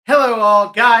Hello, all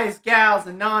guys, gals,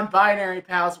 and non-binary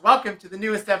pals. Welcome to the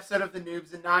newest episode of the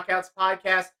Noobs and Knockouts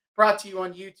podcast, brought to you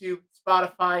on YouTube,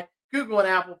 Spotify, Google, and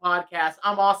Apple Podcasts.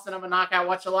 I'm Austin. I'm a knockout.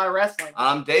 Watch a lot of wrestling.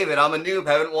 I'm David. I'm a noob.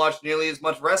 Haven't watched nearly as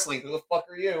much wrestling. Who the fuck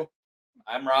are you?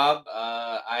 I'm Rob.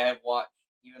 I have watched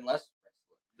even less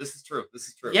wrestling. This is true. This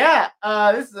is true. Yeah,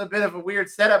 this is a bit of a weird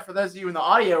setup for those of you in the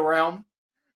audio realm,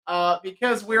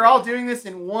 because we're all doing this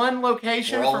in one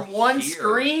location from one here.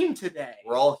 screen today.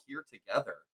 We're all here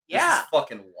together. Yeah. This is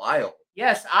fucking wild.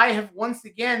 Yes, I have once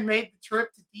again made the trip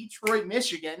to Detroit,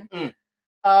 Michigan,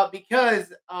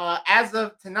 because as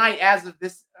of tonight, as of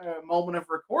this moment of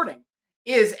recording,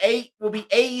 will be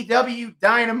AEW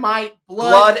Dynamite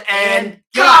Blood and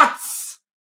Guts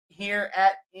here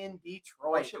in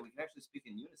Detroit. Oh shit, we can actually speak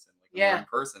in unison, like Yeah. in one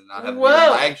person, not have Whoa.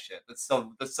 lag shit. That's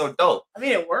so dope. I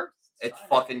mean, it works. It's fine.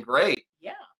 fucking great.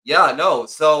 Yeah. Yeah, no.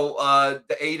 So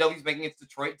the AEW is making its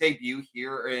Detroit debut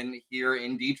here in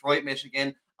Detroit,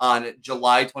 Michigan on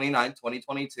July 29th,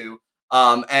 2022.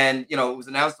 And you know, it was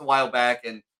announced a while back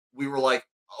and we were like,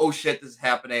 "Oh shit, this is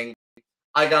happening."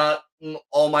 I got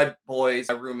all my boys,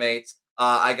 my roommates.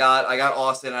 I got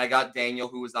Austin and I got Daniel,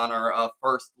 who was on our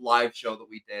first live show that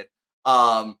we did.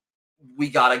 We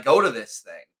got to go to this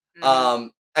thing.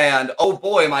 Mhm. And oh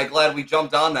boy, am I glad we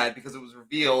jumped on that because it was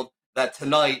revealed that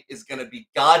tonight is going to be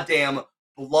goddamn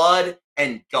blood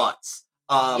and guts.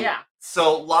 Yeah.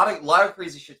 So a lot of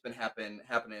crazy shit's been happening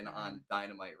on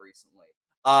Dynamite recently.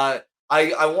 I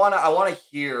wanna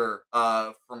hear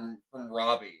from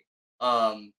Robbie.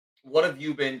 What have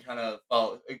you been kind of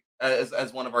follow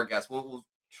as one of our guests? We'll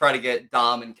try to get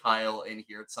Dom and Kyle in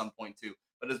here at some point too.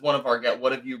 But as one of our guests,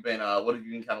 what have you been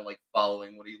kind of like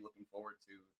following? What are you looking forward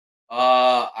to?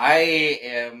 I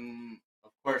am,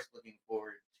 of course, looking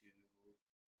forward to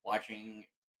watching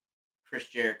Chris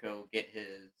Jericho get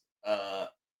his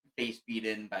face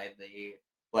beaten by the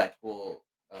Blackpool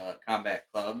Combat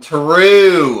Club.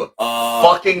 True.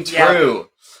 Fucking true.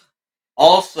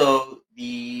 Also,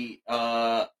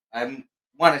 I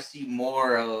want to see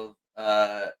more of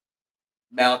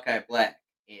Malachi Black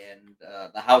and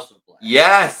the House of Black.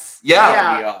 Yes. Yeah.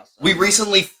 That would be awesome. We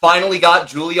recently finally got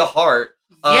Julia Hart.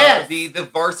 Yes. The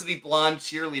varsity blonde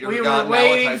cheerleader. We who got were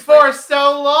waiting Malachi's for face.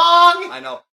 so long. I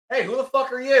know. Hey, who the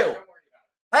fuck are you?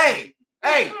 Hey.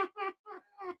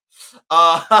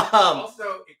 Also,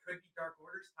 it could be Dark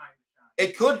Order's time to shine.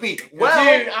 It could be.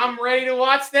 Well, Dude, I'm ready to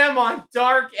watch them on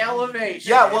Dark Elevation.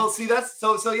 yeah. Well, see, that's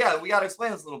so. Yeah, we gotta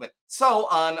explain this a little bit. So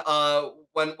on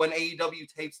when AEW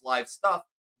tapes live stuff,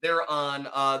 they're on.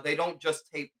 They don't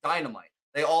just tape Dynamite.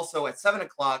 They also at 7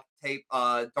 o'clock tape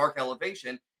Dark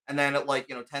Elevation, and then at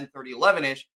 10:30,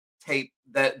 11ish tape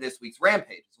this week's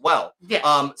Rampage as well.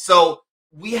 Yeah. So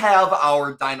we have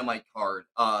our Dynamite card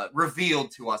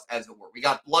revealed to us, as it were. We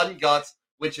got Blood and Guts,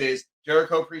 which is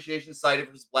Jericho Appreciation Society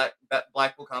versus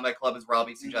Blackpool Combat Club, as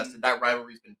Robbie suggested. That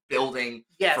rivalry's been building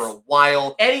for a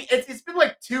while. Eddie, it's been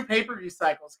like 2 pay-per-view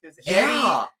cycles because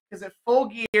at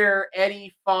Full Gear,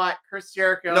 Eddie fought Chris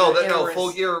Jericho. No,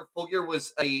 Full Gear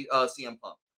was a CM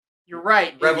Punk. You're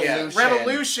right.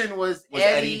 Revolution was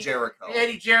Eddie Jericho.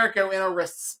 Eddie Jericho in a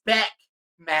respect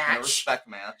match.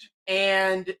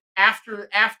 And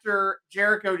after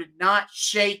Jericho did not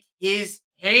shake his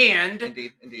hand,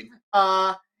 Indeed.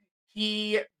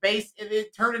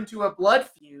 it turned into a blood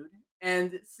feud.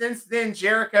 And since then,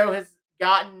 Jericho has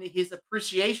gotten his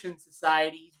appreciation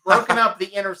society. He's broken up the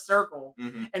inner circle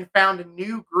and found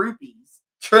new groupies.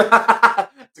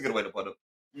 That's a good way to put it.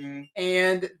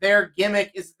 And their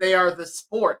gimmick is they are the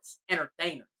sports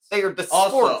entertainers. They are the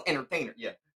sports entertainer.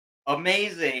 Yeah.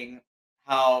 Amazing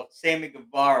how Sammy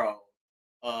Guevara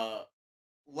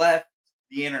left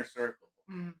the inner circle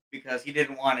because he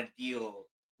didn't want to deal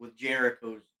with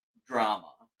Jericho's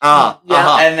drama. And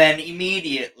then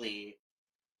immediately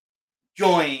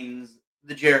joins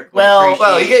the Jericho.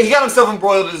 Well, he got himself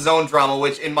embroiled in his own drama,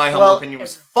 which, in my humble opinion,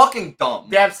 was fucking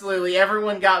dumb. Absolutely,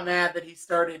 everyone got mad that he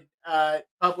started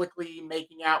publicly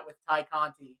making out with Ty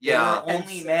Conti. Yeah, they were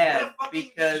only mad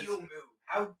because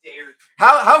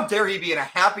how dare he be in a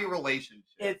happy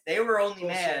relationship? They were only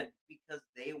mad because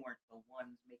they weren't the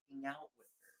ones making out with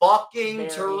her. Fucking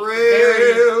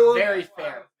true. Very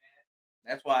fair.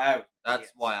 That's why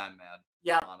I'm mad.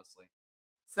 Yeah, honestly.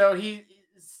 So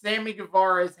Sammy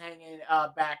Guevara is hanging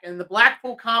back, and the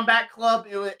Blackpool Combat Club.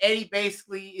 Eddie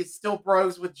basically is still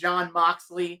bros with John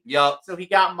Moxley. Yep. So he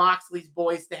got Moxley's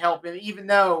boys to help him, even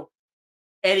though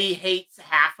Eddie hates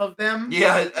half of them.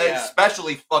 Yeah.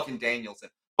 Especially fucking Danielson.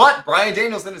 But Bryan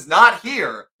Danielson is not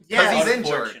here because he's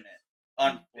injured.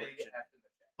 Unfortunate.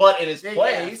 But in his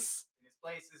place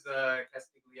is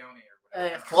Castiglione or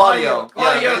Claudio.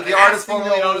 Claudio Yeah, the artist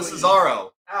formerly known as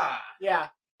Cesaro. Yeah,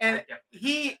 and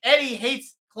Eddie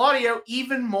hates Claudio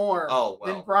even more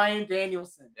than Bryan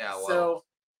Danielson. Yeah, well. So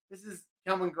this is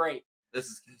coming great. This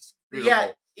is beautiful.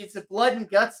 Yeah, it's a blood and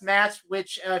guts match,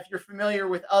 which if you're familiar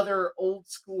with other old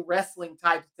school wrestling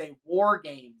types, it's a war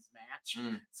games match.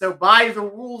 So by the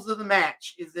rules of the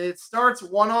match is that it starts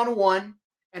 1-on-1,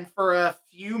 and for a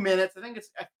few minutes, I think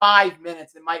it's 5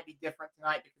 minutes. It might be different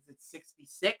tonight because it's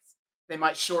 66. They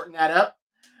might shorten that up,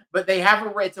 but they have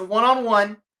it's a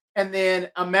 1-on-1, and then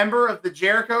a member of the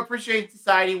Jericho Appreciation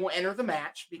Society will enter the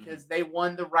match because they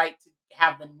won the right to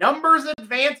have the numbers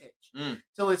advantage.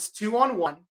 So it's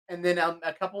 2-on-1, and then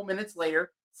a couple minutes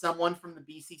later, someone from the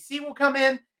BCC will come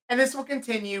in, and this will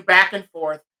continue back and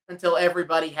forth until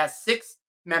everybody has 6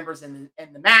 members in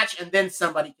the match, and then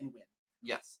somebody can win.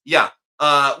 Yes. Yeah.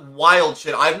 Wild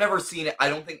shit. I've never seen it. I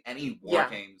don't think any war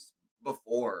games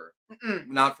before.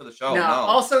 Not for the show. No.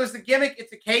 Also, as the gimmick,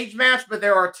 it's a cage match, but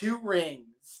there are 2 rings.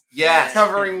 Yes.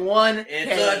 Covering one.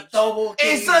 It's a double.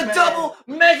 It's a double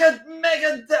mega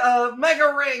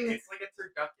ring. It's like a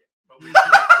turducken.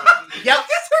 Yep.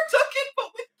 It's turducken, but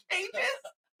with cages.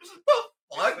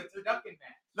 What? It's a turducken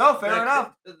match. No, fair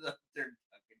enough.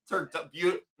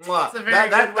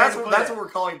 That's what we're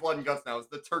calling blood and guts now. Is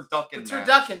the turducken match.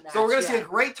 Turducken match. So we're gonna see a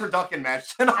great turducken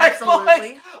match tonight.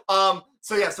 Absolutely.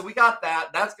 So we got that.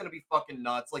 That's gonna be fucking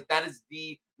nuts. Like that is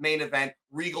the main event.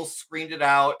 Regal screamed it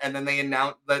out, and then they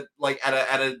announced that like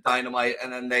at a Dynamite,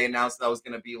 and then they announced that was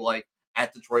gonna be like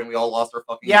at Detroit, and we all lost our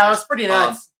fucking minds. It was pretty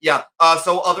nuts.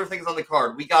 So other things on the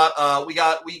card. We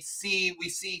see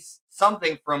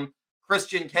something from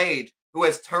Christian Cage, who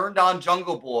has turned on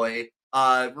Jungle Boy.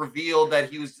 Revealed that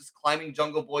he was just climbing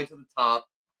Jungle Boy to the top.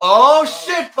 Oh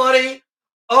shit, buddy!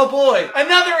 Oh boy!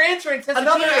 Another entrant,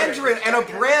 and a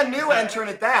brand new entrant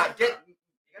at that.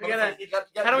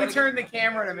 How do we turn the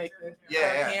camera to make the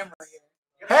camera here?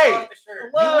 Hey,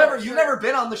 you've never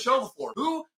been on the show before.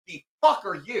 Who the fuck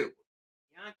are you?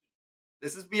 Bianchi.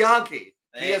 This is Bianchi.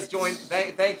 Thanks. He has joined.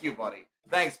 Thank you, buddy.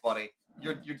 Thanks, buddy.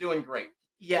 You're doing great.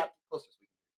 Yep.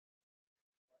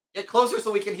 Get closer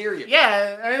so we can hear you.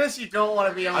 Yeah, unless you don't want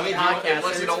to be on the podcast.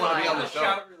 Unless you don't want to be on the show.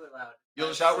 Shout really loud.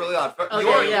 You'll shout really loud.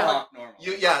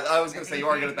 Okay, I was going to say, you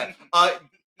are good at that.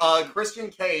 Christian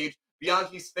Cage,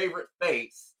 Bianchi's favorite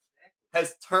face,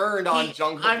 has turned on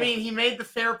Jungle Boy. I mean, he made the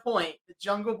fair point that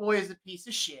Jungle Boy is a piece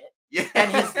of shit. Yeah.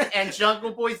 And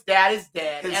Jungle Boy's dad is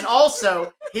dead. And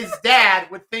also, his dad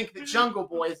would think that Jungle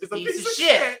Boy is a piece of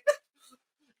shit.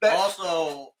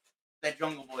 Also, that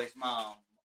Jungle Boy's mom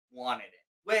wanted it.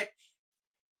 Which,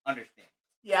 understand.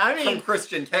 Yeah, I mean... From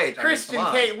Christian Cage.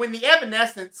 Cage, when the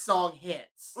Evanescence song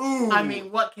hits, I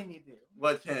mean, what can you do?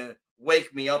 What can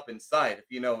wake me up inside, if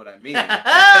you know what I mean.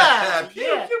 Pew,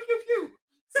 yeah. pew, pew, pew.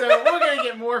 So we're going to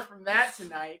get more from that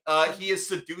tonight. He is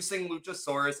seducing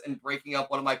Luchasaurus and breaking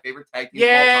up one of my favorite tag teams of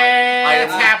all time.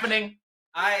 It's happening.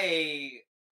 I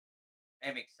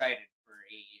am excited for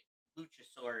a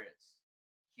Luchasaurus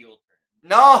heel turn.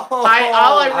 No, all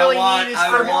I really need is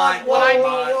for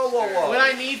what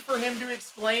I need for him to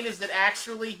explain is that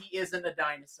actually he isn't a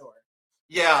dinosaur.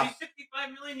 Yeah, he's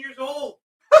 65 million years old.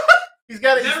 He's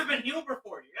never been healed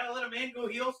before. You gotta let a man go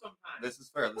heal sometime. This is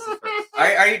fair.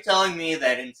 Are you telling me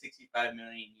that in 65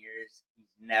 million years he's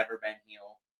never been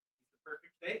healed? He's the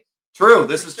perfect face. True.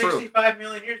 This is 65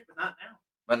 million years, but not now.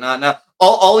 But not now.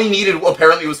 All he needed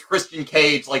apparently was Christian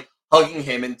Cage like hugging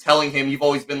him and telling him you've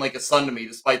always been like a son to me,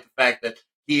 despite the fact that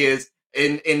he is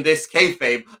in this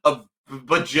kayfabe a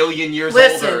bajillion years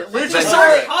older.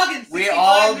 Luchasaurus. We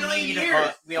all need a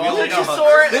hug.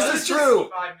 Luchasaurus. This is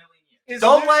true.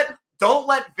 Don't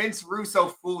let Vince Russo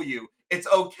fool you. It's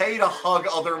okay to hug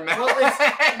other men. Well,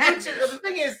 the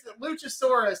thing is,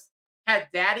 Luchasaurus had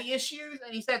daddy issues,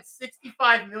 and he's had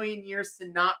 65 million years to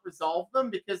not resolve them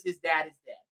because his dad is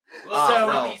dead.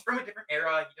 Well, he's from a different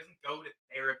era. He doesn't go to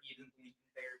therapy. He doesn't believe in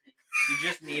therapy. He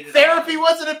just needed therapy.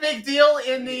 Wasn't a big deal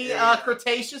in the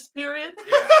Cretaceous period.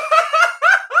 Yeah.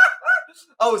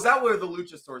 Oh, is that where the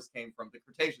Luchasaurus came from? The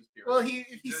Cretaceous period. Well,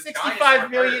 he's 65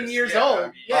 million years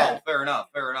old. Yeah. Oh, fair enough.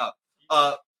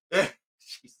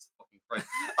 Jesus fucking Christ.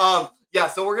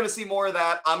 So we're gonna see more of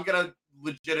that. I'm gonna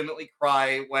legitimately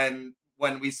cry when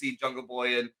we see Jungle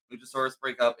Boy and Luchasaurus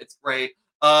break up. It's great.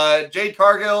 Jade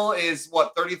Cargill is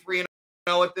what 33-0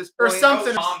 at this point, or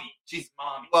something. Mommy. She's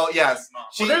mommy. Well, yes.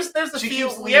 There's a few.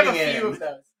 We have a few of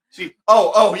those. Wait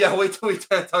till we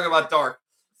talk about Dark.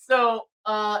 So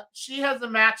she has a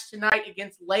match tonight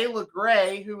against Layla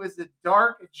Gray, who is a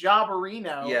dark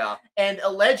jobberino. Yeah. And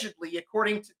allegedly,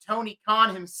 according to Tony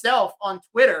Khan himself on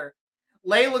Twitter,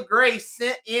 Layla Gray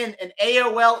sent in an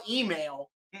AOL email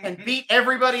and beat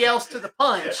everybody else to the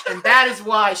punch, and that is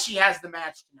why she has the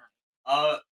match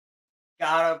tonight.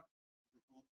 Gotta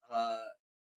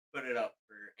put it up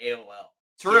for AOL.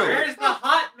 True. Where's the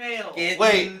Hotmail?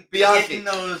 Wait, Bianchi. Getting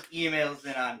those emails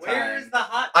in on time. Where's the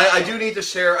Hotmail? I do need to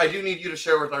share. I do need you to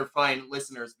share with our fine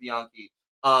listeners, Bianchi,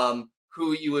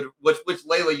 who you would, which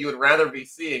Layla you would rather be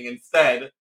seeing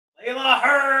instead. Layla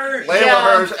Hirsch. Layla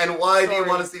Hirsch, and why do you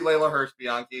want to see Layla Hirsch,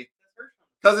 Bianchi?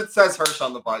 Because it says Hirsch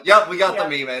on the butt. Yep, we got the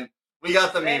meme in. We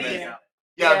got the meme in.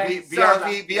 Yeah,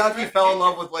 Bianchi fell in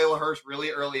love with Layla Hirsch really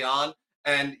early on,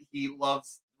 and he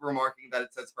loves remarking that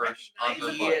it says Hirsch on her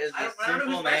He butt. is a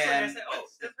simple man.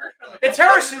 It's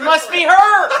Hirsch. It must be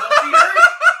her.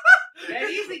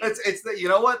 It's you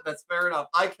know what? That's fair enough.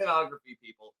 Iconography,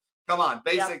 people. Come on,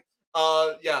 basic.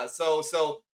 Yeah. So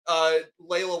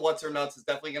Layla, what's her nuts is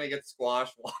definitely gonna get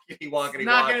squashed. Walkity.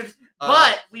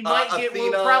 But we might get. Athena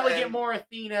We'll probably and- get more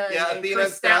Athena. Yeah, and Athena and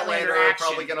Chris Statlander Statlander are action.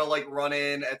 probably gonna like run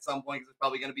in at some point because it's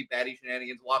probably gonna be baddie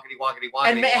shenanigans. Walkity.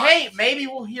 And hey, maybe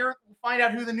we'll find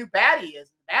out who the new baddie is.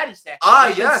 The baddie section. Ah,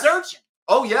 We've been yes. searching.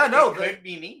 Oh yeah, no, It could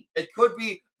be me. it could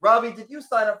be. Robbie, did you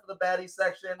sign up for the baddie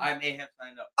section? I may have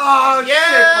signed up. Oh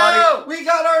Yeah. shit, buddy! We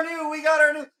got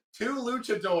our new 2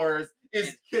 luchadors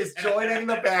is joining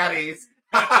the baddies.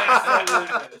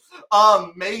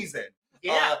 Amazing.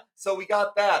 Yeah. So we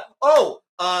got that. Oh,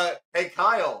 hey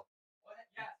Kyle. What?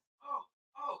 Yeah.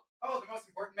 Oh, the most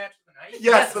important match of the night?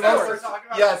 Yes, the Is that what most- we're talking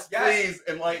about? Yes, please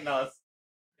enlighten us.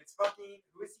 It's fucking,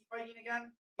 who is he fighting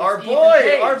again? Our Ethan boy,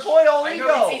 Page. our boy I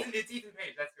know Oligo. it's Ethan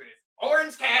Page, that's who it is.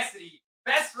 Orange Cassidy,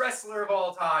 best wrestler of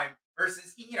all time,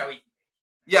 versus, Ethan Page.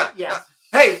 Yeah. Yes.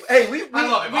 Hey, we I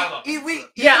love him, I love him.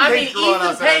 Yeah, I mean, Page grew on Ethan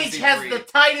us at Page has MC3. the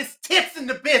tightest tits in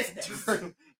the business.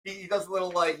 he does a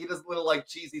little like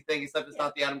cheesy thing, except it's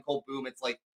not the Adam Cole boom. It's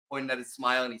like pointing at his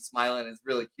smile and he's smiling. It's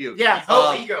really cute. Yeah. He's all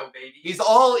Um, ego, baby. He's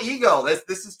all ego.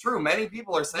 This is true. Many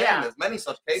people are saying Yeah. this. Many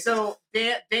such cases. So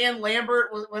Dan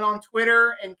Lambert went on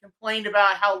Twitter and complained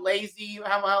about how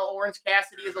Orange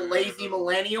Cassidy is a lazy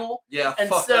millennial, yeah, and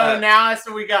fuck so that. now that's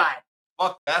what we got.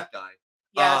 Fuck that guy.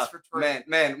 Yeah, that's for true.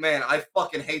 Man, I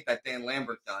fucking hate that Dan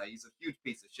Lambert guy. He's a huge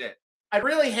piece of shit. I'd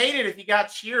really hate it if he got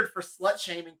cheered for slut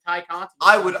shaming Ty Conti.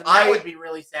 I would- That would be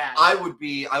really sad. I would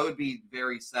be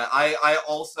very sad.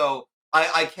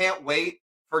 I can't wait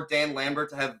for Dan Lambert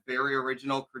to have very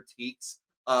original critiques,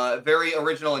 very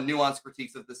original and nuanced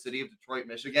critiques of the city of Detroit,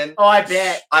 Michigan. Oh, I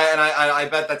bet. I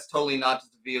bet that's totally not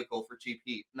just a vehicle for Cheap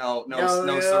Heat. No,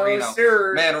 Sereno.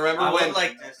 sir. Man, remember I when? would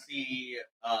like to see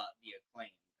the Acclaim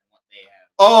and what they have.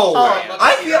 Oh, Oh,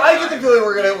 I get the feeling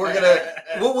we're gonna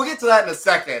we'll get to that in a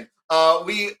second.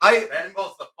 That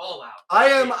involves the fallout. I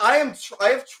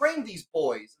have trained these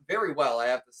boys very well, I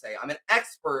have to say. I'm an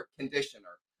expert conditioner.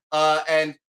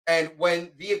 And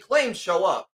when the Acclaim show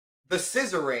up, the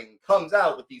scissoring comes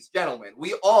out with these gentlemen.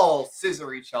 We all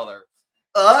scissor each other.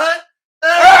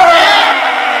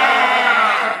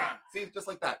 See, just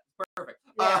like that. Perfect.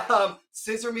 Yeah.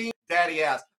 Scissor me, daddy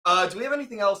ass. Do we have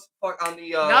anything else on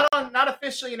the Not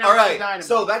officially announced. all right, Dynamite.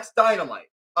 so that's Dynamite.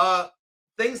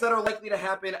 Things that are likely to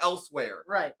happen elsewhere.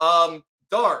 right.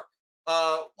 Dark.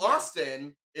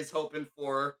 Austin is hoping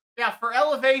for Yeah, for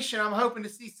Elevation, I'm hoping to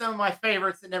see some of my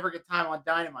favorites that never get time on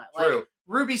Dynamite. Like True.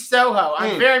 Ruby Soho.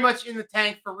 I'm Mm. very much in the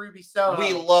tank for Ruby Soho.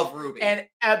 We love Ruby. And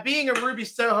being a Ruby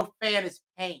Soho fan is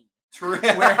pain, True.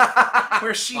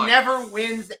 where she Fine. never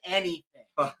wins anything.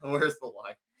 Where's the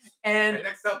line? And And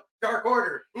next up, Dark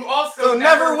Order, who also So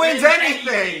never wins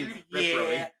anything.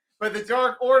 yeah, but the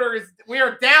Dark Order we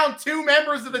are down 2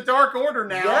 members of the Dark Order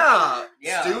now. Yeah.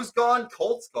 Yeah. Stu's gone.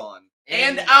 Colt's gone.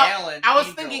 And Alan I was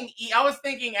Angel. thinking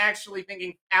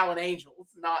Alan Angels,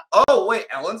 not Oh wait,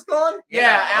 Ellen's gone.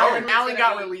 yeah. Oh. Alan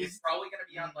got It's released. probably gonna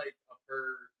be on like a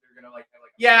per. They're gonna like have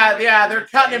like. Yeah, they're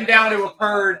cutting him down to a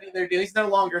purd. He's no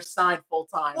longer signed full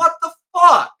time. What the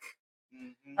fuck?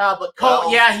 Mhm. But Colt,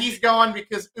 Well- yeah, he's gone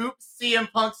because oops,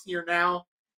 CM Punk's here now,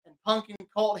 and Punk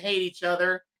and Colt hate each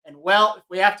other. And well, if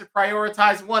we have to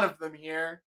prioritize one of them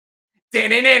here, Chose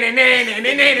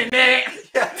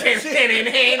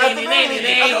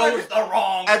the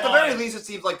wrong At the very one. least, it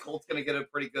seems like Colt's gonna get a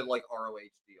pretty good like ROH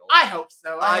deal. I hope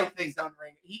so. I I hope he's on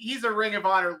Ring. He's a Ring of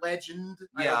Honor legend.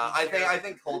 Yeah, hope he's there. I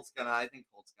think Colt's gonna like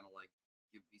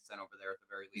be sent over there at the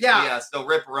very least. Yeah. But yeah. So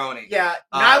Rip Roney. Yeah,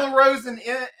 Nyla Rose and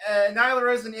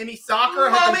Emi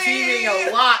Sakura have been teaming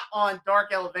a lot on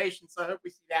Dark Elevation, so I hope we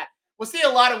see that. We'll see a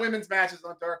lot of women's matches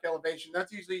on Dark Elevation.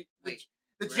 That's usually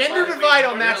the gender divide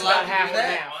on that's about half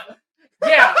and half.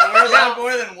 Yeah, We're allowed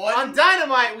more than one. on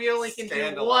Dynamite we only can do one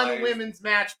Scandalized. women's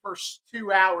match per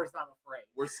 2 hours. I'm afraid,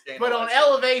 We're but on scandalized.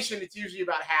 Elevation it's usually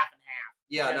about half and half.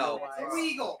 Yeah, no. Otherwise- It's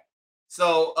illegal.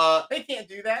 So They can't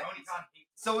do that. Tony Khan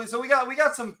hates So we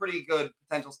got some pretty good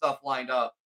potential stuff lined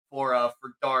up for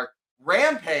Dark.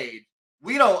 Rampage.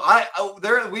 We got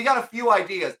a few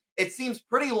ideas. It seems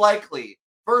pretty likely,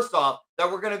 first off, that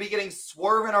we're going to be getting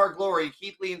Swerve in Our Glory,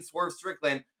 Keith Lee and Swerve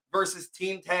Strickland versus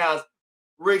Team Taz,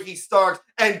 Ricky Starks,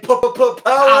 and Powerhouse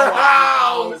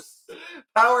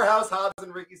Hobbs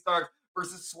and Ricky Starks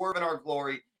versus Swerve in Our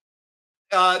Glory.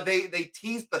 They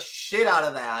teased the shit out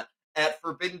of that at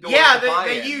Forbidden Door. Yeah,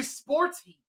 they used sports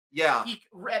heat. Yeah.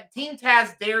 Team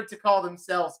Taz dared to call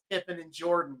themselves Pippen and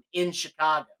Jordan in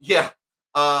Chicago. Yeah.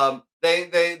 They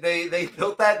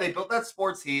built that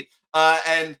sports heat,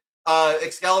 and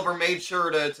Excalibur made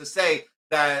sure to say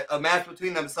that a match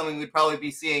between them is something we'd probably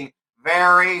be seeing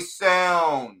very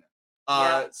soon.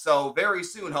 So very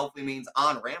soon hopefully means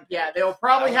on Rampage. Yeah, they'll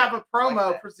probably have a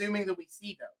promo, presuming that we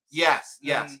see those. Yes.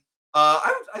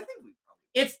 I think we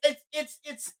probably. It's.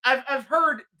 I've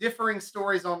heard differing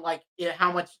stories on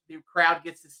how much the crowd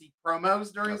gets to see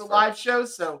promos during the live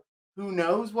shows. So who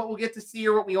knows what we'll get to see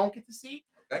or what we won't get to see.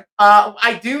 Okay.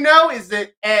 I do know is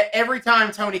that every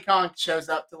time Tony Khan shows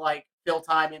up to fill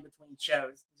time in between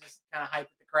shows, just kind of hype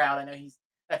the crowd. I know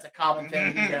that's a common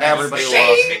thing. Everybody loves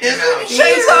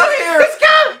Shane's on here. Let's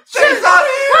go. Shane's on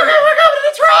here. We're going to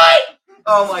Detroit.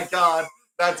 Oh my God.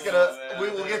 That's gonna. We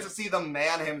will get to see the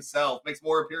man himself. Makes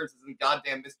more appearances than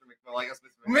goddamn Mr. McMahon. I guess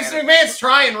Mr. McMahon's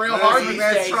trying real hard these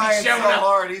days. He's trying so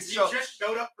hard. He just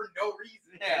showed up for no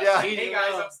reason. Yeah. Hey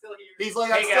guys, I'm still here. He's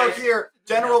like, I'm still here.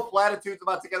 General platitudes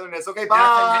about togetherness. Okay,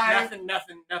 bye.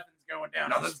 Nothing's going down.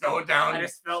 Nothing's going down. I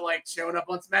just felt like showing up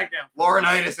on SmackDown.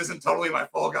 Laurinaitis isn't totally my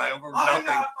fall guy over nothing,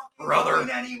 not brother. going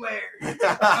anywhere. He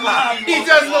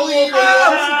doesn't believe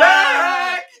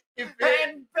back. It's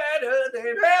been better than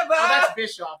ever. Oh, that's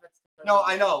Bischoff. No,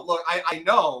 I know. Look, I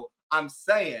know. I'm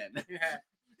saying.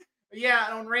 Yeah,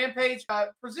 on Rampage,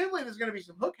 presumably there's going to be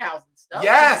some Hookhausen stuff.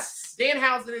 Yes.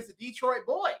 Danhausen is a Detroit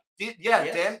boy.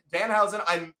 Yes. Danhausen.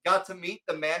 I got to meet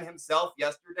the man himself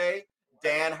yesterday.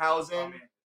 Danhausen.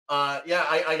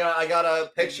 I got a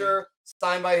picture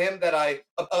signed by him that a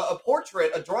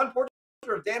drawn portrait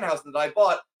of Danhausen that I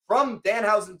bought from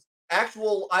Danhausen's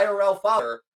actual IRL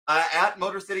father at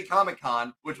Motor City Comic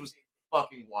Con, which was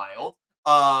fucking wild.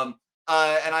 And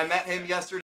I met him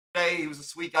yesterday. He was a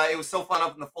sweet guy. It was so fun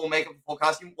up in the full makeup, the full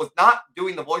costume. Was not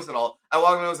doing the voice at all. I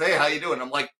walked in and was, hey, how you doing? I'm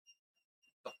like,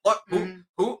 the fuck?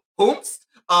 Whoops?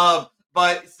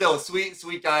 But still,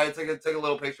 sweet guy. Took a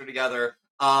little picture together.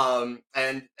 And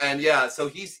yeah, so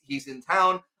he's in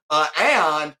town.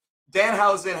 And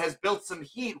Danhausen has built some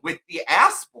heat with the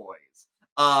Ass Boys.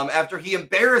 After he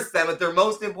embarrassed them at their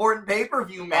most important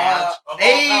pay-per-view match.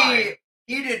 He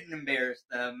didn't embarrass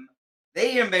them.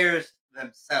 They embarrassed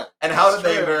themselves. And how did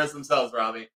they embarrass themselves,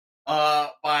 Robbie?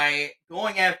 By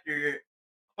going after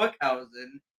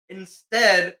Hookhausen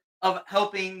instead of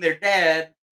helping their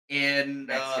dad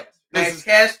and Max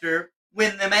Caster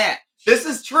win the match. This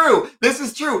is true.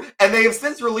 And they have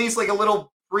since released a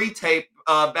little pre-tape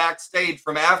backstage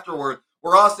from afterward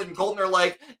where Austin and Colton are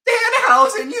like,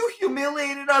 Danhausen, you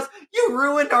humiliated us. You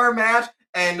ruined our match.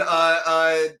 And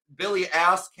Billy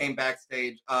Ass came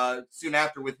backstage soon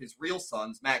after with his real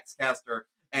sons, Max Caster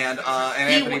and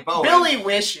Anthony Bowen. Billy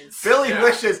wishes.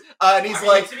 And he's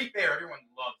like, to be fair, everyone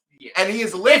loves me. And he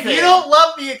is living. If you don't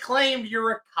love the Acclaimed,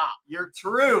 you're a cop. You're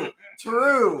true.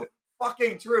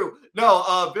 Fucking true.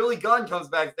 No, Billy Gunn comes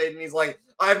backstage and he's like,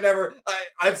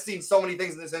 I've seen so many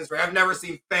things in this industry. I've never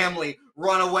seen family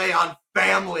run away on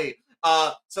family.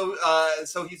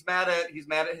 So he's mad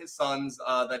at his sons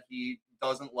that he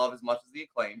doesn't love as much as the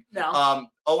Acclaimed. No.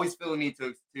 Always feel the need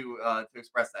to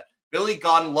express that. Billy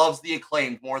Gunn loves the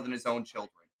Acclaimed more than his own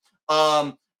children.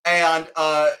 And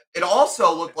it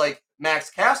also looked like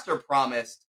Max Caster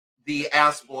promised the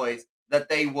Ass Boys that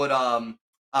they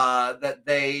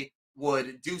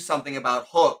would do something about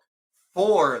Hook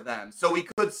for them. So we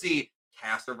could see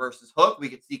Caster versus Hook. We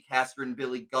could see Caster and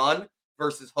Billy Gunn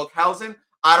versus Hookhausen.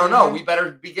 I don't know. We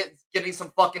better be getting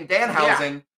some fucking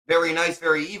Danhausen, very nice,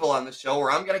 very evil on the show,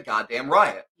 or I'm gonna goddamn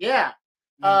riot. Yeah.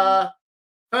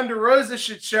 Thunder Rosa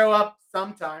should show up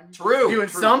sometime. Doing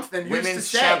something. Women's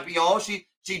champion. She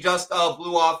just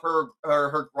blew off her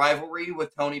rivalry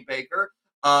with Tony Baker.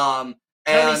 Tony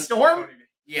Storm?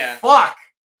 Yeah. Fuck.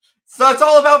 So it's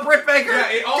all about Britt Baker.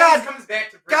 Yeah, it always comes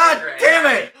back to Britt Baker. God damn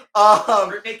it!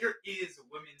 Britt Baker is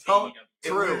women's AEW.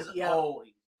 True.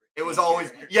 It was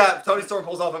always Tony Storm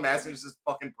pulls off a mask and it's just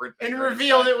fucking Britt Baker. And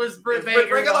revealed it was Britt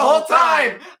Baker the whole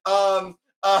time.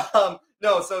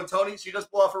 No, so she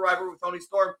just blew off her rivalry with Tony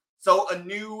Storm. So a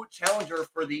new challenger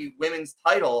for the women's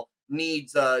title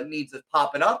needs it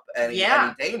popping up any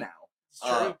day now.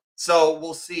 True. So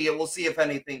we'll see if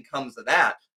anything comes of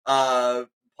that.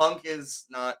 Punk is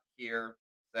not here.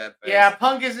 Sad face. Yeah,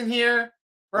 Punk isn't here.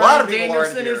 A lot of Bryan people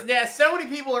aren't Danielson is. here. Yeah, so many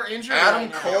people are injured. Adam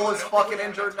right now. Cole is I don't fucking think we have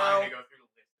injured enough time now. to go through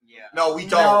the list. Yeah. No, we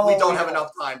don't. No, we don't we have don't.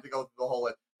 enough time to go through the whole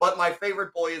list. But my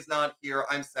favorite boy is not here.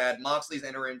 I'm sad. Moxley's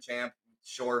interim champ.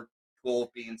 Sure,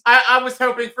 cool beans. I was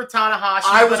hoping for Tanahashi,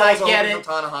 I was but also I get hoping it.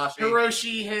 for Tanahashi.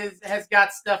 Hiroshi has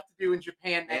got stuff to do in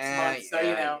Japan next month, so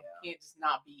can't just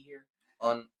not be here.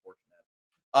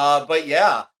 Unfortunate. But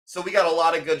yeah, so we got a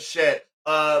lot of good shit.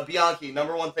 Bianchi,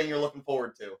 number one thing you're looking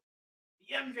forward to?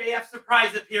 The MJF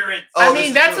surprise appearance. Oh, I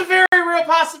mean, that's a very real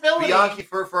possibility. Bianchi,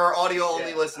 for our audio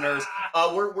only listeners,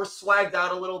 we're swagged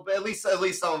out a little bit. At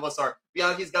least some of us are.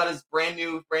 Bianchi's got his brand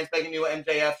spanking new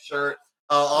MJF shirt.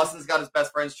 Austin's got his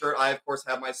best friend's shirt. I of course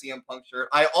have my CM Punk shirt.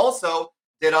 I also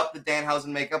did up the Danhausen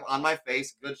makeup on my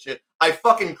face. Good shit. I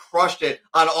fucking crushed it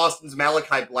on Austin's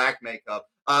Malachi Black makeup.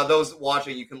 Those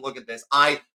watching, you can look at this.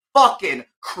 I fucking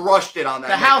crushed it on that.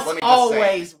 The makeup. house Let me just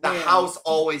always say, the wins. house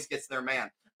always gets their man.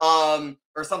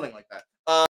 Or something like that.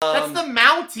 That's the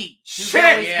Mountie. who Shit,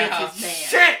 always yeah. gets his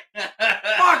man. Shit!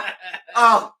 Fuck!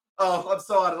 Oh, I'm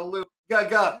so out of the loop.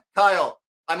 Kyle,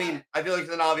 I mean, I feel like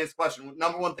it's an obvious question.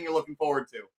 Number one thing you're looking forward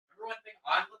to? Number one thing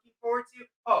I'm looking forward to?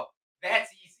 Oh, that's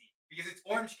easy. Because it's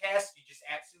Orange Cassidy just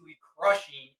absolutely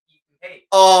crushing Ethan Page.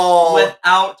 Oh,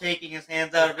 Without taking his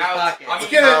hands out of his pocket. I mean,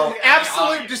 It's gonna No.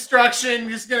 absolute destruction.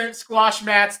 Just gonna squash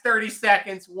mats. 30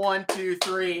 seconds. 1, 2,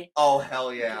 3. oh,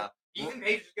 hell yeah. Ethan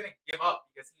Page is going to give up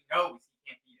because he knows he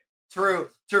can't beat him. True.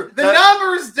 The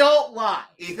numbers don't lie.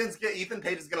 Ethan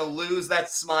Page is gonna lose that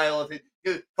smile.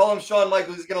 Call him Shawn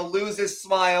Michaels. He's gonna lose his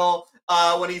smile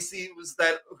when he sees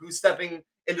that who's stepping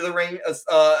into the ring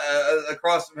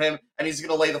across from him, and he's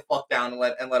gonna lay the fuck down and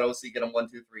let OC get him 1,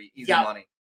 2, 3. Easy Yep. money.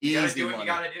 You gotta Easy do what money. you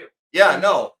gotta do. Yeah,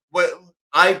 no. But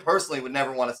I personally would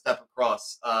never want to step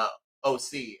across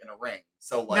OC in a ring.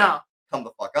 So No. come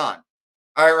the fuck on.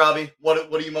 All right, Robbie.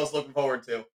 What are you most looking forward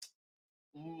to?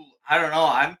 Ooh, I don't know.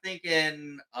 I'm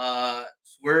thinking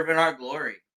Swerve in Our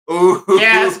Glory. Ooh,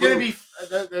 Yeah, it's gonna be.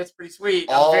 That's pretty sweet.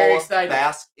 I'm all very excited.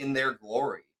 bask in their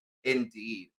glory.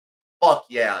 Indeed. Fuck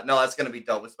yeah. No, that's gonna be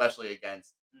dope, especially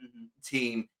against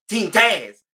Team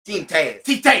Taz.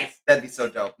 T-Taz. That'd be so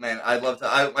dope, man. I'd love to.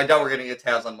 I doubt we're gonna get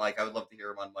Taz on mic. I would love to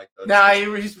hear him on mic though. Nah,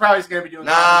 he's probably gonna be doing.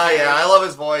 Nah, commentary. yeah, I love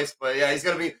his voice, but yeah, he's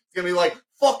gonna be like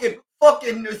fucking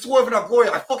Swerve in Our Glory.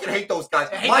 I fucking hate those guys.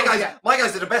 I hate My those guys, guys. my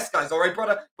guys are the best guys, all right,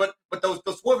 brother. But those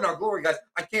Swerve in Our Glory guys,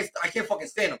 I can't fucking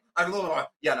stand them.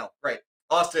 Yeah, no, right.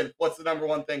 Austin, what's the number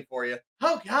one thing for you?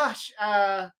 Oh gosh,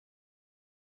 I'm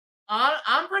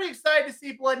pretty excited to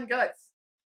see Blood and Guts.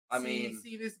 I mean,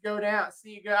 see this go down.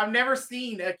 I've never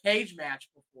seen a cage match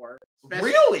before.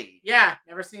 really? Yeah,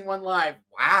 never seen one live.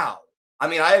 Wow. I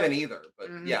mean, I haven't either, but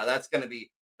Mhm. yeah, that's gonna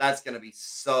be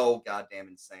so goddamn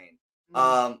insane.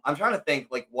 Mhm. I'm trying to think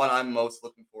like what I'm most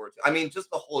looking forward to. I mean, just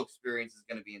the whole experience is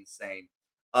gonna be insane.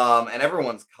 And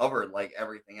everyone's covered like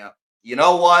everything else. You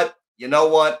know what?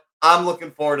 I'm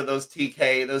looking forward to those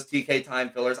TK time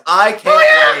fillers. I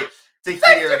can't wait to Thanks,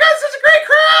 hear. you guys, such a great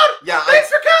crowd. Yeah, Thanks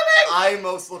for coming. I'm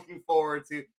most looking forward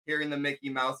to hearing the Mickey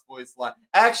Mouse voice line.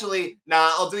 Actually,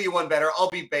 nah, I'll do you one better. I'll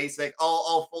be basic.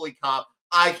 I'll fully cop.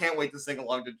 I can't wait to sing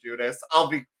along to Judas. I'll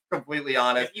be completely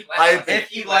honest. If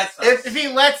he lets us. If he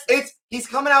lets, He's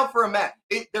coming out for a match.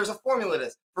 There's a formula to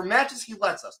this. For matches, he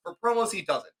lets us. For promos, he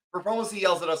doesn't. For promos, he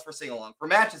yells at us for sing along. For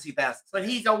matches, he passes. but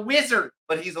he's a wizard.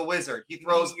 But he's a wizard. He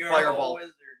throws You're fireball. A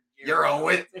wizard.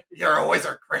 You're a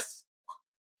wizard, Chris.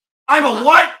 I'm a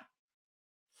what?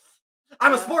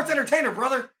 I'm a sports entertainer,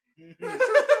 brother.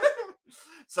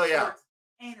 So yeah,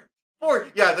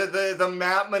 the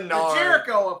Matt The Menard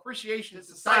Jericho Appreciation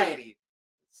Society.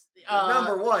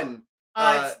 number one.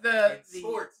 It's the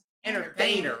sports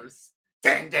entertainers.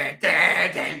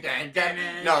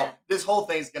 No, this whole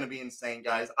thing's gonna be insane,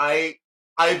 guys.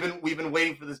 We've been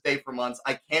waiting for this day for months.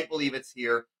 I can't believe it's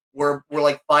here. We're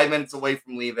like 5 minutes away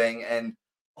from leaving, and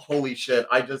holy shit!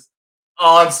 I'm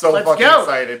so Let's fucking go.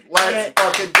 excited. Let's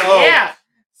fucking go. Yeah.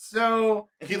 So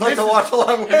If you'd like to watch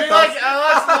along with if you like us,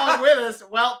 watch along with us,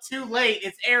 well, too late.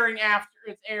 It's airing after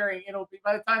it's airing. It'll be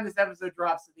by the time this episode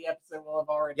drops, the episode will have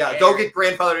already. yeah, aired. go get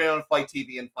grandfathered in on Fight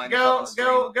TV and find go us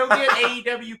on get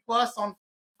AEW Plus on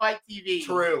Fight TV.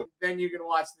 True. Then you can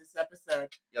watch this episode.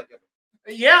 Yep.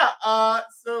 Yeah,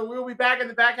 so we'll be back in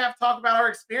the back half to talk about our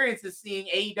experiences seeing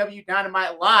AEW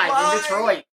Dynamite live in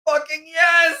Detroit. Fucking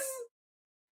yes!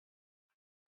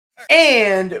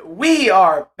 And we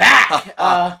are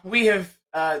back. We have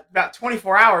about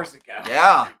 24 hours ago.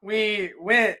 Yeah. We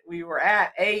were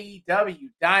at AEW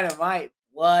Dynamite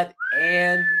Blood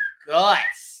and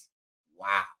Guts.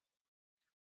 Wow.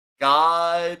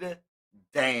 God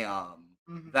damn.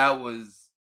 Mhm. That was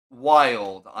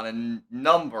wild on a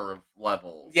number of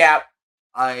levels. Yeah.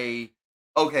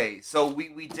 Okay, so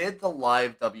we did the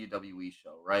live WWE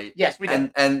show, right? Yes, we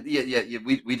did. And yeah,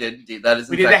 we did indeed. That is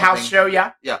we did the house show,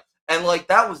 yeah. Yeah. And like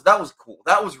that was cool.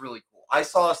 That was really cool. I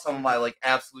saw some of my like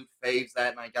absolute faves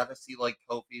that night. Got to see like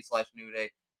Kofi/New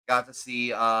Day. Got to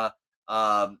see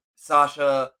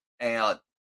Sasha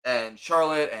and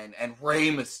Charlotte and Rey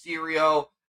Mysterio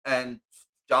and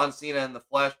John Cena in the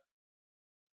flesh.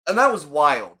 And that was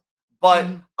wild. But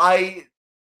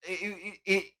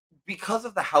it because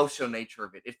of the house show nature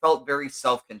of it, it felt very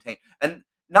self-contained. And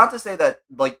not to say that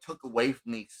like took away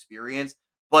from the experience,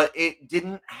 but it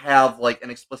didn't have like an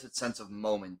explicit sense of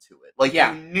moment to it. Like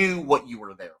you knew what you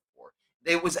were there for.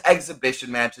 It was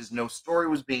exhibition matches, no story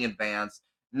was being advanced,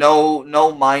 no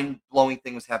mind-blowing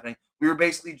thing was happening. We were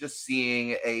basically just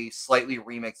seeing a slightly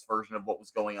remixed version of what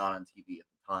was going on TV at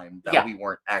the time that we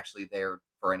weren't actually there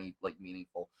for any like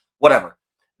meaningful whatever.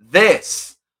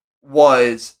 This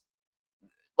was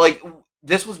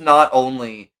not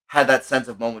only had that sense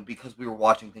of moment because we were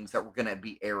watching things that were going to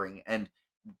be airing and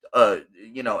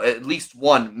at least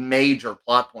one major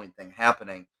plot point thing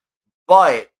happening,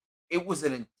 but it was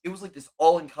like this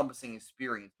all-encompassing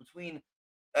experience between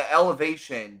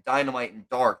Elevation, Dynamite, and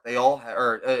Dark. They all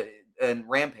and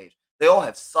Rampage. They all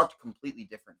have such completely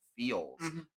different feels,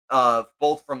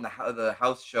 both from the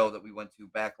house show that we went to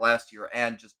back last year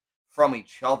and just from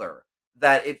each other,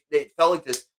 that it felt like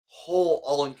this whole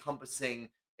all-encompassing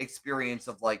experience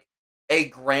of like a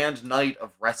grand night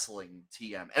of wrestling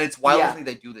TM. And it's wild to think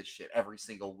they do this shit every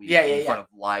single week in front of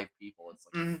live people. It's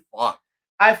like fuck.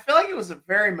 I feel like it was a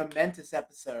very momentous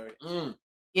episode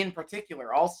in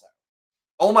particular also.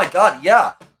 Oh my god,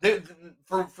 yeah.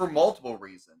 For multiple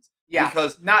reasons. Yeah,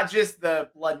 because not just the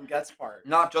blood and guts part.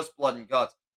 Not just blood and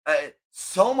guts.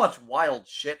 So much wild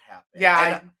shit happened.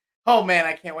 Yeah, oh man,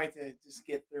 I can't wait to just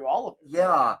get through all of it.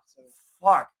 Yeah.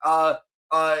 Fuck.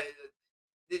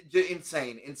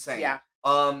 Insane. Yeah.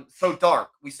 So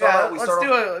Dark. Let's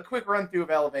do a quick run through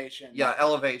of Elevation. Yeah,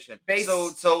 Elevation.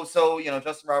 So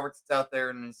Justin Roberts is out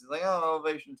there and he's like, oh,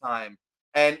 Elevation time,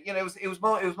 and it was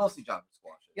mostly jobber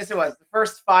squashes. Yes, it was. The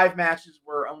first 5 matches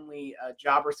were only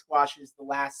jobber squashes. The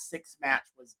last 6 match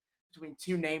was between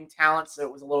 2 name talents, so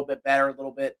it was a little bit better, a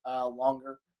little bit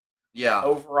longer. Yeah.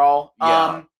 Overall.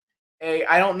 Yeah.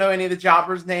 I don't know any of the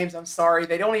jobbers' names. I'm sorry.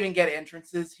 They don't even get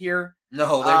entrances here.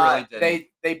 No, they really didn't.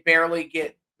 They barely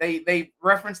get. They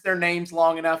reference their names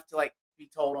long enough to like be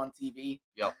told on TV.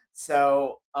 Yep.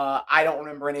 So I don't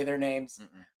remember any of their names.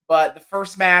 But the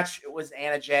first match, it was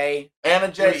Anna Jay.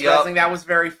 Yep. That was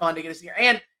very fun to get to see her.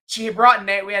 And she brought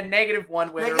we had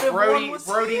 -1 with her. Brody,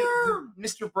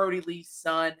 Mr. Brody Lee's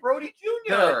son. Brody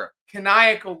Jr. The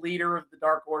canonical leader of the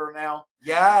Dark Order now.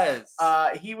 Yes.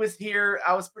 He was here.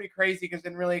 I was pretty crazy because I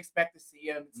didn't really expect to see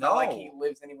him. It's not like he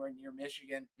lives anywhere near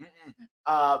Michigan.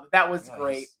 But that was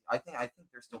great. I think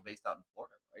they're still based out in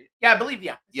Florida, right? Yeah, I believe.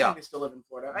 I think they still live in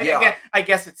Florida. I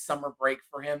guess it's summer break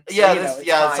for him. So,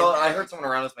 So I heard someone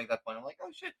around us make that point. I'm like,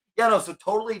 oh shit. Yeah, no. So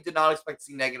totally did not expect to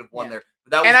see -1 there.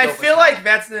 But that was. And I feel like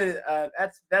that's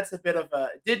a bit of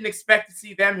a didn't expect to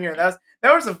see them here.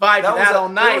 There was a vibe to that all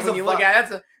night when you look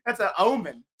at it. That's an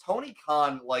omen. Tony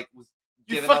Khan was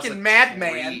you fucking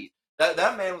madman.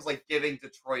 That man was like giving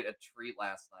Detroit a treat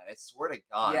last night. I swear to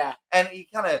God. Yeah. And he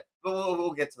kind of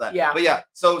we'll get to that. Yeah. But yeah.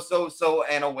 So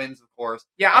Anna wins, of course.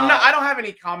 Yeah. I don't have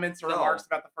any comments or remarks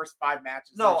about the first 5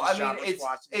 matches. No, I mean it's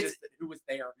just who was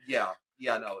there. Yeah.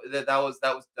 Yeah. No. That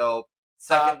was dope.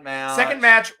 Second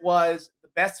match was the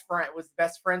best friend. It was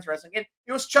Best Friends Wrestling. And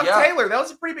it was Chuck Taylor. That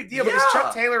was a pretty big deal because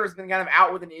Chuck Taylor has been kind of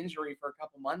out with an injury for a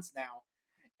couple months now,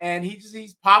 and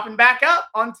he's popping back up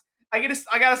on. I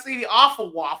gotta see the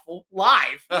Awful Waffle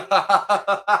live,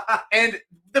 and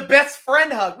the best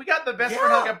friend hug. We got the best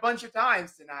friend hug a bunch of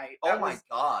times tonight. My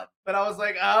god! But I was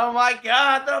like, oh my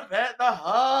god, the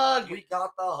hug. We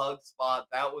got the hug spot.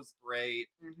 That was great.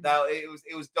 That it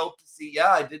was dope to see.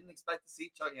 Yeah, I didn't expect to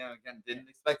see Chuck. Again, didn't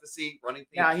expect to see running.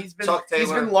 He's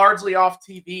been largely off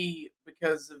TV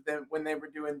because of them when they were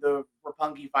doing the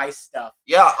Roppongi Vice stuff.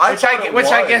 Yeah,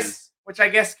 which I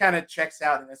guess kind of checks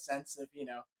out in the sense of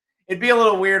it'd be a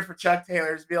little weird for Chuck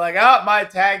Taylor to be like, oh, my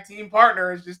tag team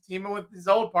partner is just teaming with his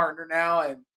old partner now,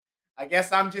 and I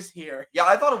guess I'm just here. Yeah,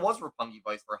 I thought it was Roppongi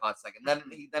Vice for a hot second. Then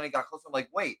it got close. I'm like,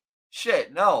 wait,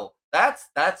 shit, no, that's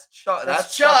Chuck.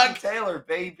 That's Chuck Taylor,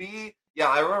 baby. Yeah,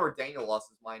 I remember Daniel lost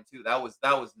his mind too. That was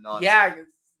nuts. Yeah,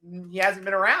 he hasn't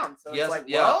been around, so it's like,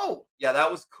 whoa. Yeah, that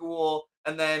was cool.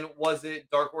 And then was it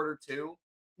Dark Order 2?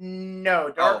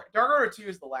 No, Dark Order 2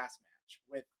 is the last match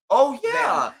with. Oh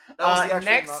yeah, that was the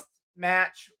next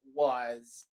match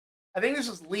was I think this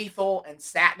was Lethal and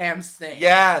Satnam Singh.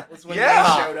 Yeah, was when yeah.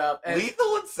 they showed up. And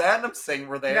Lethal and Satnam Singh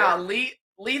were there. no,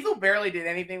 Lethal barely did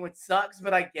anything, which sucks,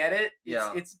 but I get it.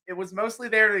 It was mostly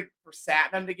there for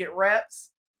Satnam to get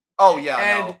reps. Oh yeah,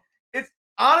 and it's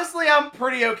honestly I'm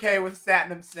pretty okay with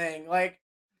Satnam Singh. Like,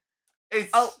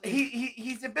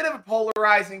 he's a bit of a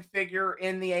polarizing figure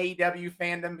in the AEW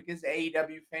fandom because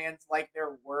AEW fans like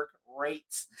their work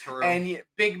rates. True. And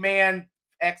big man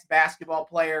ex-basketball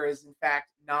player is in fact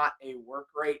not a work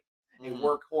rate, a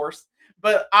workhorse.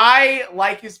 But I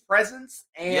like his presence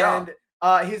and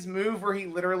his move where he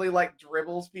literally like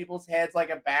dribbles people's heads like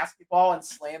a basketball and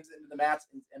slams it into the mats.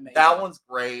 That one's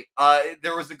great.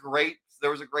 There was a great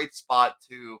spot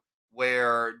too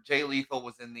where Jay Lethal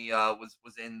was in the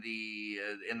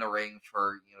in the ring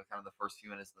for kind of the first few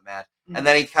minutes of the match, and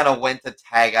then he kind of went to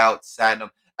tag out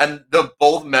Satnam, and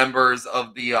both members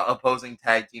of the opposing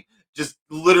tag team just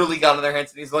literally got in their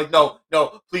hands, and he's like, no,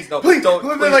 please, don't do it, don't do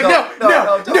it.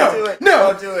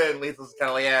 And Lethal's kind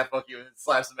of like, yeah, fuck you, and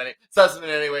slaps him in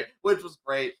anyway, which was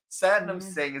great. Satnam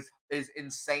Singh is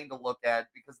insane to look at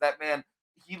because that man,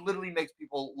 he literally makes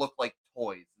people look like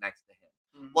toys next to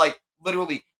him, like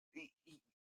literally.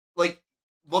 Like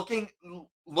looking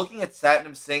at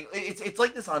Satnam Singh, it's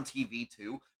like this on TV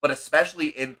too, but especially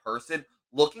in person,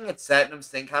 looking at Satnam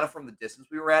Singh kind of from the distance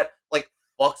we were at, like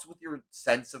fucks with your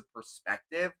sense of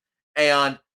perspective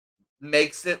and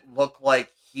makes it look like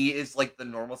he is like the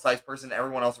normal sized person.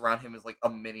 Everyone else around him is like a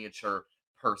miniature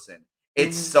person.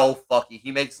 It's so fucky.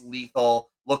 He makes Lethal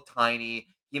look tiny.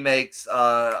 He makes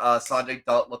Sanjay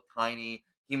Dutt look tiny.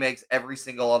 He makes every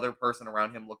single other person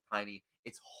around him look tiny.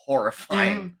 It's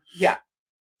horrifying. Yeah.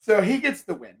 So he gets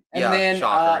the win. And then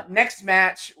next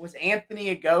match was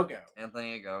Anthony Ogogo.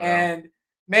 And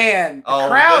man, the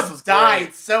crowd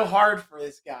died so hard for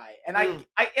this guy. And I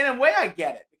in a way I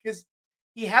get it because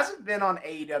he hasn't been on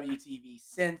AEW TV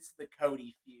since the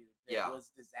Cody feud. It was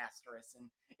disastrous. And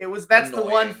that's the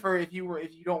one for if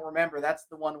you don't remember, that's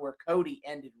the one where Cody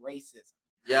ended racism.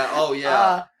 Yeah, oh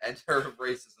yeah. Enter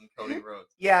racism, Cody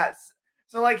Rhodes. Yes.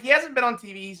 So, like, he hasn't been on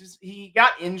TV. He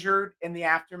got injured in the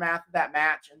aftermath of that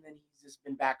match, and then he's just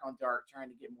been back on Dark trying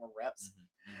to get more reps.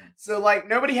 So, like,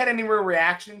 nobody had any real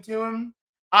reaction to him.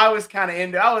 I was kind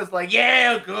of I was like,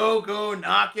 yeah, go,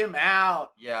 knock him out.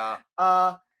 Yeah.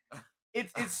 It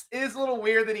is a little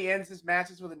weird that he ends his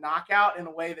matches with a knockout in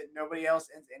a way that nobody else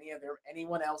ends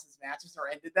anyone else's matches are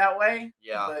ended that way.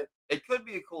 Yeah. But it could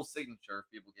be a cool signature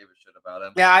if people gave a shit about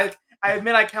him. Yeah, I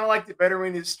admit I kind of liked it better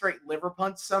when he just straight liver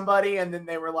punched somebody and then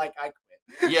they were like, I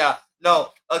quit. Yeah, no,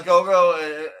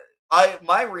 Ogogo.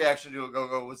 My reaction to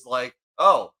Ogogo was like,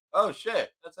 oh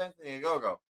shit, that's Anthony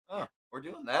Ogogo. Oh, we're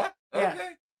doing that.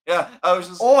 Okay. Yeah, I was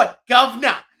just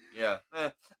governor. Yeah.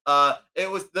 It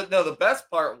was the best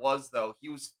part was though he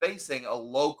was facing a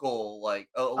local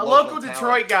a local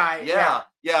Detroit guy.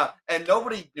 Yeah, and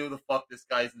nobody knew the fuck this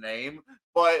guy's name,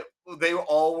 but they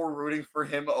all were rooting for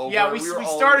him over. Yeah, we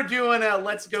started doing a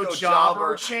 "Let's Go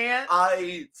Jobber" chant.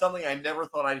 Something I never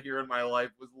thought I'd hear in my life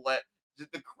was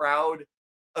the crowd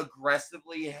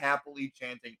aggressively, happily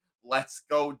chanting "Let's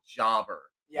Go Jobber."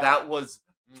 Yeah. That was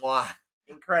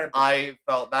incredible. I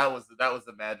felt that was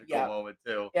a magical moment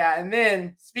too. Yeah, and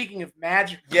then speaking of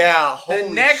magic, the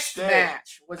next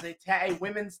match was a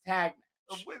women's tag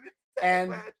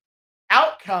match.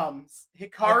 Out comes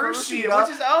Hikaru Shida,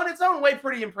 which is in its own way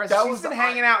pretty impressive. She's been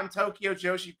hanging out in Tokyo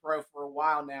Joshi Pro for a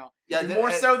while now. Yeah,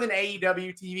 more so than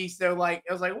AEW TV. So like,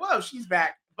 I was like, whoa, she's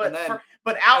back. But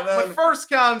first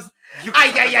comes Yuka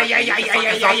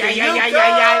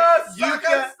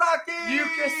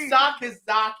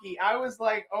Sakazaki. I was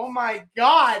like, oh my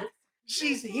god,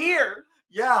 she's here.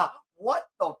 Yeah, what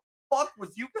the fuck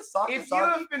was Yuka Sakazaki if you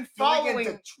have been following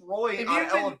Detroit on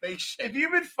Elevation? If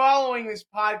you've been following this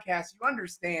podcast, you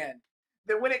understand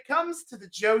that when it comes to the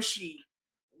Joshi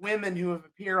women who have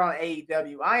appeared on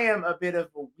AEW, I am a bit of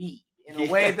a weeb in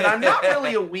a way that I'm not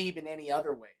really a weeb in any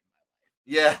other way.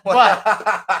 Yeah, but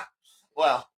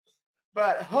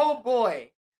but oh boy,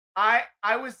 I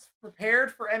was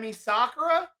prepared for Emi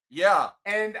Sakura. Yeah,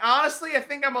 and honestly, I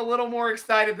think I'm a little more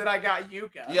excited that I got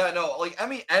Yuka. Yeah, no, like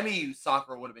Emi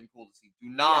Sakura would have been cool to see. Do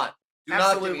not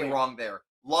get me wrong there.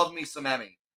 Love me some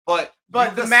Emi, but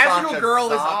the magical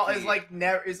girl is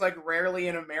like rarely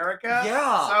in America.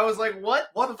 Yeah, so I was like,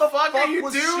 what the fuck are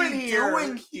you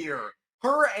doing here?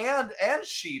 Her and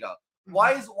Shida.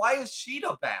 Why is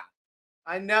Shida back?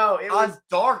 I know it was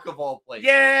Dark of all places.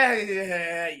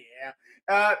 Yeah.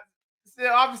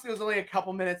 So obviously it was only a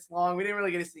couple minutes long. We didn't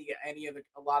really get to see a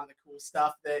lot of the cool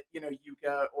stuff that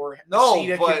Yuka or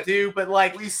Shida could do. But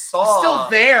like we saw, still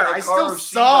there. I still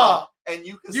saw and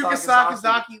Yuka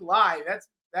Sakazaki live. That's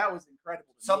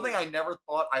incredible. Something I never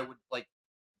thought I would like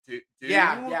do.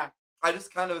 Yeah. I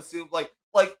just kind of assumed like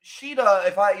Sheeta.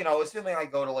 If I, assuming I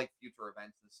go to like future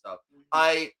events and stuff,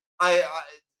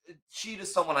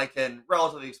 Sheeta's someone I can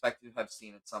relatively expect to have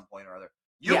seen at some point or other.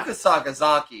 Yuka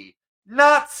Sakazaki,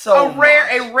 not so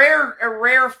a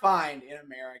rare find in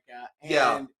America.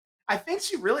 And I think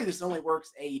she really just only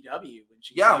works AEW when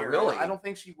she's here. Really. I don't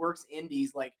think she works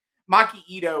indies. Like Maki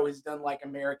Ito has done like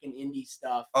American indie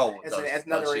stuff. As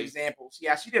another example.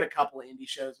 Yeah, she did a couple of indie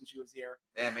shows when she was here.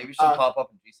 Yeah, maybe she'll pop up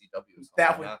in GCW.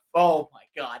 That would. Oh my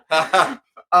god.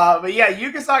 But yeah,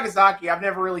 Yuka Sakazaki. I've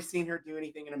never really seen her do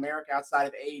anything in America outside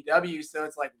of AEW. So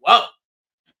it's like, whoa.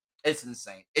 It's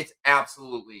insane. It's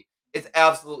absolutely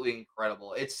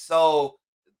incredible. It's so.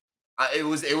 It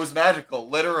was magical,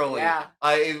 literally. Yeah.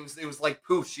 It was like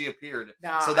poof, she appeared.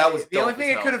 So that was the only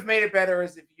thing that could have made it better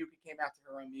is if Yuka came out to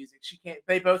her own music. She can't.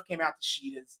 They both came out to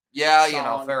Sheeta's. Yeah,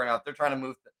 fair enough. They're trying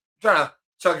to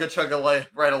chugga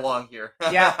right along here.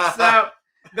 Yeah. So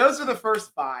those are the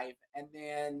first 5, and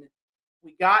then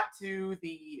we got to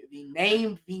the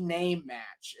name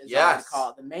match, as I would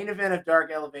call it, the main event of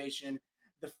Dark Elevation,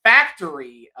 the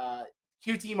Factory,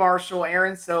 QT Marshall,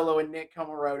 Aaron Solo, and Nick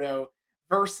Komoroto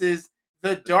versus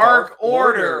the Dark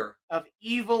Order of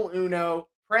Evil Uno,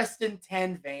 Preston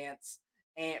 10 Vance,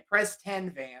 and Reynolds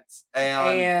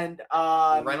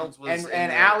was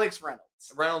and Alex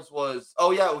Reynolds. Reynolds was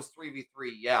it was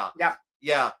 3v3.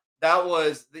 Yeah. That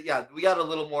was we got a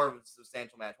little more of a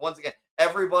substantial match. Once again,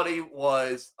 everybody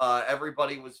was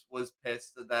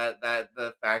pissed that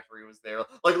the Factory was there.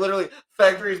 Like literally,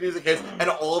 Factory's music hits, and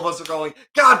all of us are going,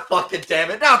 God fucking damn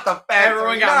it, not the Factory.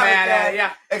 Everyone got mad at it,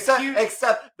 yeah.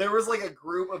 Except there was like a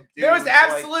group of dudes. There was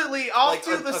absolutely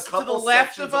to the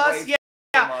left of us.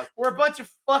 Yeah, we're a bunch of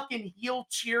fucking heel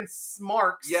cheering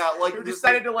smarks. Yeah, like who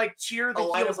decided to like cheer the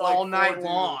heels all night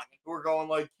long. We're going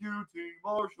like QT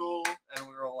Marshall, and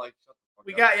we were all like, shut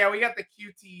the fuck up. We got the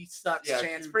QT sucks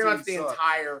chance pretty much the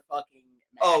entire fucking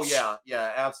match. Oh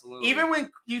yeah, absolutely. Even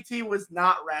when QT was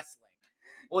not wrestling.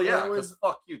 Well, yeah, because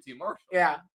fuck QT Marshall.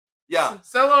 Yeah.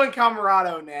 Solo and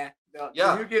Camarado, nah.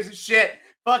 Who gives a shit?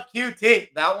 Fuck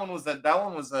QT. That one was a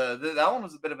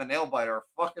bit of a nail biter.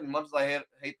 Fucking much as I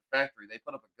hate the Factory, they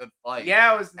put up a good fight.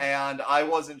 Yeah, it was. And I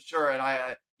wasn't sure, and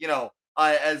I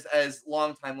as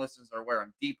longtime listeners are aware,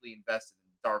 I'm deeply invested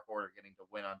in Dark Order getting to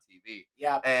win on TV.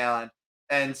 Yeah.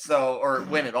 And so, or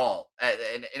win it all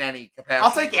in any capacity.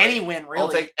 I'll take any win, really. I'll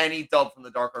take any dub from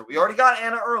the Dark Order. We already got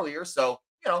Anna earlier, so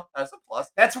that's a plus.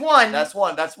 That's one. That's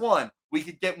one. We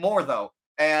could get more though,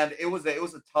 and it was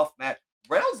a tough match.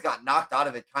 Reynolds got knocked out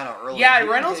of it kind of early. Yeah,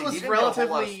 Reynolds was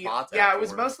relatively. Yeah, it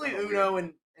was mostly Uno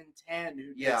and 10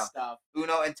 who did stuff.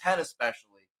 Uno and 10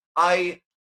 especially. I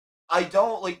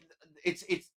don't like. It's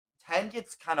 10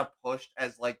 gets kind of pushed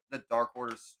as like the Dark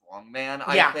Order's strongman.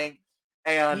 I think,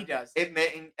 and he does.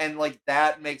 And like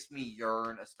that makes me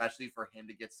yearn, especially for him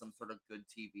to get some sort of good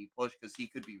TV push because he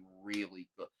could be really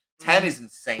good. 10 is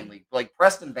insanely like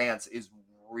Preston Vance is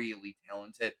really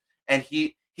talented, and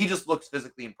he just looks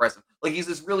physically impressive. Like he's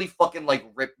this really fucking like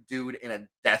ripped dude in a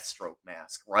Deathstroke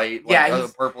mask, right? Like,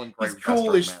 he's purple and gray. He's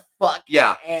cool as fuck.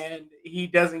 Yeah, and he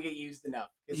doesn't get used enough.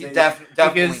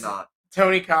 Definitely not.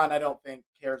 Tony Khan, I don't think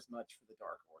cares much for the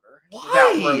Dark Order.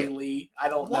 Why? Without Brody Lee, I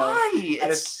don't know. Why?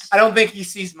 I don't think he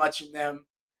sees much in them.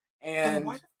 And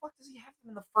why the fuck does he have them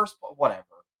in the first place?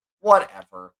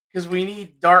 Whatever. Because we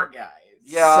need dark guys.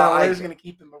 Yeah, so I was going to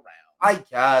keep them around. I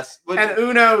guess. And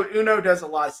Uno does a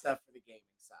lot of stuff for the gaming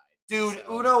side. Dude,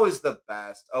 so. Uno is the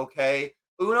best, okay?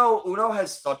 Uno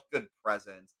has such good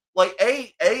presence. Like,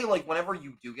 like, whenever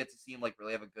you do get to see him, like,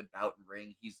 really have a good bout in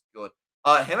ring, he's good.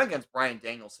 Him against Bryan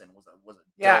Danielson was a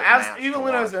Evil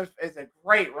Uno is a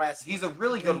great wrestler. He's a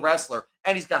really good wrestler,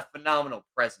 and he's got phenomenal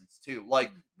presence, too.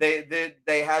 Like, they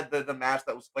had the match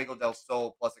that was Fuego del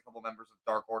Sol plus a couple members of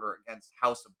Dark Order against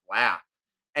House of Black.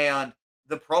 And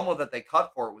the promo that they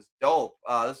cut for it was dope.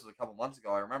 This was a couple months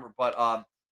ago, I remember. But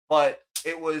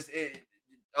it was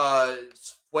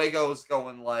Fuego's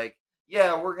going like,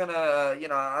 yeah, we're gonna,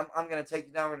 I'm gonna take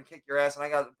you down, we're gonna kick your ass, and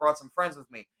I brought some friends with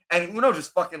me. And Uno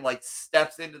just fucking like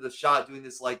steps into the shot doing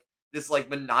this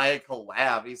maniacal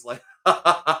laugh. He's like,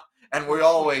 and we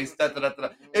always and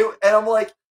I'm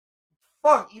like,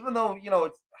 fuck. Even though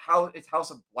it's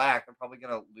House of Black, I'm probably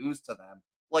gonna lose to them.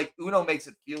 Like Uno makes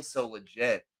it feel so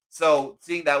legit. So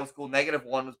seeing that was cool.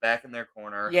 -1 was back in their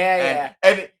corner.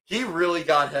 And he really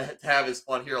got to have his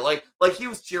fun here. Like he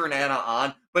was cheering Anna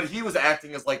on, but he was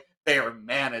acting as like their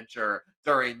manager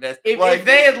during this. If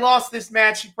they had lost this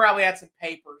match, he probably had some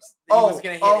papers that he was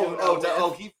going to hit Uno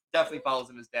with. He definitely follows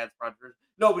in his dad's project.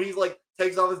 No, but he's like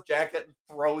takes off his jacket and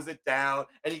throws it down,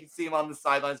 and you can see him on the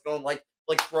sidelines going like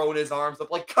throwing his arms up,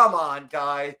 like, come on,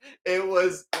 guys. It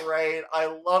was great. I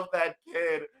love that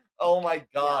kid. Oh my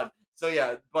god. So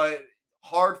yeah, but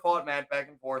hard fought match back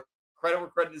and forth. Credit where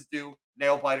credit is due.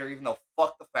 Nail biter, even though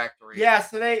fuck the factory. Yeah,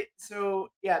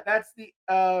 that's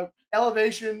the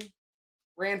Elevation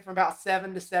ran from about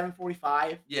 7 to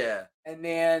 7:45. Yeah. And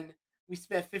then we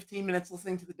spent 15 minutes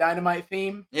listening to the Dynamite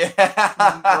theme.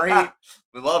 Yeah. Great.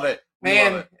 We love it.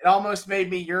 Man, love it almost made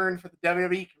me yearn for the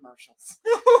WWE commercials.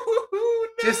 No.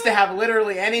 Just to have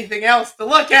literally anything else to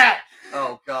look at.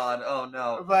 Oh god. Oh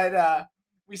no. But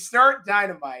we start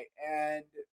Dynamite, and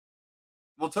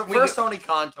well, first Tony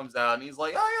Khan comes out and he's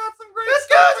like, "I got some great let's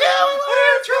stuff. go, yeah, we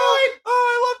love Detroit. Oh,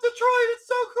 I love Detroit. It's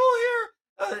so cool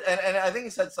here." And I think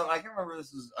he said something. I can't remember if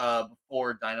this was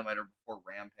before Dynamite or before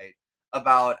Rampage,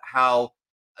 about how,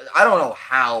 I don't know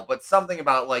how, but something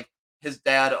about like his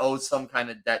dad owes some kind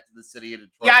of debt to the city of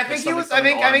Detroit. Yeah, I think he was. I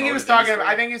think he was talking about.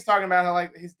 I think he was talking about how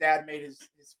like his dad made his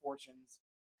fortunes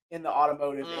in the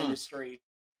automotive industry.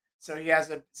 So he has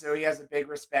a big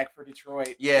respect for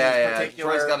Detroit. Yeah.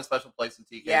 Detroit's got a special place in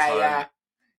TK. Yeah.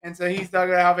 And so he's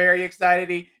talking about how very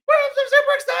excited I'm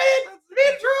super excited to be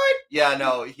in Detroit. Yeah,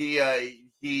 no,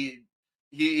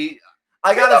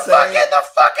 I gotta say, the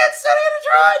fucking city of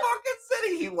Detroit. Fucking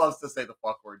city. He loves to say the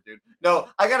fuck word, dude. No,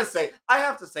 I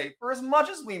have to say, for as much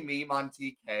as we meme on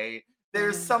TK,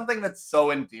 there's something that's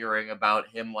so endearing about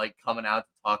him, like coming out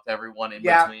to talk to everyone in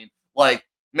between. Like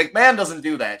McMahon doesn't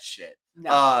do that shit.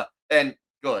 No. And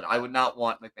good. I would not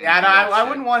want McMahon. Yeah, I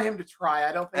wouldn't want him to try.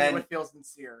 I don't think he would feel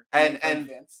sincere.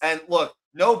 And look,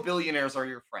 no billionaires are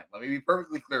your friend. Let me be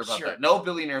perfectly clear about that. No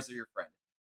billionaires are your friend.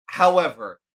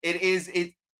 However,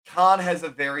 Khan has a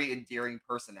very endearing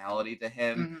personality to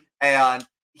him, and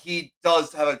he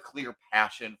does have a clear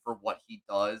passion for what he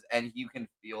does, and you can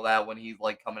feel that when he's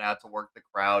like coming out to work the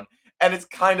crowd, and it's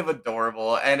kind of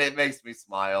adorable, and it makes me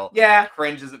smile. Yeah,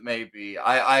 cringe as it may be.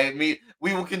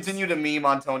 We will continue to meme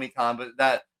on Tony Khan, but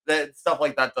that stuff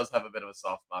like that does have a bit of a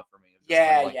soft spot for me. Being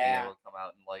able to come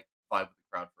out and like vibe with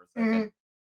the crowd for a second.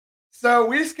 So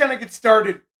we just gonna get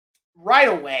started right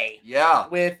away. Yeah,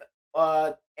 with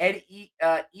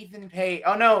Ethan Page.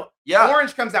 Oh no,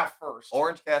 Orange comes out first.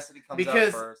 Orange Cassidy comes out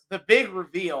first. Because the big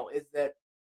reveal is that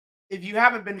if you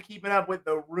haven't been keeping up with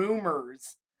the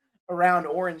rumors around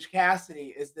Orange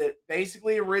Cassidy, is that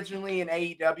basically originally in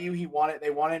AEW they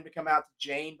wanted him to come out to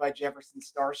Jane by Jefferson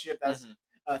Starship. That's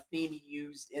a theme he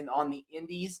used on the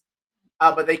Indies,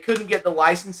 but they couldn't get the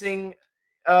licensing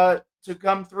to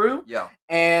come through. Yeah,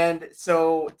 and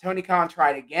so Tony Khan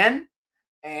tried again.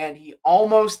 And he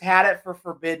almost had it for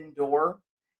Forbidden Door,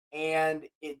 and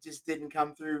it just didn't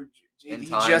come through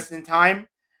just in time.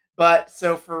 But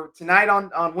so for tonight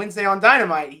on Wednesday on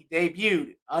Dynamite, he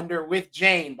debuted under With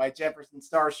Jane by Jefferson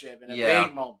Starship in a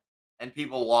big moment. And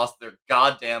people lost their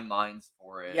goddamn minds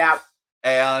for it. Yeah.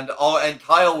 And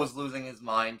Kyle was losing his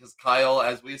mind because Kyle,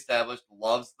 as we established,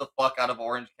 loves the fuck out of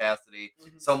Orange Cassidy.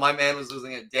 So my man was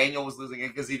losing it. Daniel was losing it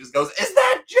because he just goes, "Is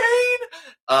that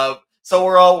Jane?" So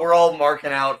we're all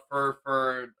marking out for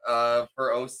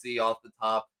OC off the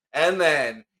top, and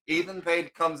then Ethan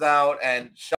Page comes out, and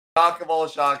shock of all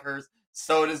shockers,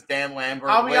 so does Dan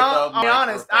Lambert. I'll be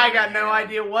honest, I got no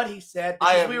idea what he said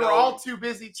because we were all too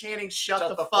busy chanting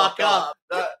 "Shut the fuck up."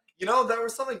 There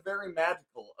was something very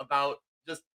magical about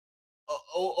just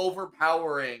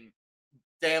overpowering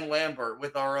Dan Lambert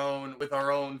with our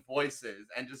own voices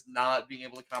and just not being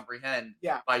able to comprehend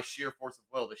by sheer force of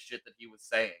will the shit that he was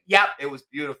saying. Yep. It was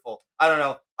beautiful. I don't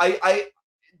know. I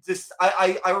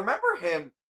remember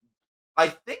him. I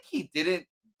think he didn't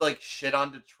like shit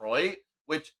on Detroit,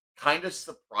 which kind of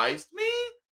surprised me.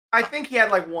 I think he had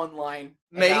like one line.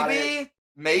 Maybe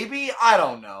I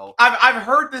don't know. I've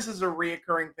heard this is a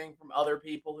reoccurring thing from other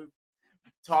people who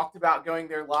talked about going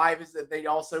there live, is that they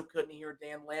also couldn't hear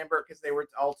Dan Lambert because they were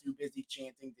all too busy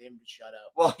chanting to him to shut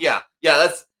up. Well, yeah,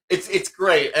 it's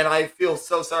great, and I feel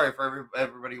so sorry for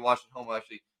everybody watching at home who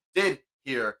actually did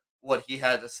hear what he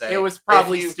had to say. It was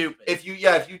probably stupid. If you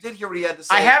did hear what he had to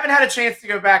say, I haven't had a chance to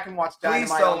go back and watch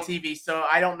Dynamite on TV, so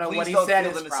I don't know what he said. Please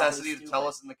don't feel the necessity to tell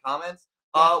us in the comments.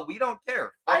 We don't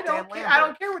care. I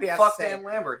don't care what he has to say. Fuck Dan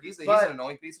Lambert. He's an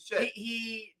annoying piece of shit.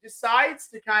 He decides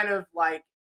to kind of like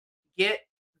get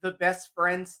the best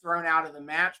friends thrown out of the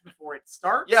match before it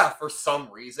starts. Yeah, for some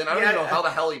reason. I don't even know how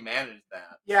the hell he managed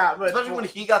that. Yeah, but especially when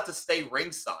he got to stay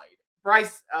ringside.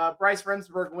 Bryce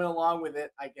Remsburg went along with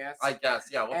it, I guess.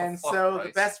 Yeah. And so Bryce?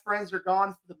 The best friends are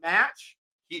gone for the match.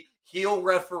 Heel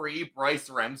referee Bryce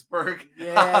Remsburg.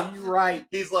 Yeah, you're right.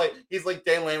 He's like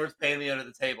Dan Lambert's paying me under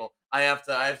the table. I have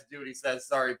to do what he says.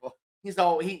 Sorry, boy. He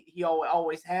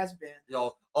always has been.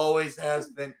 Always has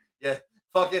been. Yeah,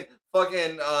 fucking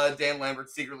Dan Lambert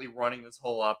secretly running this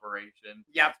whole operation.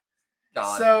 Yep.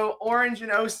 God. So Orange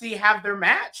and OC have their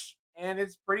match, and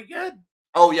it's pretty good.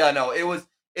 Oh yeah, no, it was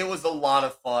a lot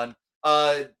of fun.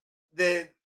 The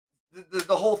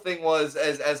whole thing was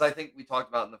as I think we talked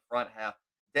about in the front half.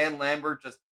 Dan Lambert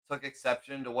just took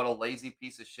exception to what a lazy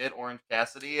piece of shit Orange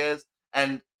Cassidy is,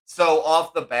 and so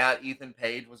off the bat, Ethan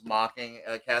Page was mocking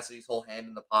Cassidy's whole hand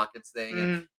in the pockets thing,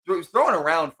 and he was throwing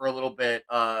around for a little bit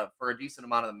for a decent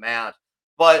amount of the match.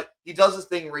 But he does this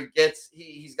thing where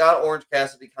he's got Orange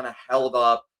Cassidy kind of held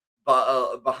up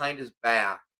behind his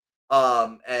back,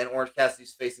 and Orange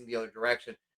Cassidy's facing the other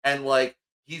direction, and like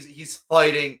he's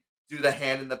fighting, do the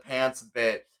hand in the pants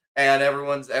bit, and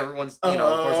everyone's of course,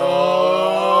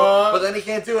 but then he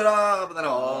can't do it, but then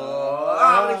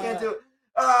but he can't do it,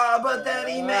 but then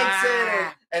he makes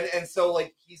it, and so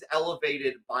like he's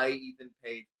elevated by Ethan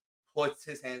Page, puts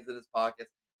his hands in his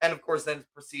pockets, and of course then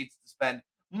proceeds to spend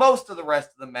most of the rest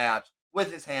of the match with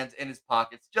his hands in his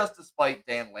pockets just to spite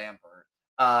Dan Lambert,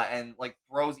 and like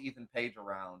throws Ethan Page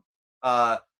around.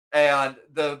 And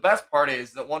the best part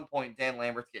is at one point Dan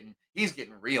Lambert's getting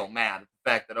real mad at the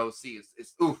fact that OC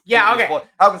is oof. Yeah, okay.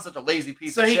 How can such a lazy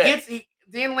piece of shit?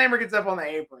 Dan Lambert gets up on the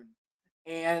apron,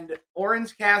 and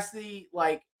Orange Cassidy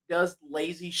like does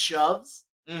lazy shoves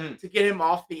to get him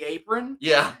off the apron.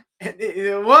 Yeah. And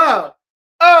whoa,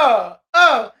 oh,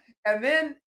 and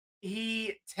then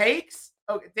he takes.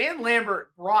 Okay, Dan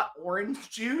Lambert brought orange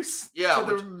juice to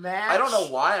the match. I don't know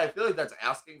why. I feel like that's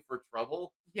asking for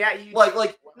trouble. Yeah,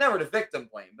 like never to victim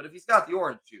blame, but if he's got the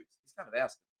orange juice, he's kind of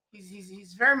asking.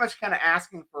 He's very much kind of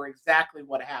asking for exactly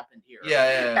what happened here.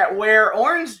 Yeah. Where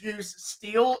Orange Cassidy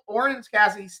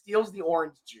steals the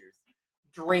orange juice,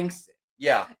 drinks it.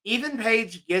 Yeah. Ethan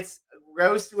Page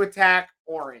goes to attack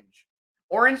Orange.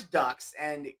 Orange ducks,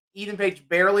 and Ethan Page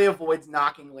barely avoids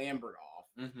knocking Lambert off.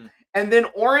 Mm-hmm. And then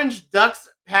Orange ducks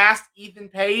past Ethan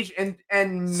Page and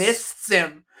mists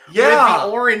him with the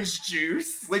orange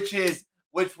juice, which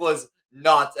was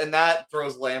nuts, and that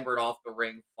throws Lambert off the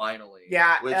ring finally.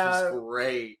 Yeah, which was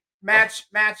great. Match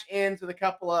ends with a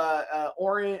couple of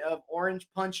orange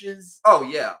punches. Oh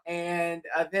yeah, and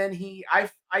then I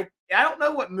don't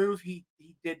know what move he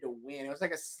did to win. It was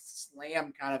like a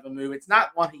slam kind of a move. It's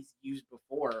not one he's used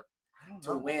before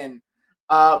to win.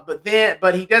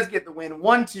 But he does get the win.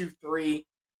 1, 2, 3.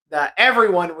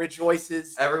 Everyone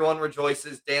rejoices. Everyone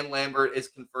rejoices. Dan Lambert is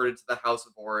converted to the House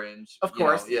of Orange. Of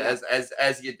course,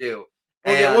 as you do.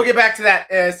 We'll get back to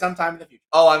that sometime in the future.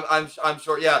 Oh, I'm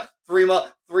sure. Yeah, 3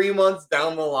 months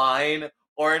down the line,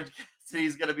 Orange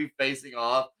Cassidy's gonna be facing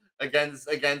off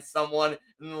against someone,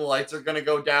 and the lights are gonna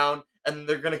go down, and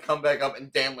they're gonna come back up,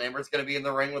 and Dan Lambert's gonna be in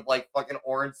the ring with like fucking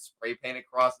orange spray paint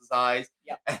across his eyes.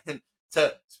 Yeah. And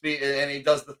he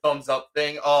does the thumbs up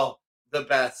thing. Oh, the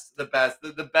best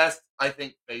I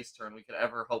think face turn we could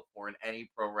ever hope for in any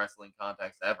pro wrestling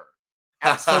context ever.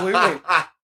 Absolutely.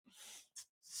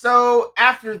 So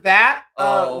after that,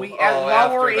 while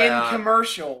we're in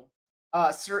commercial,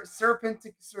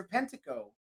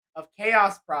 Serpentico of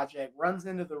Chaos Project runs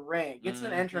into the ring, gets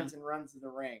an entrance and runs to the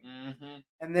ring. Mm-hmm.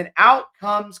 And then out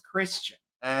comes Christian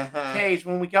Cage.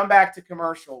 When we come back to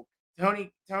commercial,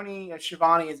 Tony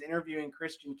Schiavone is interviewing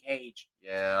Christian Cage.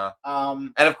 Yeah.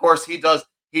 And of course he does.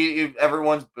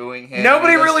 Everyone's booing him.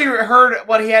 Nobody really heard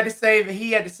what he had to say that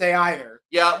he had to say either.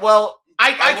 Yeah. Well,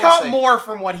 I caught more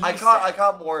from what he said. I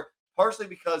caught more partially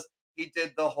because he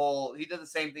did the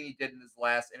same thing he did in his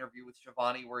last interview with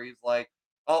Schiavone, where he's like,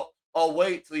 I'll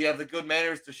wait till you have the good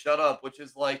manners to shut up, which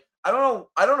is like, I don't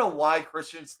know why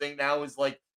Christian's thing now is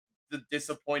like the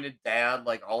disappointed dad,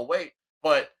 like, I'll wait,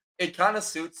 but it kind of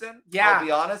suits him. Yeah, I'll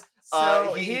be honest.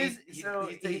 So he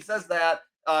says that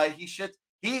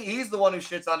he's the one who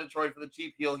shits on Detroit for the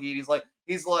cheap heel heat. He's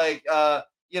like the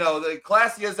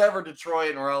classiest ever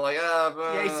Detroit, and we're all like,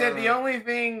 yeah. He said the only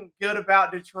thing good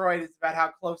about Detroit is about how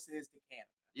close it is to Canada.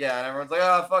 Yeah, and everyone's like,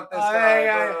 oh, fuck this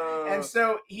guy. And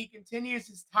so he continues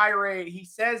his tirade. He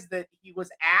says that he was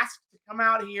asked to come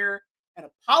out here and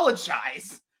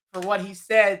apologize for what he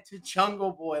said to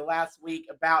Jungle Boy last week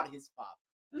about his father.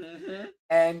 Mm-hmm.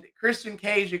 And Christian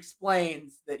Cage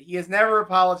explains that he has never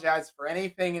apologized for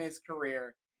anything in his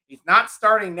career. He's not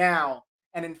starting now.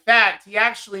 And in fact, he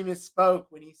actually misspoke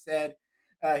when he said,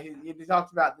 he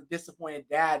talked about the disappointed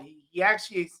dad. He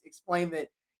actually explained that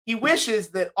he wishes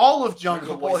that all of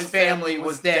Jungle Boy's family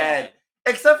was dead.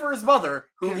 Except for his mother,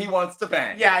 whom he wants to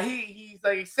bang. Yeah, he's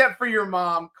like, except for your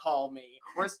mom, call me.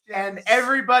 And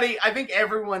everybody, I think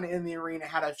everyone in the arena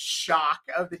had a shock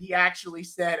of that he actually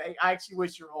said, I actually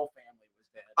wish your whole family was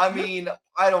dead. I mean,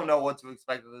 I don't know what to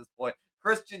expect at this point.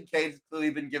 Christian Cage's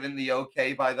clearly been given the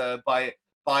okay by the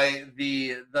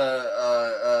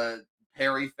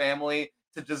Perry family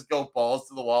to just go balls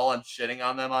to the wall and shitting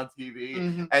on them on TV.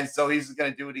 Mm-hmm. And so he's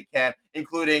going to do what he can,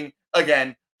 including,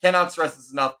 again, cannot stress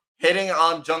this enough, hitting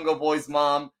on Jungle Boy's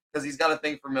mom because he's got a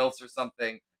thing for MILFs or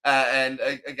something.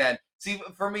 Again, see,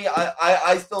 for me,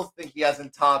 I still think he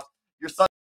hasn't topped your son's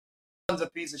a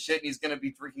piece of shit and he's going to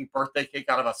be drinking birthday cake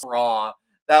out of a straw.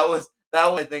 That was,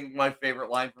 I think, my favorite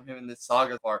line from him in this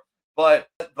saga part. But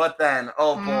then,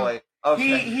 oh boy.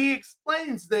 Okay. He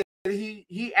explains that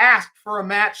he asked for a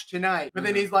match tonight, but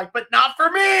then he's like, but not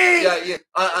for me. Yeah.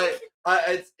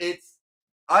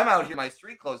 I'm out here in my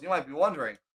street clothes. You might be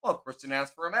wondering, well, Christian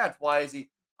asked for a match. Why is he?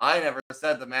 I never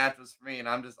said the match was for me, and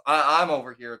I'm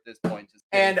over here at this point. Just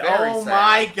and very sad.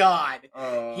 My God,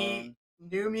 he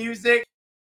new music,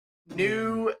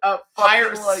 new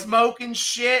fire, smoke and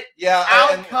shit. Yeah,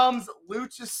 out comes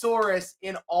Luchasaurus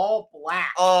in all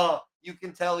black. Oh, you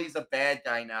can tell he's a bad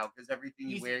guy now because everything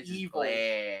he wears is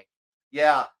black.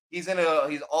 Yeah, he's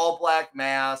all black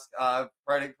mask.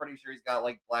 Pretty sure he's got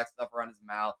like black stuff around his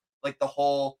mouth. Like the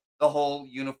whole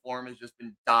uniform has just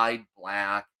been dyed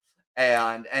black,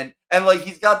 and like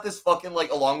he's got this fucking,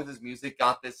 like, along with his music,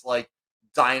 got this like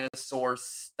dinosaur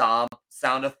stomp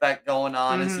sound effect going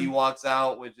on as he walks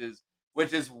out,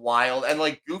 which is wild. And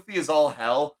like Goofy is all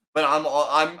hell, but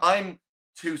I'm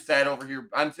too sad over here.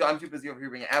 I'm too busy over here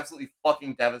being absolutely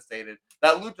fucking devastated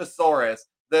that Luchasaurus,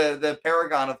 the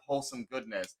paragon of wholesome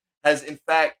goodness, has in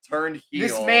fact turned heel.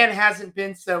 This man hasn't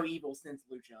been so evil since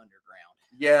Lucha Underground.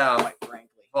 Yeah, quite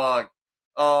frankly. Fuck.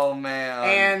 Oh man.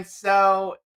 And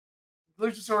so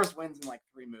Luchasaurus wins in like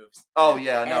 3 moves. Oh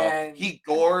yeah, no. And He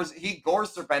gores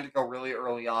Serpentico really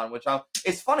early on, which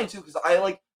it's funny too because I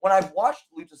like when I've watched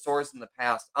Luchasaurus in the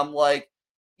past, I'm like,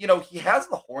 you know, he has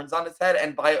the horns on his head,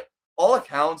 and by all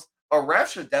accounts, a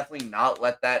ref should definitely not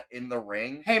let that in the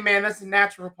ring. Hey man, that's a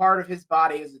natural part of his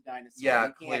body as a dinosaur. Yeah,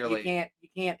 clearly. You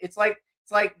can't. It's like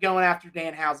going after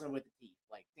Danhausen with the teeth.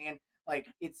 Like Dan, like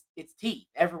it's teeth.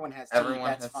 Everyone has teeth.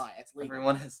 That's fine. It's legal.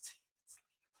 Everyone has teeth.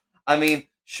 I mean,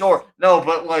 sure, no,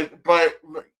 but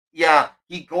yeah,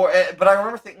 he gore. But I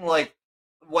remember thinking like,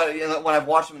 when I've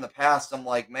watched him in the past, I'm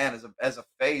like, man, as a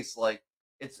face, like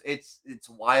it's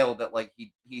wild that like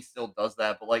he still does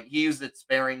that, but like he used it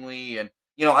sparingly, and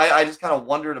you know, I just kind of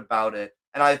wondered about it,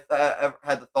 and I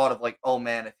had the thought of like, oh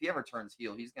man, if he ever turns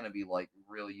heel, he's gonna be like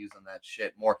really using that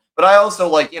shit more. But I also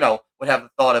like, you know, would have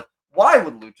the thought of, why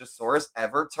would Luchasaurus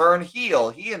ever turn heel?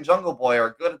 He and Jungle Boy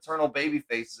are good eternal baby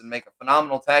faces and make a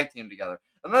phenomenal tag team together.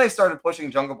 And then they started pushing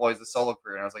Jungle Boy as a solo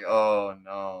career, and I was like, oh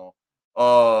no.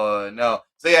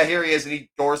 So yeah, here he is, and he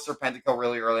gores Serpentico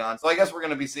really early on. So I guess we're going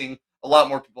to be seeing a lot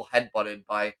more people headbutted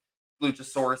by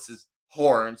Luchasaurus's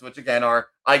horns, which again are,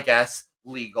 I guess,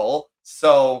 legal.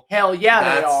 So hell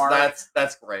yeah, they are.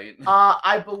 That's great.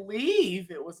 I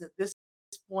believe it was at this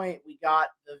point we got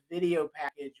the video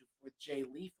package with Jay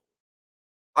Lethal.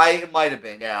 It might have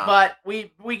been, yeah. But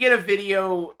we get a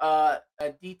video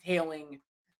detailing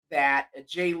that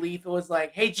Jay Lethal is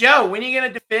like, "Hey Joe, when are you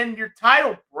gonna defend your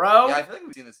title, bro?" Yeah, I feel like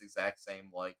we've seen this exact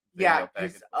same like video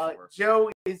package before.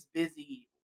 Joe is busy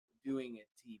doing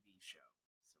a TV show.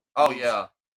 So yeah,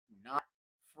 not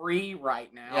free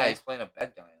right now. Yeah, he's playing a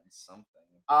bad guy on something.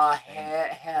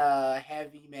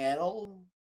 Heavy metal.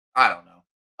 I don't know.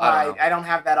 I don't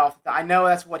have that off. I know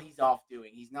that's what he's off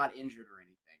doing. He's not injured or anything.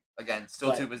 Again,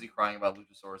 still too busy crying about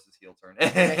Luchasaurus' heel turn.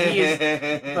 He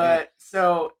is,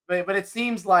 but it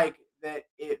seems like that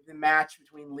the match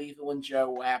between Lethal and Joe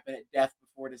will happen at Death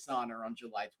Before Dishonor on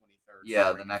July 23rd.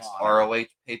 Yeah, the next ROH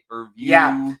pay-per-view.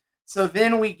 Yeah. So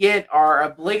then we get our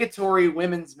obligatory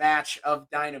women's match of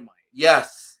Dynamite.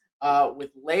 Yes.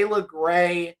 With Layla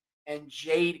Gray and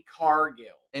Jade Cargill.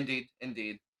 Indeed.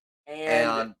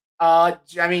 And I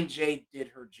mean, Jade did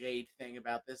her Jade thing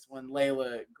about this one.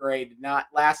 Layla Gray did not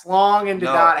last long and did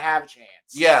not have a chance.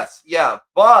 Yes, yeah.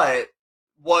 But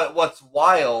what's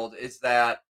wild is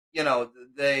that, you know,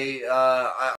 they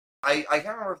I can't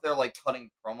remember if they're like cutting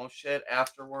promo shit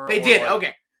afterward. They did. Like,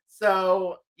 okay.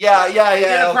 So yeah.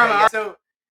 So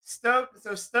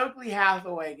Stokely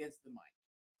Hathaway gets the mic.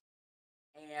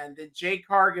 And then Jade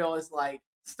Cargill is like,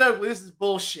 Stokely, this is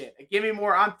bullshit. Give me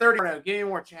more. I'm 30. Give me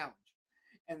more challenge.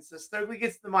 And so Stokely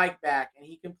gets the mic back, and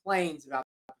he complains about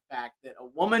the fact that a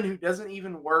woman who doesn't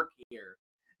even work here,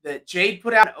 that Jade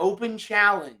put out an open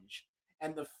challenge,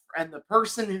 and the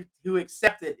person who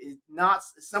accepted is not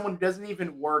someone who doesn't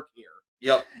even work here.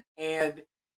 Yep. And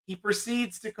he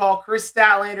proceeds to call Chris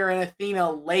Statlander and Athena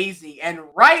lazy, and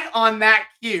right on that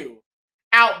cue,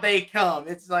 out they come.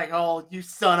 It's like, oh, you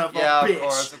son of a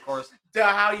bitch. Of course.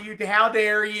 How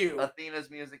dare you? Athena's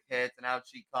music hits, and out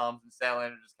she comes, and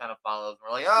Statlander just kind of follows.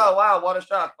 We're like, oh wow, what a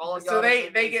shock! So they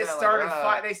get started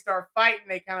fight. They start fighting.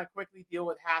 They kind of quickly deal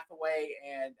with Hathaway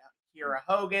and Kiera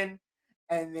Hogan,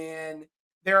 and then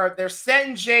they're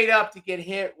setting Jade up to get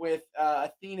hit with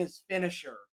Athena's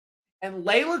finisher, and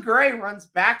Layla Gray runs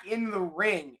back into the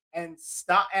ring and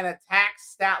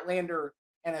attacks Statlander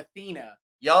and Athena.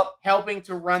 Yup, helping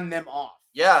to run them off.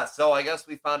 Yeah, so I guess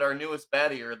we found our newest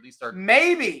baddie, or at least our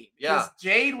maybe. Yeah,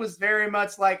 Jade was very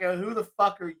much like a "Who the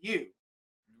fuck are you?"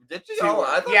 Did she? Oh,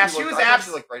 I thought she was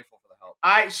absolutely grateful for the help.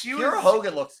 Kiera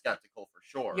Hogan looked skeptical for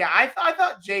sure. Yeah, I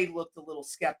thought Jade looked a little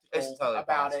skeptical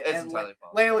about it. It's entirely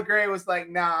possible. Layla Gray was like,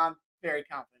 "Nah, I'm very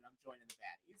confident. I'm joining the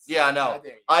baddies." Yeah, no,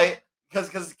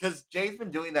 because Jade's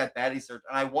been doing that baddie search,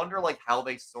 and I wonder like how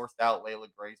they sourced out Layla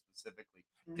Gray specifically.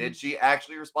 Mm-hmm. Did she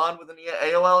actually respond with an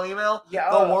AOL email? Yeah,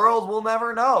 the world will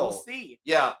never know. We'll see.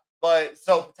 Yeah, but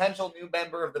so potential new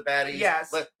member of the baddies.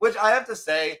 Yes, which I have to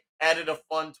say added a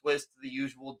fun twist to the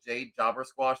usual Jade Jobber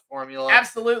Squash formula.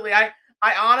 Absolutely, I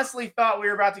honestly thought we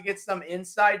were about to get some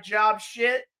inside job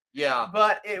shit. Yeah,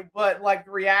 but like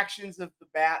the reactions of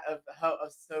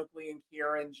Stokely and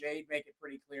Kiera and Jade make it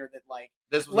pretty clear that like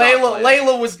this was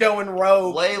Layla was going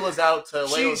rogue. Layla's out to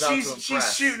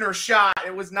she's shooting her shot.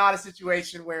 It was not a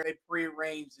situation where they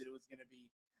prearranged it. It was going to be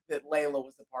that Layla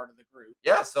was a part of the group.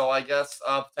 Yeah, so I guess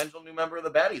potential new member of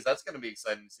the baddies. That's going to be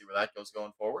exciting to see where that goes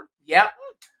going forward. Yep.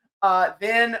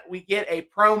 Then we get a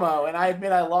promo, and I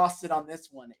admit I lost it on this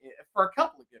one for a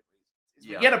couple of good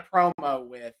reasons. We get a promo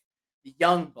with the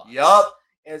Young Bucks. Yup.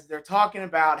 As they're talking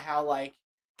about how like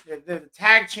they're the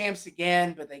tag champs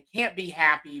again, but they can't be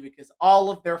happy because all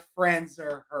of their friends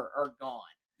are gone.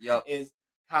 Yep. Is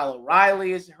Kyle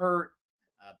O'Reilly is hurt,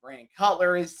 Brandon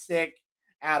Cutler is sick,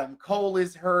 Adam Cole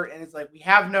is hurt, and it's like we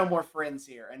have no more friends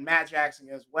here. And Matt Jackson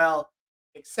goes, well,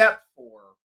 except for,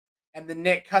 and then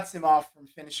Nick cuts him off from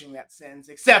finishing that sentence.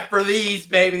 Except for these,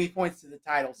 baby. And he points to the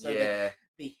title. So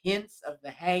the hints of the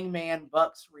Hangman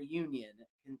Bucks reunion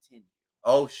continue.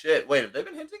 Oh shit! Wait, have they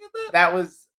been hinting at that? That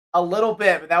was a little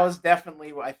bit, but that was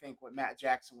definitely what Matt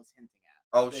Jackson was hinting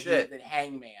at. Oh shit! That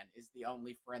Hangman is the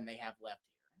only friend they have left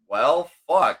here. Well,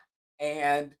 fuck.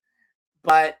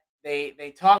 But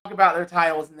they talk about their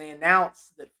titles and they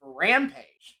announce that for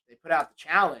Rampage they put out the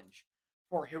challenge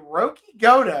for Hiroki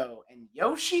Goto and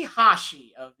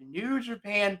Yoshihashi of New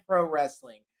Japan Pro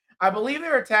Wrestling. I believe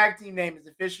their tag team name is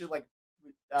officially like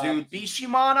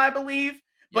Bishamon, I believe.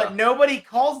 But nobody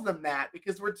calls them that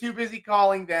because we're too busy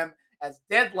calling them, as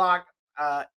Deadlock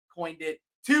coined it,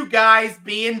 two guys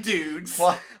being dudes.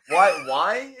 What?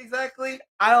 Why exactly?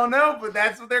 I don't know, but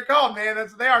that's what they're called, man.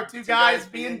 That's what they are. Two guys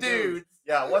being dudes.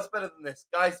 Yeah, what's better than this?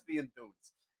 Guys being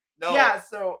dudes. No. Yeah,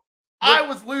 so I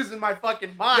was losing my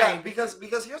fucking mind. Yeah, because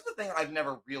here's the thing I've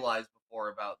never realized before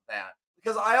about that.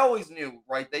 Because I always knew,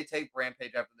 right, they tape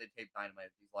Rampage after they tape Dynamite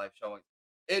at these live showings.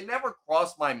 It never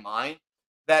crossed my mind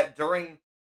that during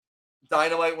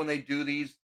Dynamite, when they do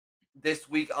these this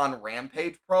week on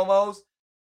Rampage promos,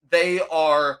 they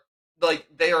are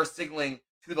signaling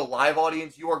to the live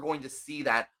audience, you are going to see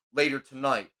that later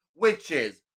tonight, which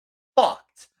is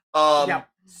fucked.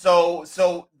 So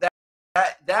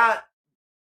that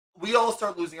we all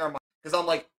start losing our mind because I'm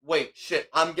like, wait, shit,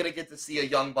 I'm gonna get to see a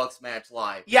Young Bucks match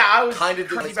live. Yeah, I was kind of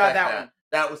crazy about that one.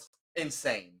 That was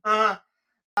insane.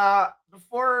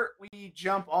 Before we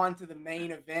jump on to the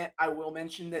main event, I will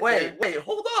mention that. Wait,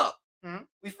 hold up.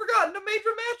 We forgot a major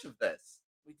match of this.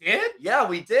 We did? Yeah,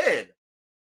 we did.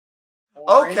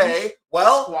 Orange okay,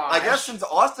 well, squash. I guess since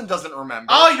Austin doesn't remember.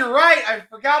 Oh, you're right. I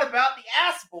forgot about the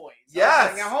Ass Boys.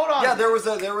 Yes. Like, now, hold on. Yeah, there was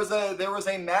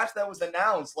a match that was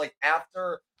announced like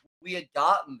after we had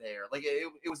gotten there. Like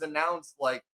it was announced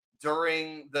like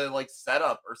during the like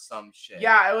setup or some shit.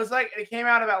 Yeah, it was like it came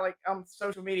out about like on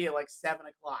social media like 7:00.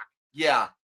 Yeah.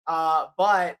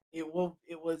 But it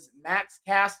was Max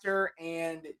Caster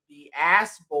and the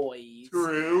Ass Boys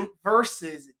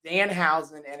versus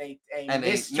Danhausen and a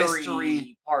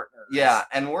mystery partner. Yeah,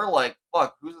 and we're like,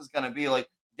 fuck, who's this gonna be? Like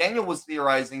Daniel was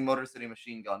theorizing Motor City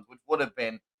Machine Guns, which would have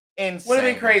been insane. Would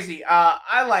have been crazy.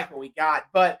 I like what we got,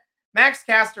 but Max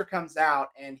Caster comes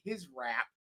out and his rap.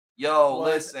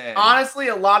 Listen. Honestly,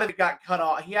 a lot of it got cut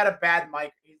off. He had a bad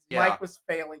mic. His mic was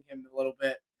failing him a little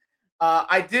bit.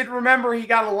 I did remember he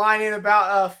got a line in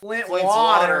about Flint's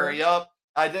water. Yup,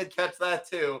 I did catch that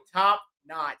too. Top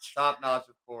notch, of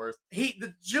course.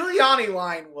 The Giuliani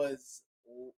line was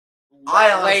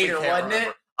I later, wasn't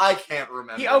it? I can't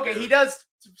remember. He does,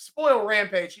 to spoil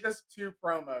Rampage, he does 2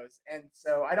 promos, and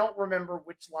so I don't remember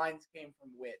which lines came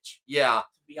from which. Yeah. To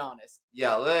be honest.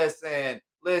 Yeah, listen.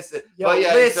 Yo, but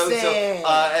yeah, listen.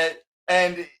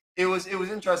 And it was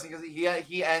interesting because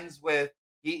he ends with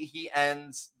he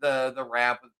ends the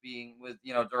rap with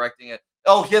directing it.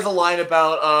 Oh, he has a line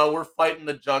about we're fighting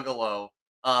the Juggalo.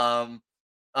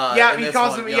 He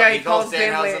calls him. He calls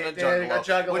Danhausen a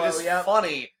Juggalo, which is yep.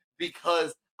 funny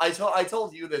because I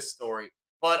told you this story,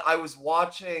 but I was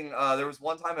watching. There was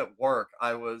one time at work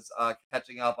I was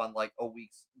catching up on like a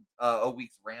week's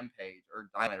Rampage or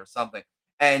Dynamite or something,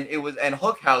 and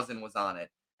Hookhausen was on it,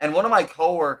 and one of my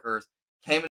coworkers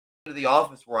came into the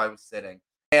office where I was sitting,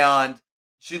 and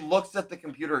she looks at the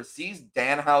computer, sees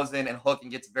Danhausen and Hook,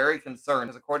 and gets very concerned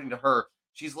because according to her,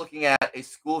 she's looking at a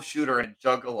school shooter and a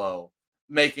Juggalo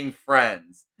making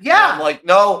friends. Yeah. And I'm like,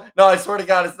 no, I swear to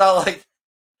God, it's not like.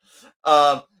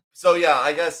 So yeah,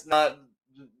 I guess not.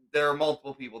 There are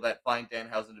multiple people that find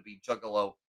Danhausen to be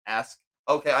Juggalo-esque.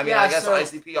 Okay, I mean, I guess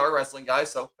ICP are wrestling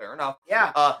guys, so fair enough.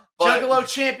 Yeah. Juggalo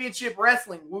Championship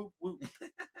Wrestling. Whoop whoop.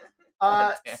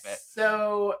 Damn it.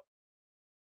 So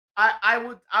I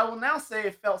will now say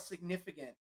it felt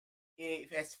significant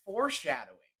as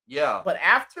foreshadowing. Yeah. But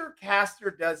after Caster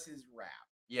does his rap,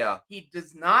 yeah, he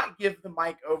does not give the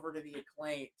mic over to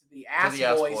the Ass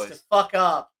Boys to fuck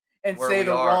up and say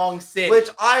the wrong city. Which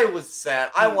I was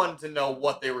sad. I wanted to know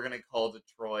what they were going to call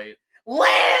Detroit. Lansing!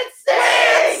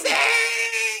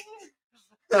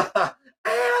 Ann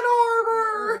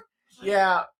Arbor!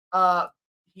 Yeah.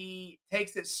 He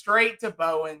takes it straight to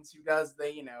Bowens, who does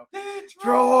the,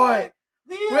 Detroit!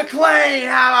 McLean,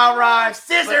 how I ride,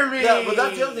 scissor me! Yeah, but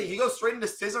that's the other thing. He goes straight into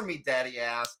scissor me, daddy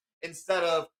ass, instead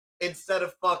of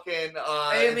fucking.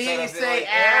 Let me hear you say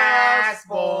ass,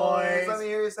 boys. Let me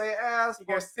hear you say ass. He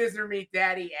goes scissor me,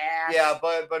 daddy ass. Yeah,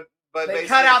 but they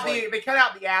cut out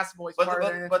the ass boys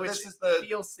part, but which this is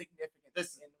feels significant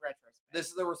in retrospect. This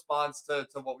is the response to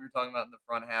what we were talking about in the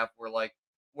front half,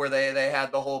 where they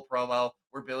had the whole promo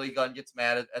where Billy Gunn gets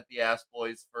mad at the ass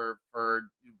boys for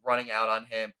running out on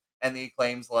him. And he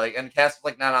claims and Cass was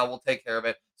like, nah, we'll take care of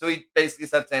it. So he basically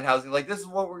said to Danhausen, this is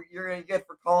what you're going to get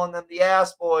for calling them the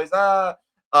ass boys. So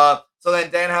then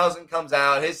Danhausen comes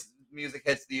out, his music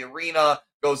hits the arena,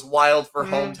 goes wild for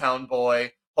Hometown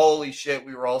Boy. Holy shit,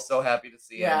 we were all so happy to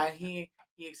see him. Yeah, he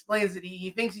explains that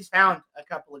he thinks he's found a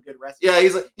couple of good wrestlers. Yeah,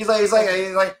 he's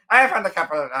like, I found a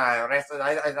couple of wrestlers.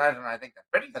 I think they're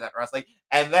pretty good at wrestling.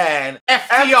 And then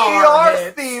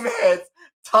FTR theme hits.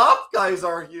 Top guys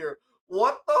are here.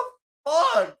 What the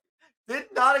fuck? Did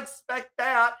not expect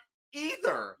that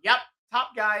either. Yep.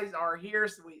 Top guys are here.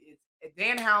 So it's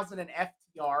Danhausen and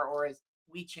FTR, or as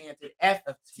we chanted,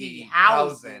 FT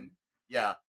Hausen.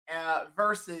 Yeah.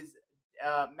 Versus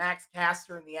Max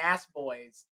Caster and the Ass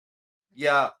Boys.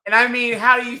 Yeah. And I mean,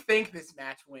 how do you think this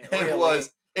match went? Really?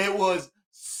 It was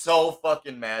so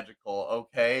fucking magical,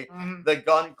 okay? Mm-hmm. The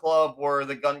Gun Club were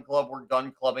gun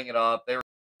clubbing it up. They were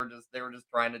just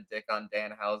trying to dick on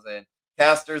Danhausen.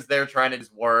 Caster's there trying to do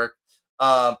his work.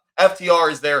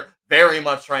 FTR is there very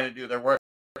much trying to do their work.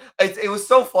 It was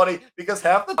so funny because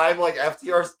half the time,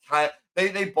 FTR's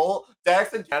they both,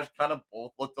 Dax and Cash kind of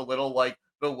both looked a little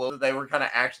bewildered. They were kind of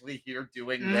actually here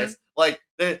doing this.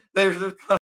 They're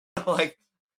kind of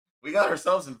we got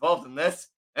ourselves involved in this.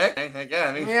 Yeah,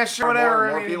 I mean, yeah, sure, whatever.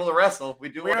 More people to wrestle. We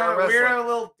do. We're a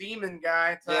little demon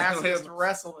guy to ask us to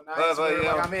wrestle tonight. So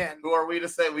I'm in. Who are we to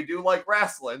say we do like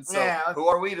wrestling? So yeah, who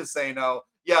are we to say no?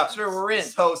 Yeah, sure, we're in.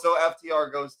 So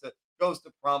FTR goes to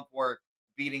prompt work,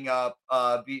 beating up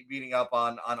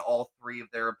on all three of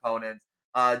their opponents.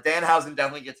 Danhausen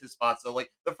definitely gets his spot. So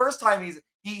the first time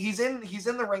he's in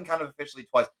the ring kind of officially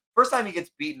twice. First time he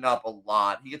gets beaten up a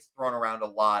lot. He gets thrown around a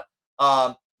lot.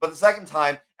 But the second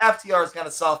time, FTR's kind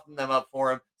of softened them up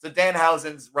for him. So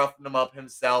Danhausen's roughing him up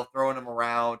himself, throwing him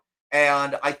around.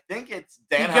 And I think it's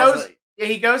Danhausen.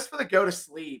 He goes for the go to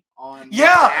sleep on.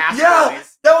 Yeah,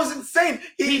 that was insane.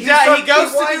 He goes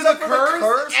to do the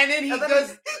curse, and then he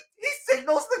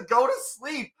signals the go to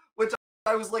sleep, which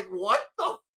I was like, what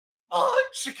the fuck?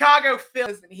 Chicago Phil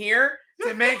isn't here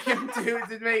to make him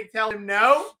tell him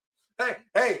no.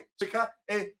 Hey,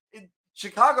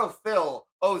 Chicago Phil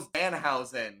owes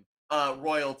Danhausen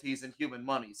royalties and human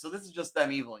money, so this is just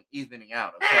them evening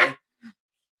out, okay?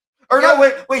 Or no,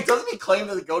 wait, doesn't he claim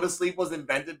that the go to sleep was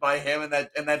invented by him and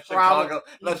that Chicago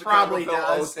Phil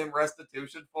owes him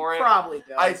restitution for it? Probably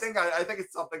does. I think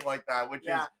it's something like that, which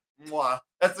is mwah.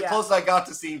 That's the closest I got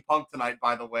to seeing Punk tonight,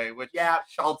 by the way, which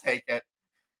I'll take it.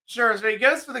 Sure, so he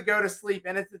goes for the go to sleep,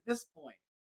 and it's at this point.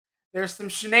 There's some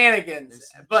shenanigans,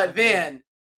 but then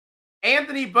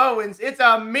Anthony Bowens, it's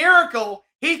a miracle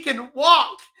He can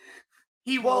walk.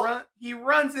 He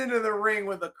runs into the ring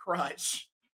with a crutch.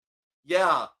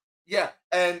 Yeah,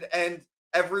 and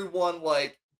everyone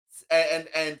like,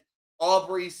 and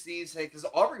Aubrey sees him because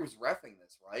Aubrey was reffing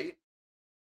this, right?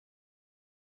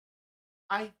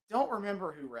 I don't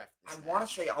remember who ref this.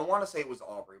 I want to say it was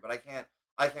Aubrey, but I can't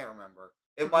remember.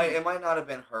 It might not have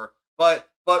been her. But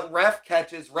ref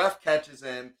catches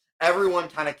him. Everyone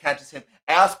kind of catches him.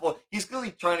 Ass boy, he's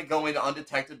clearly trying to go in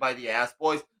undetected by the ass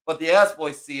boys, but the ass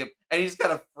boys see him, and he just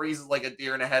kind of freezes like a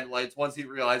deer in the headlights once he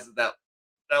realizes that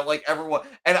like everyone.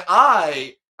 And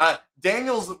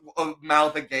Daniel's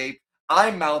mouth agape.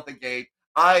 I'm mouth agape.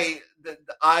 I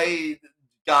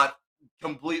got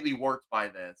completely worked by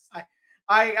this.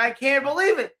 I can't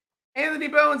believe it. Anthony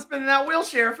Bowen's been in that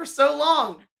wheelchair for so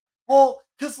long. Well,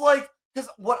 because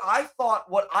what I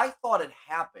thought had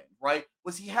happened, right,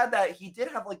 was he did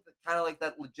have like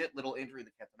that legit little injury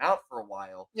that kept him out for a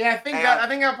while. Yeah, I think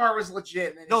that part was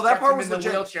legit. No, that part was in the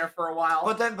legit. Wheelchair for a while.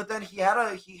 But then he had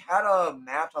a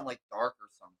match on like Dark or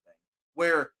something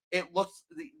where it looks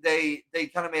they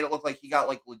kind of made it look like he got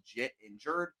like legit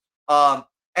injured. And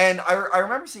I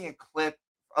remember seeing a clip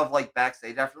of like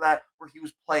backstage after that where he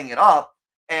was playing it up,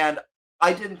 and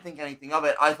I didn't think anything of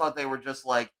it. I thought they were just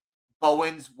like,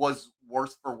 Bowens was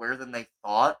worse for wear than they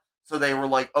thought, so they were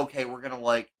like, okay, we're gonna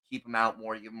like keep him out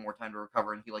more to give him more time to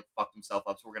recover, and he like fucked himself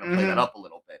up, so we're gonna play that up a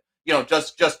little bit,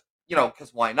 just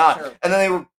because why not? Sure. And then they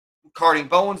were carting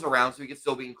Bowens around so he could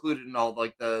still be included in all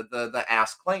like the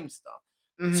ass claim stuff.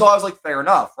 So I was like, fair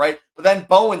enough, right? But then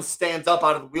Bowens stands up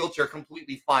out of the wheelchair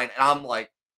completely fine, and I'm like,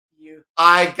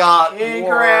 I got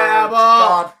incredible.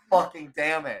 God fucking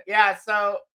damn it. Yeah,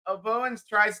 so Bowens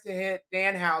tries to hit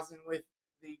Danhausen with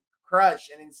the crutch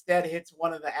and instead hits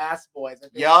one of the ass boys.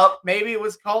 Yep. Maybe it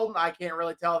was Colton. I can't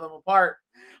really tell them apart.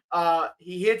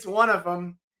 He hits one of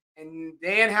them, and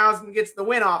Danhausen gets the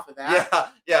win off of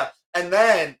that. Yeah. And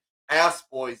then ass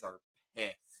boys are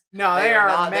pissed. No, they are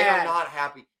not, mad. They are not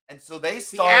happy. And so they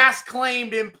start. The ass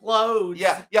claimed implodes.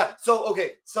 Yeah. So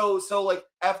okay. So like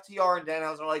FTR and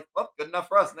Danhausen are like, well, good enough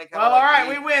for us. And they kind of all right,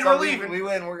 we win. We're leaving. We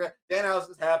win.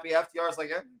 Danhausen's happy. FTR's like,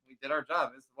 yeah, we did our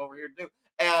job. This is what we're here to do.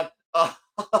 And I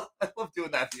love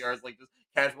doing that. FTR's like just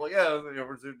casual. Yeah, we're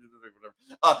whatever.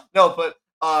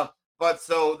 But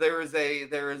so there is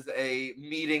a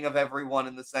meeting of everyone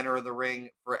in the center of the ring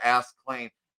for ass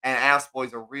claim, and ass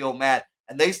boys are real mad,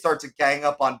 and they start to gang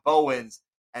up on Bowens,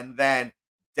 and then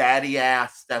Daddy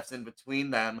Ass steps in between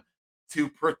them to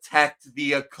protect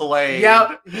the Acclaim.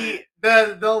 Yep,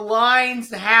 the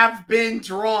lines have been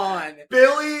drawn.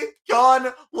 Billy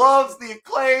Gunn loves the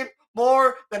Acclaim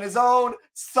more than his own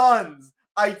sons.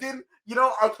 I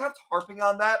kept harping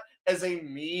on that as a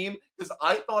meme because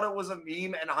I thought it was a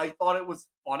meme and I thought it was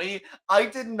funny. I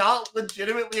did not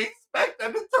legitimately expect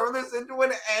them to turn this into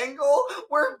an angle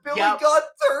where Billy Gunn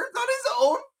turns on his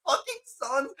own fucking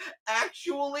sons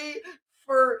actually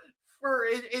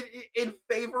in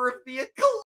favor of the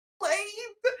Acclaim.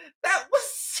 That was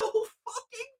so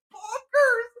fucking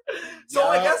bonkers. So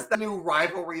I guess the new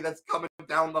rivalry that's coming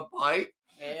down the pipe.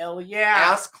 Hell yeah.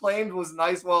 Ass claimed was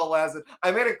nice while it lasted.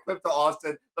 I made a clip to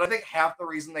Austin, but I think half the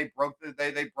reason they broke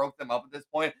them up at this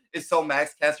point is so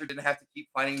Max Caster didn't have to keep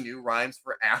finding new rhymes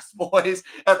for ass boys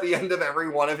at the end of every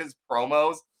one of his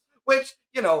promos. Which,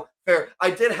 fair.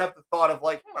 I did have the thought of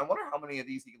like, I wonder how many of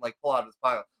these he can like pull out of his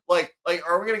pocket. Like,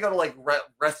 are we gonna go to like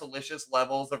Wrestlicious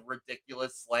levels of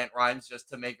ridiculous slant rhymes just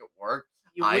to make it work?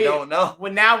 I don't know.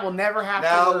 Well, now we'll never have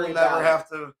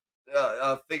to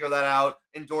figure that out,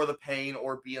 endure the pain,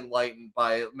 or be enlightened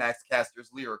by Max Caster's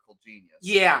lyrical genius.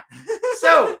 Yeah.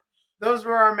 So those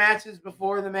were our matches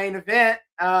before the main event.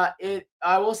 I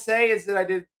will say is that I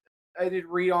did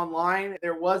read online.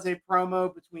 There was a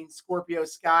promo between Scorpio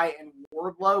Sky and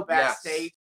Wardlow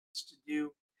backstage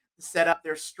to set up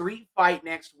their street fight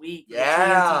next week. The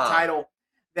TNT title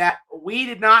that we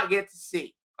did not get to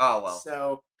see. Oh well.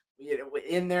 So we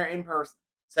in there in person.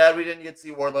 Sad we didn't get to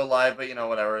see Wardlow live, but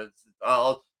whatever.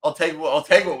 I'll take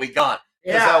what we got.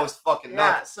 Because that was fucking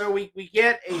nuts. So we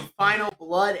get a final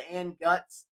Blood and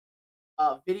Guts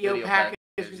video package.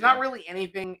 There's not really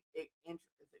anything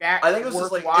I think it was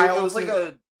just like it was like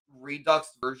a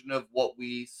redux version of what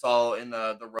we saw in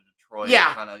the Road to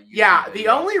Detroit. The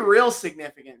only real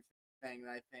significant thing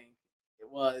that I think it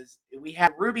was we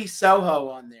had Ruby Soho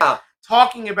on there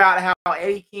talking about how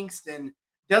Eddie Kingston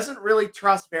doesn't really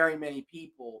trust very many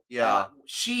people.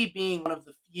 She being one of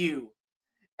the few,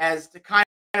 as to kind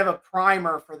of a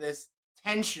primer for this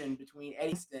tension between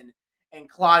Eddie Kingston and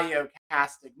Claudio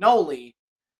Castagnoli,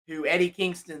 who Eddie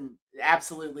Kingston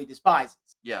absolutely despises.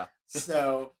 Yeah.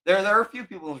 So there are a few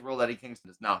people in this world Eddie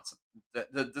Kingston does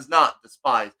not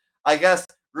despise. I guess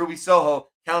Ruby Soho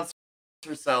counts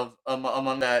herself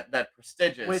among that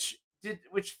prestigious,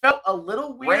 which felt a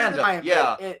little weird at the Random, time,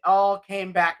 yeah. but it all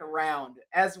came back around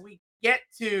as we get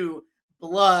to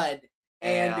blood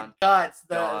and guts.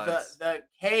 The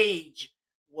cage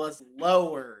was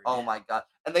lowered. Oh my god!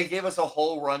 And they gave us a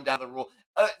whole rundown of the rule.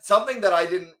 Something that I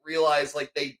didn't realize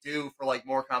like they do for like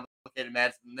more complicated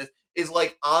matches than this is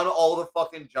like on all the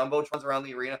fucking jumbotrons around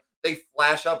the arena, they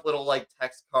flash up little like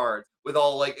text cards with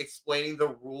all like explaining the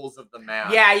rules of the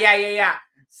match. Yeah.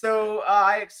 So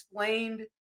I explained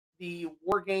the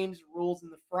War Games rules in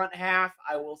the front half.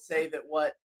 I will say that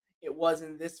what it was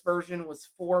in this version was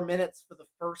 4 minutes for the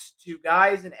first two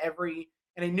guys, and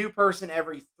a new person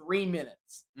every 3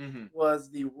 minutes was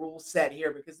the rule set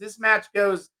here, because this match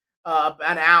goes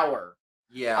an hour.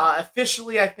 Yeah.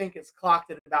 Officially, I think it's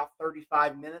clocked at about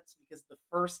 35 minutes because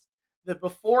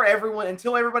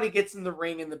until everybody gets in the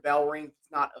ring and the bell rings,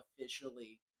 it's not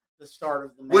officially the start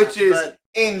of the match. Which is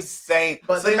insane.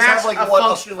 But the match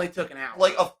functionally took an hour.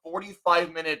 Like a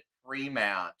 45-minute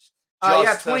pre-match.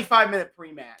 25-minute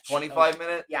pre-match. 25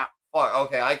 minutes? Yeah. Fuck,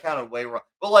 okay, I counted way wrong.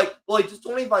 But like just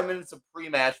 25 minutes of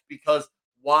pre-match, because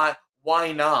why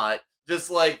not?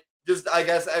 Just I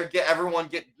guess everyone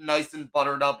get nice and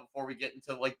buttered up before we get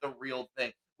into like the real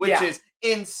thing, which is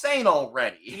insane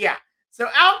already. Yeah. So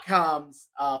out comes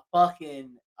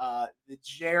fucking the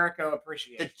Jericho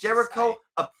Appreciation. The Jericho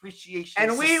Appreciation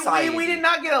and we did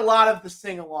not get a lot of the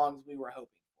sing-alongs we were hoping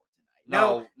for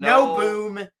tonight. No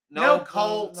Boom, no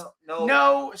Colt,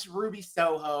 no Ruby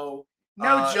Soho,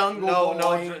 no Jungle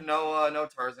Boy, no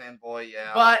Tarzan Boy.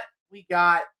 Yeah, but we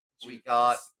got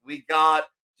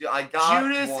I got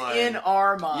Judas one. in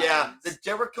our minds. Yeah, the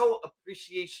Jericho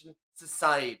Appreciation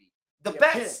Society, the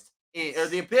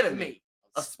epitome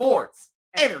of sports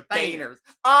entertainers.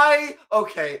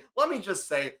 Let me just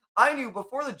say, I knew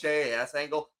before the JAS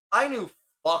angle, I knew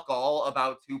fuck all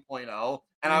about 2.0,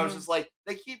 and I was just like,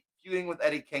 they keep feuding with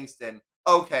Eddie Kingston,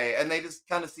 okay, and they just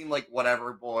kind of seem like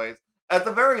whatever boys. At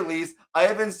the very least, I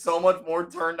have been so much more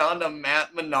turned on to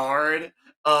Matt Menard.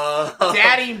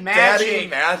 Daddy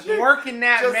Magic. Working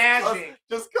that magic.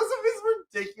 Just because of his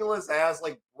ridiculous ass,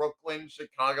 like Brooklyn,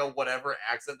 Chicago, whatever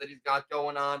accent that he's got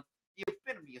going on. The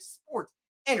epitome of sports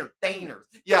entertainers.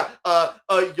 Yeah,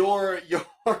 your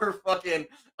fucking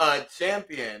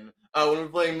champion. When we were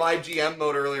playing My GM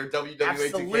mode earlier,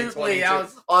 WWE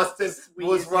 2K22, Austin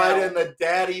was riding the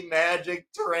Daddy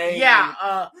Magic train. Yeah,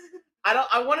 I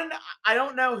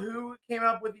don't know who came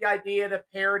up with the idea to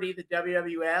parody the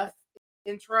WWF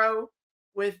intro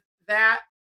with that,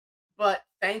 but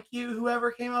thank you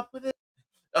whoever came up with it.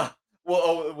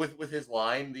 With his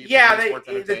line, is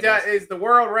the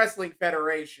World Wrestling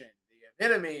Federation, the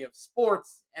epitome of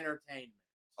sports entertainment.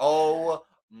 Oh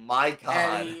my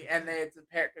god! And it's a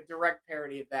direct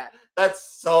parody of that.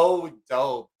 That's so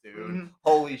dope, dude!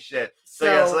 Holy shit!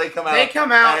 So they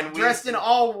come out and dressed in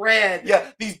all red. Yeah,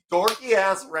 these dorky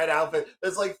ass red outfits.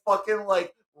 It's like fucking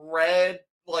like red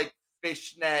like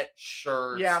fishnet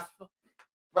shirts. Yeah.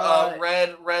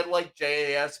 Red like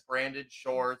JAS branded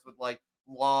shorts with like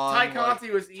long. Ty Conti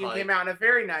came out in a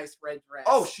very nice red dress.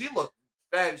 Oh, she looked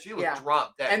bad. She looked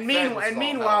drop dead. And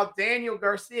meanwhile, Daniel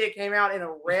Garcia came out in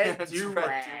a red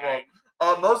do-rag.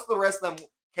 Most of the rest of them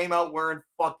came out wearing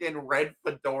fucking red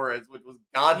fedoras, which was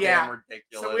goddamn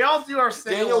ridiculous. So we all do our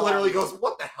sing-along. Daniel literally goes,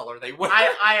 "What the hell are they wearing?"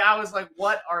 I was like,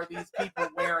 "What are these people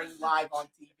wearing live on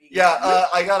TV?" Yeah,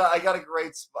 I got a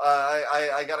great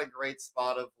I got a great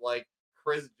spot of like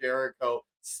Chris Jericho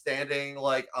standing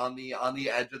like on the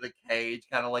edge of the cage,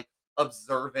 kind of like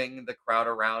observing the crowd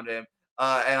around him.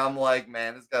 And I'm like,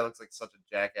 man, this guy looks like such a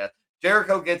jackass.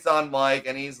 Jericho gets on mic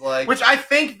and he's like, which I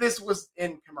think this was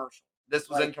in commercial. This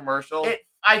was in commercial?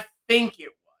 I think it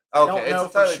was. Okay, it's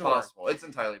entirely possible. It's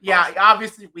entirely possible. Yeah,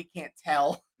 obviously we can't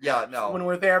tell. Yeah, no. When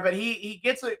we're there, but he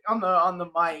gets it on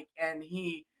the mic and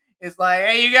he is like,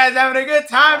 "Hey, you guys having a good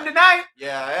time tonight?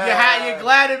 Yeah. You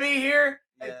glad to be here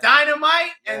at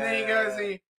Dynamite?" And then he goes,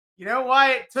 "You know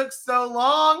why it took so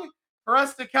long for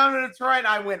us to come to Detroit?" And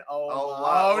I went,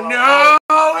 no,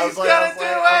 he's gonna do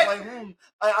it.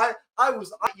 I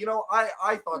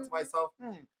thought to myself,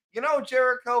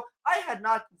 Jericho, I had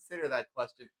not considered that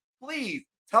question. Please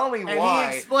tell me why.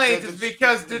 And he explains it's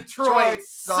because Detroit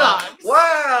sucks.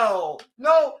 Wow.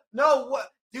 No,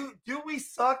 what? Do we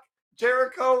suck,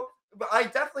 Jericho? I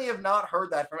definitely have not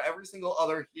heard that from every single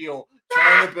other heel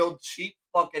trying to build cheap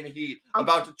fucking heat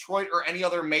about Detroit or any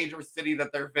other major city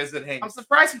that they're visiting. I'm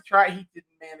surprised he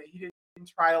didn't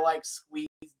try to like squeeze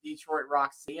Detroit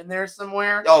Rock City in there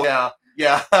somewhere. Oh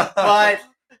yeah.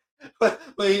 But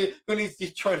who needs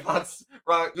Detroit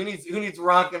rock? Who needs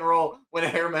rock and roll when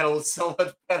hair metal is so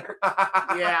much better?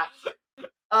 yeah.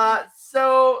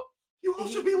 So you all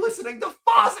should be listening to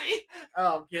Fozzy.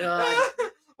 Oh god.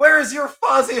 Where is your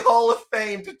Fozzy Hall of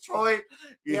Fame, Detroit?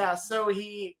 Yeah. So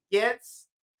he gets,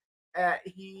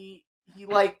 he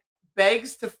like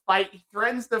begs to fight. He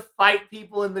threatens to fight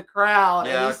people in the crowd,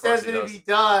 Yeah, and he of course says he that if does. he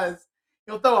does,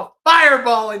 he'll throw a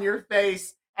fireball in your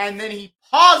face. And then he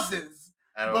pauses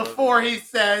before he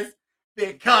says,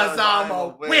 "Because I'm a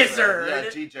wizard." Yeah,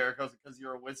 G Jericho's because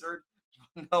you're a wizard.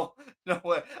 No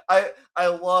way. I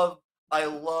love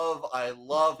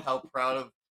how proud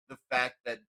of the fact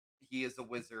that he is a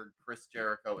wizard. Chris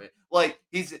Jericho is. Like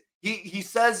he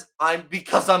says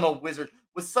because I'm a wizard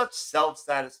with such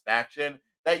self-satisfaction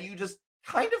that you just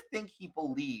kind of think he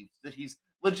believes that he's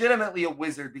legitimately a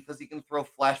wizard because he can throw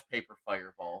flash paper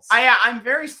fireballs. I'm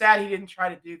very sad he didn't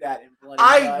try to do that in Bloody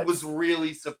I Guts. was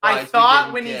really surprised. I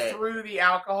thought when he threw the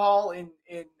alcohol in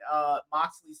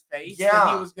Moxley's face,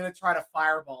 that he was gonna try to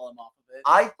fireball him off of it.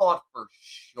 I thought for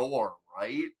sure,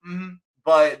 right? Mm-hmm.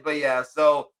 But yeah,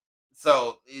 so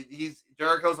he's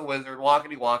Jericho's a wizard.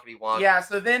 Walkity. Yeah.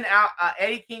 So then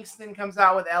Eddie Kingston comes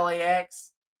out with LAX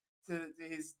to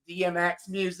his DMX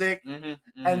music,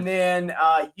 and then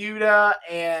Yuta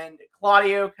and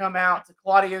Claudio come out to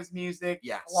Claudio's music,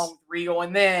 along with Regal,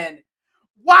 and then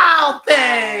Wild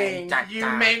Thing, you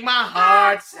make my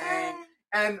heart sing.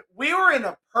 And we were in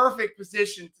a perfect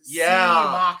position to see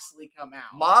Moxley come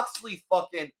out. Moxley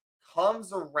fucking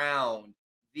comes around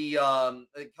the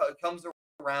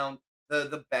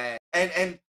bag,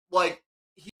 and like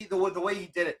the way he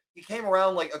did it, he came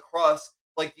around like across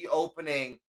like the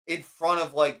opening in front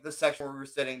of like the section where we were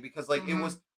sitting, because like it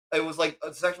was like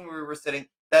a section where we were sitting,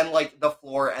 then like the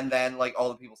floor, and then like all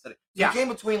the people sitting. So he came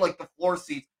between like the floor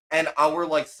seats and our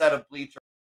like set of bleachers,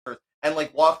 and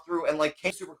like walked through and like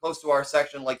came super close to our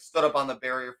section, like stood up on the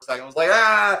barrier for a second, was like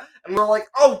and we're like,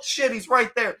 oh shit, he's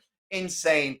right there.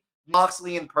 Insane.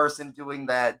 Moxley in person doing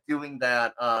that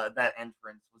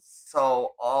entrance was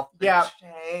so off the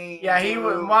chain. Yeah,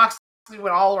 Moxley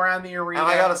went all around the arena.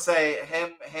 And I gotta say,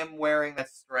 him wearing that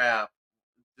strap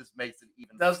just makes it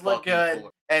even does look good.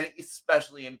 Cooler. And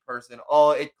especially in person.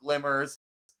 Oh, it glimmers.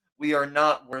 We are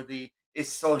not worthy.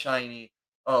 It's so shiny.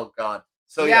 Oh god.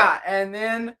 So and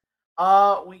then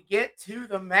we get to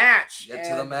the match.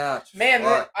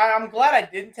 Man, I'm glad I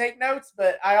didn't take notes,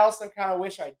 but I also kind of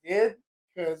wish I did,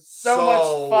 because so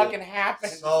much fucking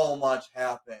happened. So much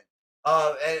happened.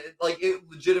 And like it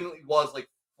legitimately was like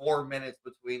 4 minutes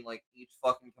between like each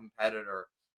fucking competitor.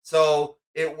 So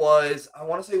it was, I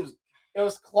want to say it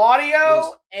was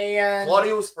Claudio and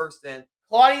Claudio was first in.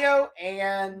 Claudio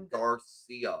and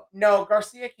Garcia. No,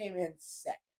 Garcia came in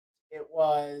second. It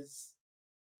was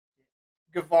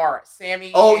Guevara.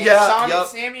 Sammy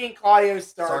and Claudio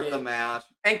started the match.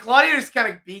 And Claudio just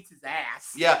kind of beats his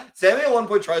ass. Yeah, Sammy at one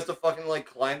point tries to fucking like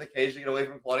climb the cage to get away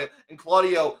from Claudio, and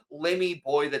Claudio, limmy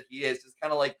boy that he is, just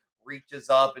kind of like reaches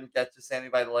up and gets to Sammy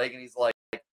by the leg, and he's like,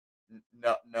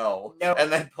 no,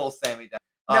 and then pulls Sammy down.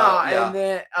 And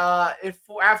then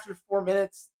after 4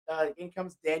 minutes, in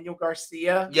comes Daniel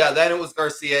Garcia. Yeah, then it was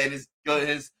Garcia and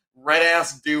his red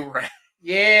ass do-rag.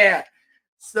 Yeah.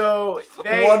 So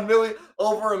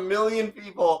over 1 million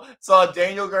people saw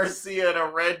Daniel Garcia in a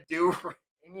red do-rag.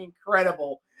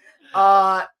 Incredible.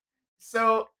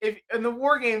 So if in the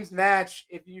War Games match,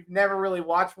 if you've never really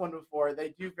watched one before,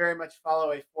 they do very much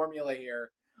follow a formula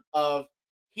here of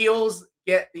heels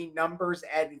get the numbers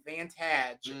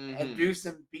advantage and do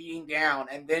some beating down,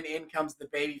 and then in comes the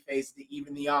babyface to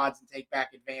even the odds and take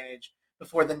back advantage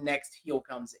before the next heel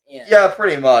comes in. Yeah,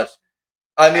 pretty much.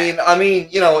 I mean,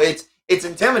 you know, it's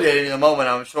intimidating in the moment,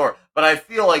 I'm sure, but I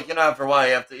feel like, you know, after a while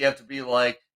you have to be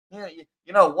like,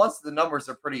 you know, once the numbers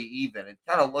are pretty even, it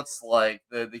kind of looks like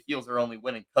the heels are only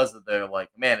winning because of their like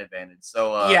man advantage.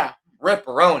 So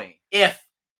ripperoni.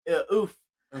 Oof.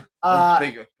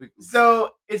 Big.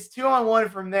 So it's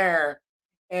 2-on-1 from there,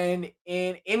 and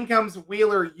in comes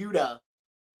Wheeler Yuta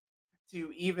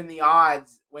to even the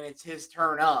odds when it's his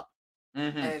turn up,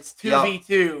 and it's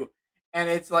 2v2, and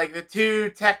it's like the two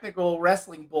technical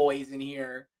wrestling boys in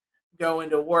here going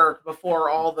to work before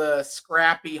all the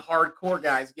scrappy hardcore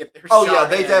guys get their shot. Yeah,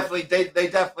 they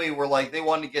definitely were like, they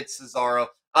wanted to get Cesaro.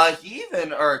 I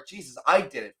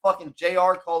did it. Fucking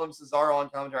JR called him Cesaro on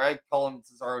commentary. I call him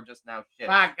Cesaro just now. Shit.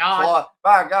 By God,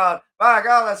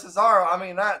 that's Cesaro. I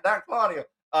mean that Claudio.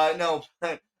 No,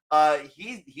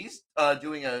 he's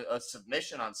doing a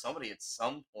submission on somebody at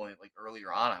some point, like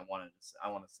earlier on. I want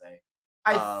to say.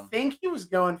 I think he was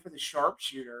going for the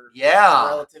sharpshooter. Yeah.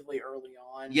 Relatively early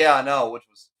on. Yeah, I know, which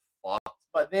was fucked.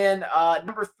 But then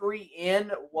number 3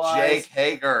 in was Jake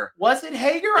Hager. Was it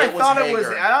Hager? I thought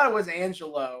it was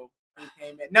Angelo who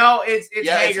came in. No, it's Hager.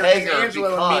 It's Hager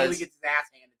Angelo immediately gets his ass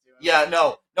handed to him. Yeah,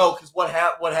 no, because what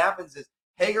happens is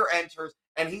Hager enters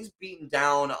and he's beaten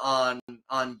down on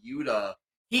Yuta.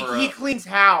 He cleans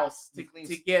house to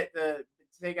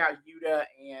take out Yuta,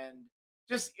 and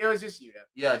it was just Yuta.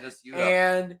 Yeah, just Yuta.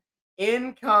 And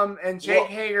in come Jake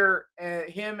Hager,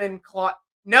 him and Claude.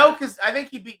 No, because I think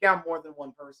he beat down more than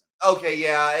one person. Okay,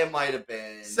 yeah, it might have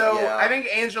been. So yeah. I think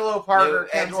Angelo Parker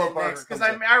comes in next, because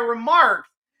I remarked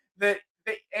that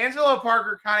Angelo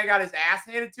Parker kind of got his ass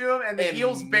handed to him, and the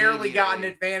heels barely got an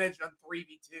advantage on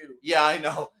 3v2. Yeah, I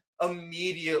know.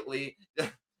 Immediately,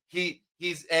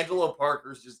 he's Angelo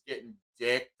Parker's just getting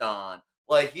dicked on.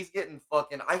 Like, he's getting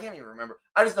fucking. I can't even remember.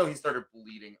 I just know he started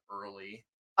bleeding early.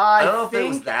 I don't know if it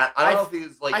was that. I don't know if he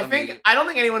was like. I don't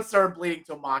think anyone started bleeding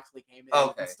until Moxley came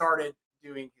in and started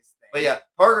doing his thing. But yeah,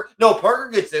 Parker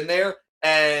gets in there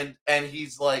and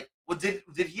he's like, well, did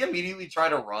he immediately try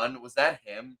to run? Was that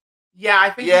him? Yeah, I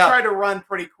think he tried to run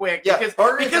pretty quick. Yeah,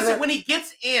 because when he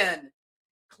gets in,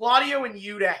 Claudio and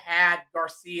Yuta had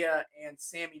Garcia and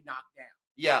Sammy knocked down.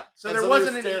 Yeah, so there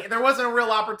wasn't a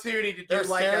real opportunity to do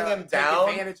like him down.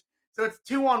 Advantage. So it's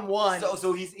 2-on-1.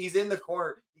 So he's in the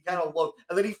corner. He kind of looks,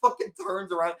 and then he fucking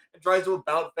turns around and tries to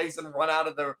about face and run out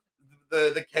of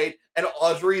the cage. And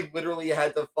Audrey literally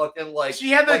had to fucking she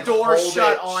had the door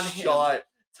shut on him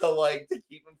to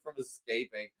keep him from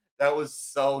escaping. That was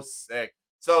so sick.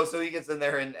 So he gets in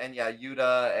there and yeah,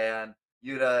 Yuta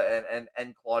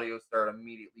and Claudio start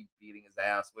immediately beating his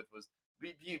ass, which was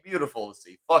beautiful to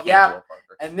see. Fuck yeah.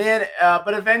 Parker. And then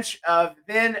but eventually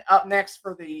then up next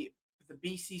for the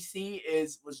BCC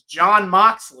was Jon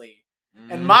Moxley.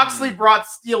 And Moxley brought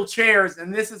steel chairs,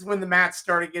 and this is when the match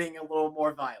started getting a little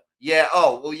more violent. Yeah.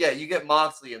 Oh well. Yeah. You get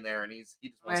Moxley in there, and he just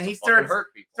wants to fucking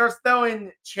hurt people. Starts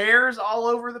throwing chairs all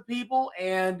over the people,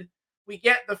 and we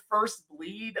get the first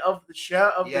bleed of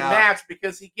the match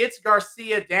because he gets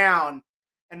Garcia down,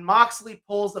 and Moxley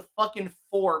pulls a fucking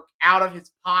fork out of his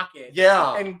pocket.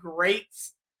 Yeah. And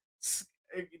grates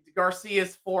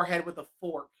Garcia's forehead with a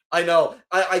fork. I know.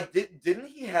 Didn't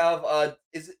he have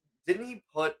Didn't he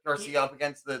put Garcia up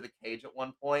against the cage at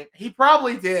one point? He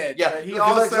probably did. Yeah, he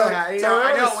also had.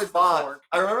 I know it was spot.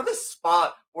 I remember the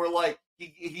spot where like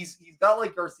he's got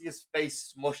like Garcia's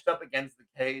face smushed up against the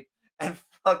cage, and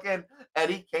fucking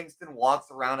Eddie Kingston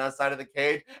walks around outside of the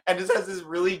cage and just has this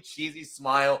really cheesy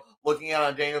smile, looking out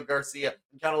on Daniel Garcia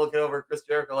and kind of looking over at Chris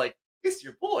Jericho like, "It's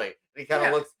your boy." And he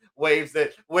kind of waves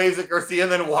at Garcia,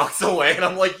 and then walks away. And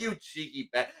I'm like, "You cheeky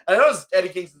bat!" And I noticed Eddie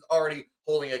Kingston's already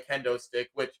holding a kendo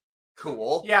stick, which.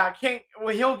 Cool. Yeah,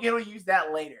 he'll use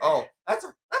that later. Oh, that's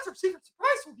our secret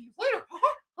surprise we'll use later.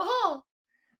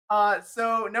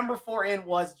 So number 4 in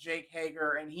was Jake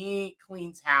Hager, and he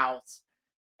cleans house,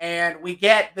 and we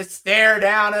get the stare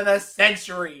down of the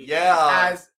century. Yeah,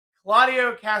 as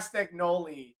Claudio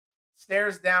Castagnoli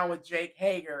stares down with Jake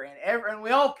Hager, and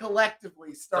we all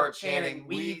collectively start chanting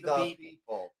 "We the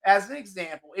people." As an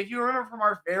example, if you remember from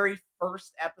our very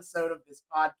first episode of this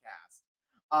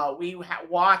podcast, we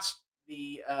watched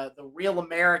the Real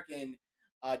American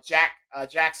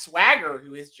Jack Swagger,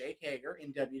 who is Jake Hager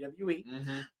in WWE,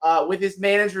 with his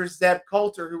manager Zeb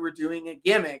Coulter, who were doing a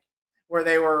gimmick where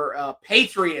they were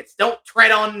patriots. Don't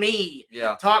tread on me.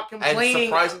 Yeah, complaining, and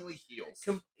surprisingly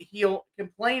heels.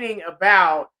 Complaining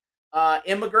about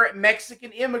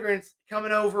Mexican immigrants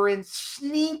coming over and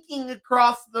sneaking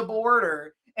across the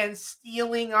border and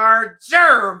stealing our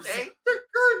gerbs.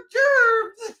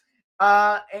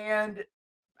 And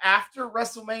after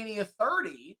WrestleMania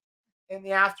 30, in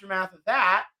the aftermath of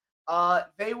that,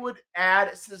 they would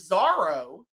add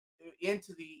Cesaro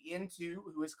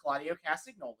who is Claudio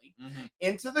Castagnoli,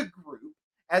 into the group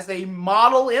as a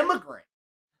model immigrant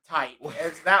type,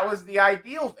 as that was the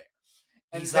ideal there.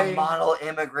 And he's a model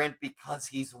immigrant because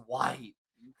he's white.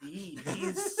 Indeed,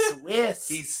 he's Swiss.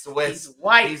 He's Swiss. He's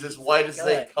white. He's as white as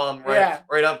they come.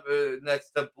 Right up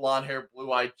next to blonde-haired,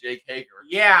 blue-eyed Jake Hager.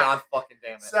 Yeah. God fucking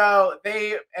damn it. So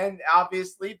and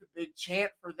obviously the big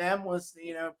chant for them was,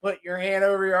 put your hand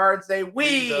over your heart and say,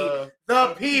 "We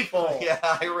the people." Yeah,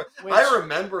 I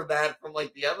remember that from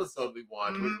like the episode we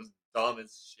watched, which was dumb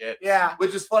as shit. Yeah.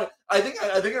 Which is funny. I think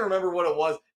I remember what it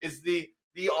was. Is the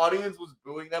audience was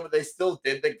booing them, but they still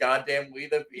did the goddamn "We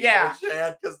the people"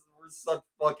 chant because we're such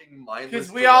fucking mindless.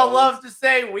 Because we all love to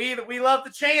say we love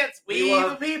the chants. We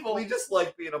the people. We just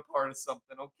like being a part of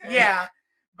something. Okay. Yeah,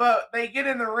 but they get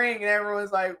in the ring and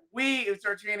everyone's like, we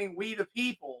start chanting "We the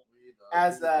people"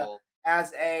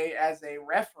 as a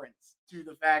reference to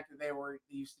the fact that they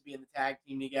used to be in the tag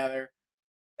team together.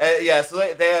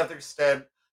 So they have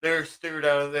their stare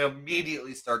down. They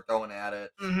immediately start going at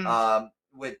it. I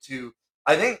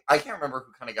can't remember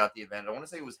who kind of got the advantage. I want to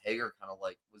say it was Hager kind of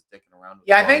like was dicking around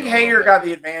with I think Hager got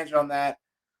the advantage on that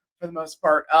for the most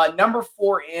part. Number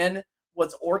 4 in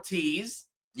was Ortiz.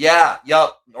 Yeah,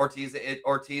 yep. Ortiz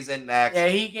in next. Yeah,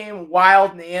 he came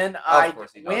wild and in. Of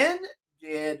course he does. When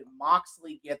did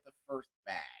Moxley get the first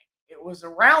bag? It was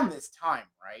around this time,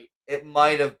 right? It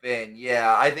might have been.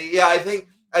 Yeah, I think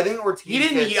Ortiz. He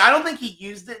didn't. I don't think he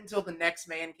used it until the next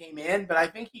man came in, but I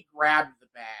think he grabbed the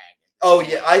bag. Oh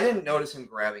yeah, I didn't notice him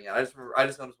grabbing it. I just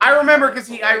noticed. I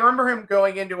remember him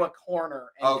going into a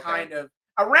corner and kind of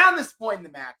around this point in the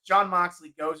match, Jon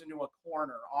Moxley goes into a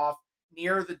corner off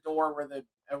near the door where the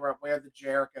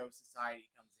Jericho Society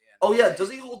comes in. Oh yeah,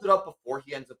 does he hold it up before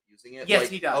he ends up using it? Yes,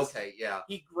 he does. Okay, yeah.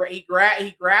 He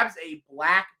grabs a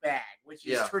black bag, which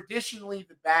is traditionally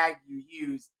the bag you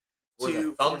use for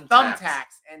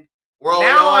thumbtacks. And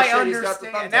now I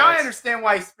understand. Now I understand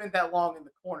why he spent that long in the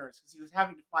corners, because he was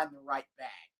having to find the right bag,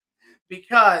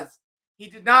 because he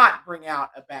did not bring out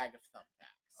a bag of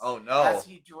thumbtacks. Oh no! As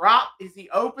he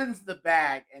opens the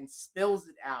bag and spills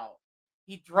it out,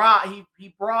 he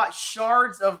brought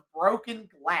shards of broken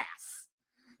glass,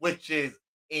 which is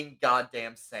in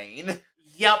goddamn sane.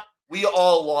 Yep. We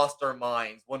all lost our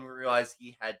minds when we realized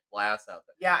he had glass out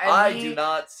there. Yeah, I do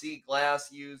not see glass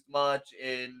used much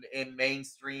in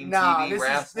mainstream TV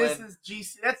wrestling.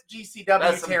 That's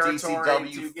GCW territory.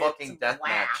 GCW fucking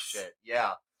deathmatch shit.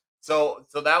 Yeah. So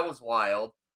that was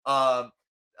wild.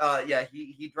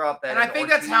 He dropped that. And I think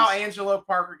that's how Angelo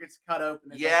Parker gets cut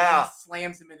open. Yeah. He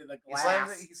slams him into the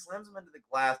glass. He slams him into the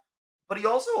glass. But he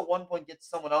also at one point gets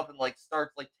someone up and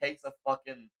takes a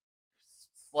fucking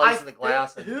slice of the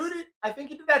glass. I think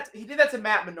he did that? He did that to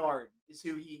Matt Menard. Is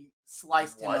who he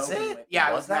sliced him open with. Yeah,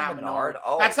 it was Matt Menard.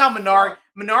 Oh, that's how Menard.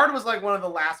 Menard was like one of the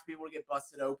last people to get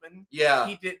busted open. Yeah,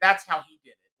 he did. That's how he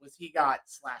did it. Was he got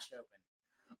slashed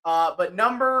open? But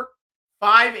number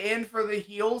 5 in for the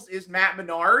heels is Matt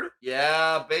Menard.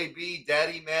 Yeah, baby,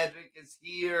 Daddy Magic is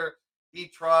here. He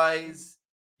tries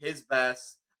his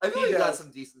best. I feel he got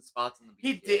some decent spots in the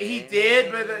beginning. He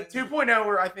did, but 2.0,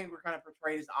 where I think we're kind of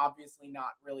portrayed as obviously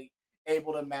not really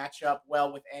able to match up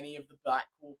well with any of the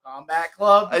Blackpool Combat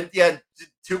Club.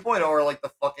 2.0 are like the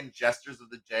fucking gestures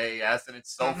of the JAS, and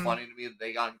it's so funny to me that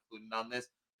they got included on this,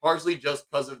 partially just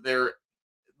because of their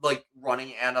like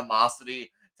running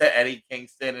animosity to Eddie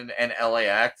Kingston and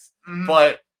LAX.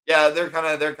 But yeah, they're kind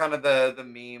of the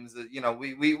memes that, you know,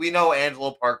 we know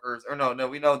Angelo Parker's, or no,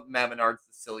 we know Matt Menard's the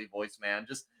silly voice man.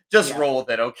 Just roll with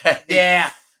it, okay?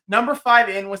 Yeah. Number 5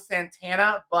 in was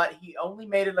Santana, but he only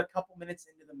made it a couple minutes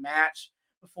into the match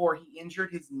before he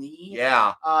injured his knee.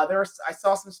 Yeah. I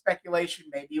saw some speculation,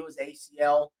 maybe it was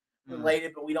ACL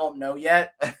related, but we don't know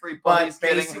yet. Everybody's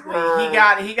basically getting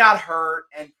hurt. he got hurt,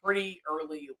 and pretty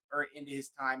early into his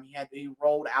time, he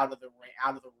rolled out of the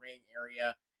ring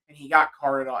area, and he got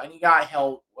carted off, and he got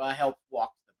help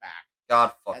walk to the back.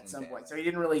 God fucking at some point, it. So he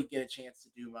didn't really get a chance to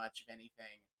do much of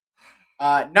anything.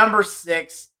 Number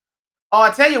 6. Oh, I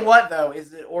tell you what though,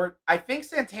 I think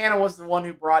Santana was the one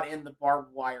who brought in the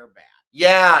barbed wire bat.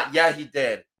 Yeah, he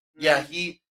did. Yeah,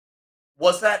 he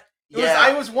was that.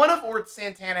 It was one of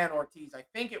Santana and Ortiz. I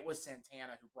think it was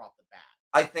Santana who brought the bat.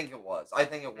 I think it was.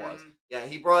 Yeah,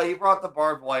 he brought the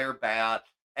barbed wire bat,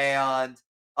 and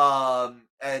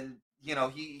you know,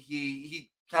 he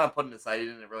kind of put it aside. He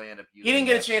didn't really end up using it. He didn't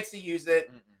get a chance to use it.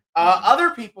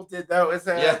 Other people did though.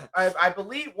 I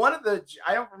believe one of the,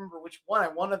 I don't remember which one.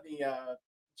 One of the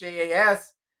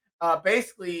JAS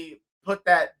basically put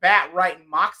that bat right in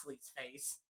Moxley's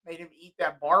face, made him eat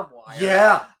that barbed wire.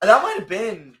 Yeah, that might have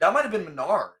been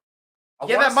Menard.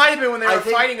 That might have been when they were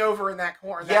fighting over in that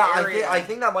corner. I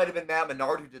think that might have been Matt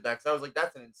Menard who did that, because I was like,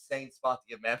 that's an insane spot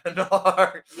to get Matt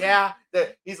Menard. Yeah,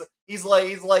 he's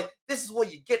like, this is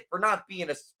what you get for not being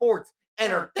a sports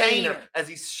entertainer, as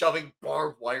he's shoving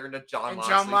barbed wire into Jon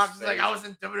Moxley's Jon Moxley's face. like, I was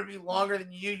in WWE longer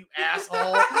than you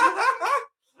asshole.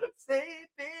 Say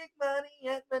big money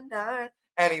at Menard.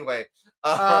 Anyway,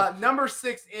 number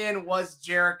 6 in was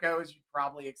Jericho, as you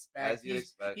probably expect.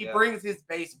 He brings his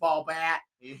baseball bat.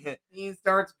 He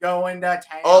starts going to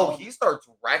town. Oh, he starts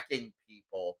wrecking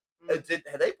people. Had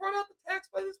they brought out the tax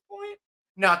by this point?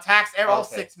 No, tax. All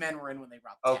 6 men were in when they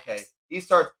brought the tax.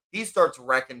 Okay, he starts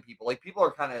wrecking people. Like, people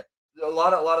are kind of, a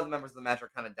lot of the members of the match are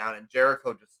kind of down, and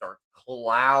Jericho just starts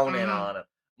clowning on him.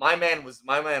 My man was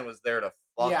there to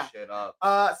fuck shit up.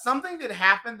 Something that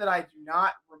happened that I do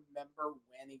not remember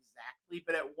when exactly,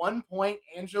 but at one point,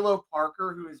 Angelo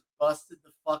Parker, who is busted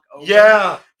the fuck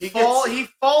open, he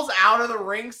falls out of the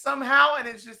ring somehow, and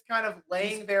it's just kind of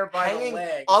laying there by the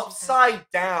legs, upside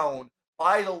down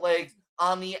by the legs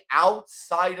on the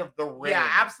outside of the ring. Yeah,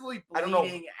 absolutely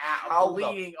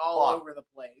bleeding all over the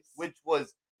place, which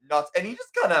was nuts. And he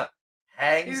just kind of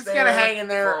hangs. He's just kind of hanging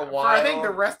there for a while. I think the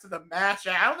rest of the match.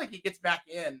 I don't think he gets back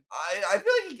in. I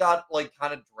feel like he got like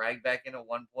kind of dragged back in at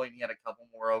one point. He had a couple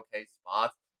more okay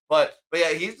spots, but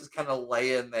yeah, he's just kind of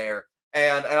laying there,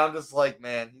 and I'm just like,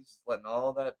 man, he's just letting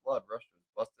all that blood rush to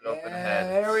his busted open head.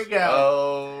 There we go.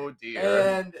 Oh dear.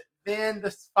 And then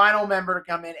the final member to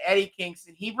come in, Eddie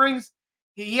Kingston.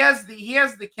 He has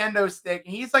the kendo stick,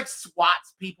 and he's like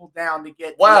swats people down to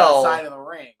get to the side of the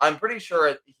ring. I'm pretty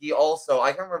sure he also,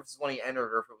 I can't remember if this is when he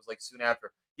entered or if it was like soon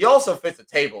after. He also fits a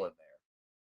table in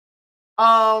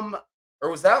there. Or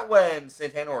was that when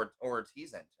Santana or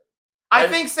Ortiz entered? I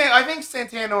think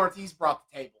Santana Ortiz brought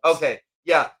the tables. Okay,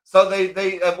 yeah. So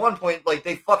they at one point like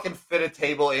they fucking fit a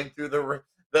table in through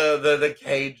the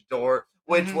cage door,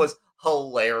 which was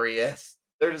hilarious.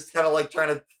 They're just kind of like trying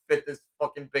to fit this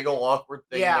fucking big ol' awkward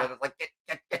thing. Yeah. It's like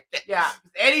yeah.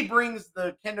 Eddie brings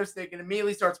the kendo stick and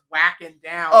immediately starts whacking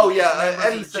down. Oh yeah,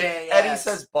 Eddie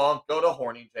says bonk, go to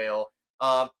horny jail.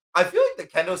 I feel like the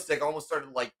kendo stick almost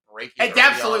started like breaking. It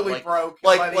absolutely broke.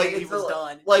 Like he was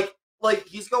done. Like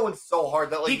he's going so hard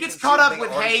that like he gets caught up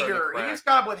with Hager. He gets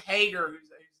caught up with Hager, who's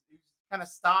kind of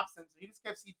stops him. So he just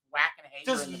keeps whacking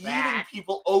Hager just in the yeeting back.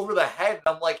 people over the head.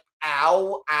 And I'm like,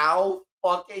 ow,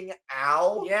 fucking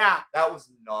ow. Yeah, that was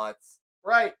nuts.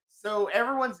 Right. So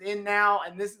everyone's in now,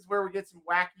 and this is where we get some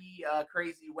wacky,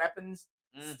 crazy weapons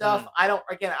stuff. I don't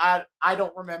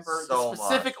remember the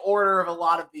specific order of a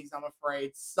lot of these. I'm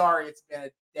afraid. Sorry, it's been a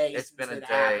day. It's been a day.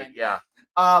 Happened. Yeah.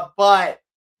 But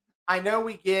I know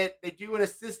they do an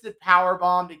assisted power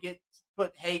bomb to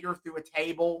put Hager through a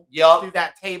table. Yep. Through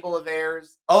that table of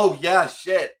theirs. Oh yeah,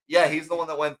 shit. Yeah, he's the one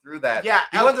that went through that. Yeah.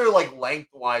 He went through like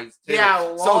lengthwise too.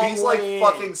 Yeah, so he's like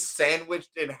fucking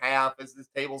sandwiched in half as this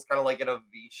table's kind of like in a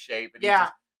V shape. And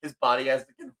his body has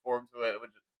to conform to it,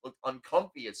 which looks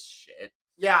uncomfy as shit.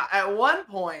 Yeah, at one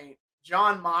point,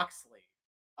 Jon Moxley,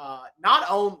 not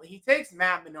only he takes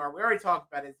Matt Menard, we already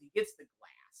talked about it, he gets the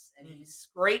glass and he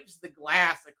scrapes the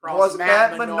glass across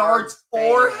Matt Menard's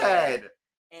forehead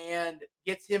and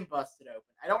gets him busted open.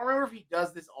 I don't remember if he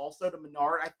does this also to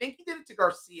Menard. I think he did it to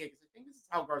Garcia because I think this is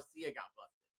how Garcia got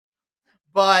busted.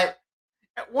 But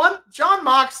Jon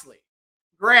Moxley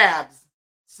grabs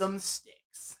some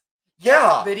sticks.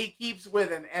 Yeah. That he keeps with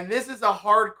him. And this is a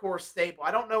hardcore staple.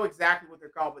 I don't know exactly what they're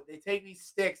called, but they take these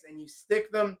sticks and you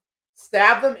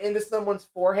stab them into someone's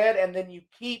forehead, and then you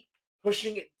keep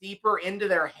pushing it deeper into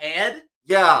their head.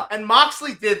 Yeah. And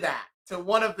Moxley did that to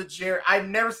one of the I've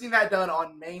never seen that done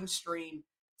on mainstream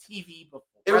TV before.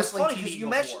 It was funny because you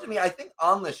mentioned to me, I think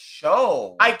on the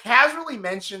show. I casually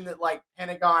mentioned that like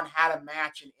Pentagon had a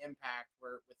match in Impact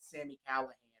with Sami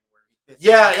Callihan.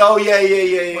 Yeah. Oh, yeah.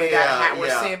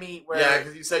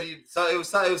 Because you said it was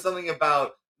something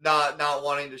about not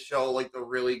wanting to show like the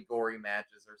really gory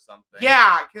matches or something.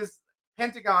 Yeah, because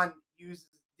Pentagon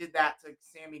did that to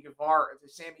Sami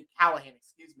Callihan,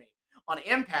 on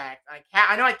Impact.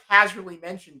 I know I casually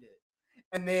mentioned it,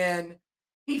 and then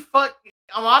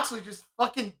Moxley just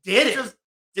fucking did it. Just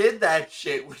did that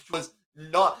shit, which was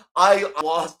not. I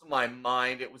lost my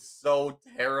mind. It was so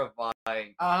terrifying.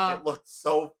 It looked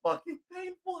so fucking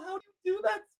painful. How do you do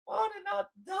that spot and not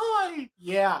die?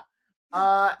 Yeah.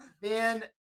 Then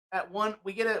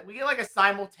we get like a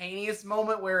simultaneous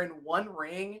moment where in one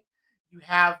ring you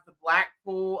have the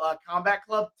Blackpool Combat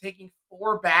Club taking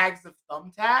 4 bags of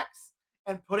thumbtacks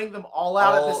and putting them all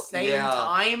out at the same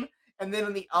time, and then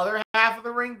in the other half of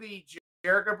the ring, the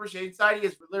Jericho Appreciation Society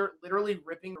is literally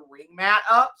ripping the ring mat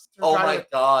up. Oh my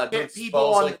god! Get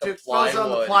people on the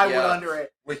plywood under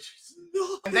it.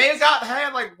 And they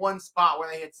had like one spot where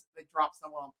they dropped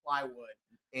someone on plywood.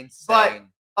 Insane. But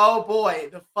oh boy,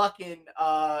 the fucking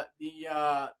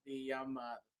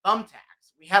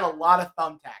thumbtacks. We had a lot of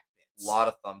thumbtack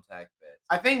bits.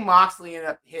 I think Moxley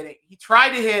ended up hitting. He tried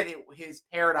to hit his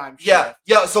paradigm shift.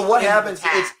 Yeah. So what happens?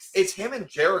 It's him and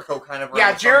Jericho kind of.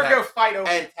 Yeah, Jericho fight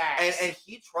over the tax, and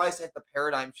he tries to hit the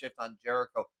paradigm shift on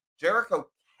Jericho. Jericho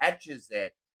catches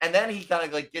it, and then he kind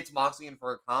of like gets Moxley in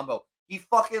for a combo. He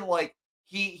fucking like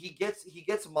he gets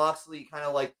Moxley kind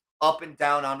of like up and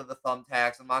down onto the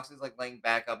thumbtacks, and Moxley's like laying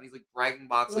back up, and he's like dragging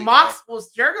Moxley.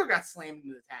 Jericho got slammed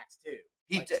into the tacks too.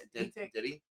 Did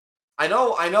he? I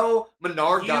know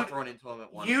Menard got thrown into him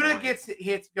at one point.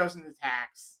 Yuta goes into the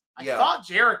tax. I thought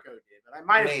Jericho did, but I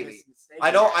might have been mistaken.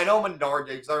 I know Menard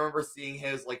did because I remember seeing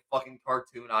his like fucking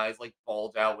cartoon eyes like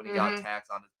bulge out when he got tacks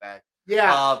on his back.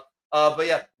 Yeah. But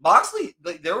yeah, Moxley.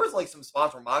 Like, there was like some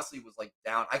spots where Moxley was like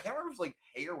down. I can't remember if it was like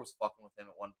Hager was fucking with him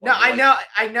at one point. No, I know.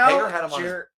 Hager had him on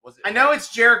his, was it? I know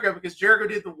it's Jericho because Jericho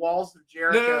did the walls of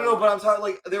Jericho. No. But I'm talking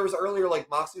like there was earlier like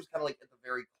Moxley was kind of like at the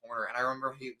very corner, and I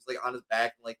remember he was like on his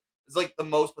back, and like it's like the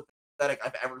most pathetic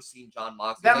I've ever seen John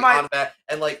Moxley. That like, might on his back,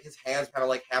 and like his hands kind of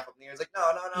like half up in the air. He's like,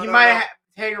 no. He might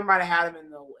Hager might have had him in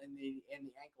the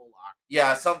ankle lock.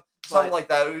 Yeah, something like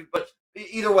that. But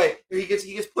either way, he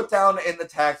gets put down in the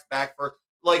tax back for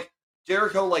like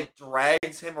Jericho like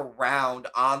drags him around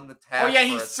on the tax. Oh yeah,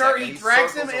 he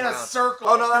drags him in a circle.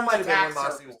 Oh no, that might have been when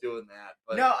Moxley was doing that.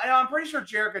 But no, I'm pretty sure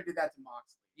Jericho did that to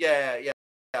Moxley. Yeah.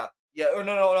 Or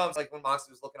no. It's like when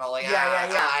Moxley was looking all like,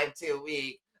 I'm too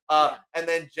weak. And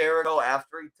then Jericho,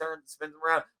 after he spins him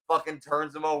around, fucking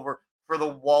turns him over for the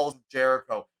walls of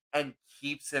Jericho and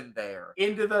keeps him there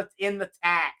in the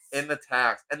tax. And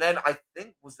then I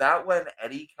think was that when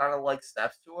Eddie kind of like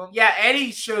steps to him? Yeah,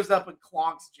 Eddie shows up and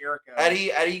clonks Jericho.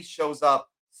 Eddie shows up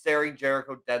staring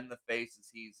Jericho dead in the face as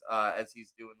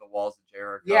he's doing the walls of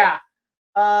Jericho.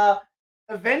 Yeah.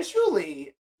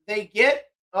 Eventually they get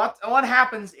what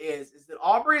happens is that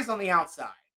Aubrey is on the outside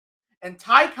and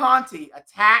Ty Conti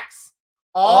attacks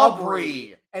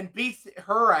Aubrey and beats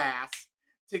her ass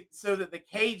so that the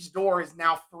cage door is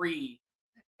now free.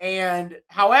 And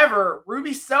however,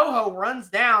 Ruby Soho runs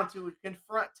down to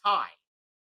confront Ty.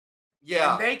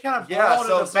 Yeah. And they kind of brawl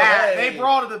to the back. Hey. They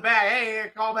brawl to the back. Hey,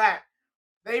 call back.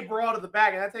 They brawl to the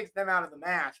back, and that takes them out of the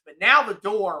match. But now the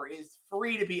door is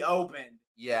free to be opened.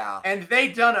 Yeah. And they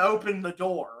done opened the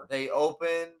door. They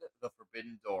opened the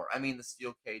forbidden door. I mean the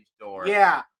steel cage door.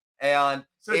 Yeah. And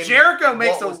so Jericho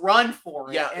makes a run for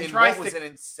it. Yeah, and tries what was an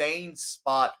insane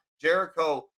spot.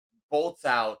 Jericho bolts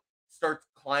out, starts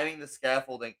climbing the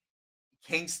scaffolding.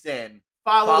 Kingston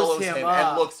follows him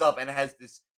and looks up and has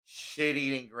this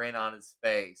shit-eating grin on his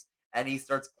face. And he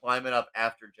starts climbing up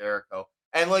after Jericho.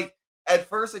 And like at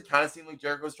first it kind of seemed like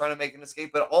Jericho was trying to make an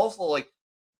escape, but also like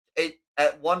it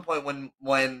at one point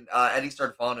when Eddie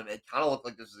started following him, it kind of looked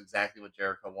like this was exactly what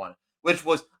Jericho wanted, which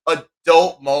was a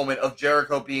dope moment of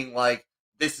Jericho being like,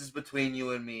 "This is between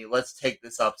you and me. Let's take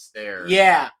this upstairs."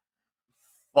 Yeah.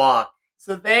 Fuck.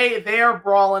 So they are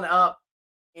brawling up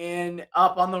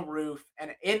on the roof,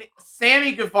 and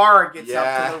Sammy Guevara gets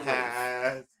up to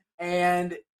the roof,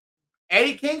 and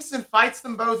Eddie Kingston fights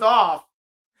them both off,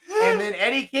 and then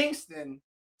Eddie Kingston,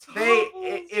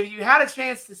 if you had a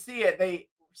chance to see it, they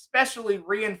specially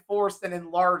reinforced and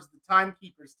enlarged the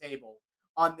timekeeper's table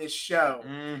on this show.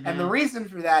 Mm-hmm. And the reason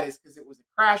for that is because it was a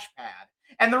crash pad.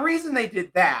 And the reason they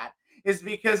did that is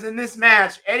because in this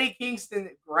match, Eddie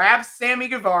Kingston grabs Sammy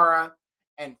Guevara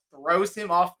and throws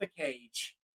him off the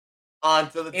cage.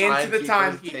 Into the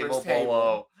timekeeper's table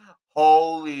below.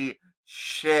 Holy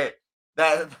shit.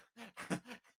 That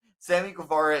Sammy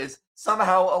Guevara is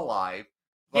somehow alive.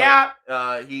 Yeah.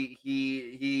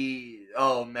 He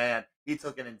oh man. He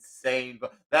took an insane,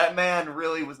 but that man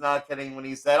really was not kidding when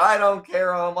he said, "I don't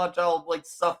care how much I'll like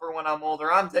suffer when I'm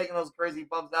older. I'm taking those crazy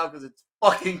bumps now because it's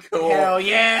fucking cool." Hell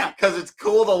yeah! Because it's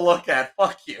cool to look at.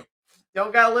 Fuck you.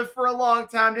 Don't gotta live for a long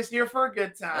time. Just here for a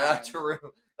good time. That's true.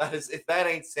 That is, if that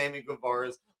ain't Sammy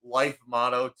Guevara's life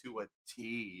motto to a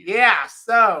T. Yeah.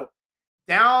 So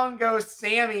down goes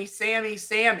Sammy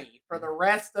for the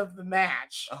rest of the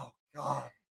match. Oh God.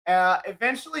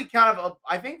 Eventually, kind of,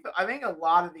 I think a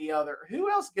lot of the other. Who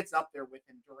else gets up there with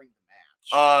him during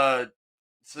the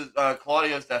match?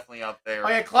 Claudio's definitely up there. Oh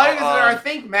yeah, Claudio's there. I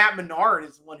think Matt Menard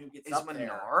is the one who gets up there.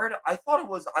 Menard? I thought it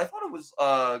was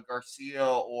Garcia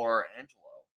or Angelo.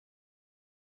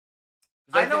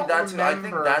 I think that's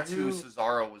who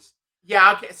Cesaro was.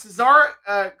 Yeah, okay.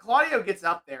 Claudio gets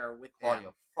up there with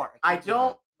Claudio. Fuck, I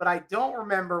don't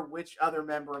remember which other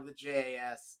member of the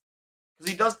JAS.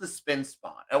 Because he does the spin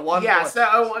spot at one point. Yeah,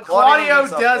 so Claudio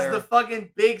does the fucking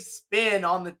big spin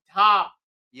on the top.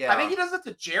 Yeah, I think he does it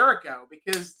to Jericho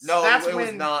because it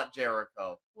was not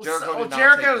Jericho. Well,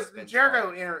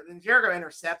 Jericho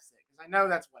intercepts it because I know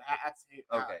that's what happens.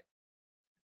 Okay.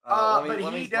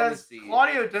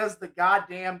 Claudio does the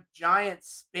goddamn giant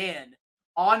spin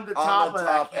on the top of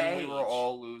that cage. And we were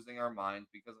all losing our minds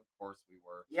because of course we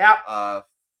were. Yep.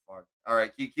 All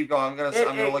right, keep going. I'm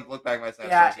gonna look back at my stats.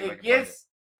 Yeah, it gets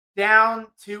down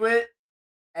to it,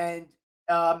 and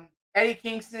Eddie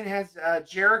Kingston has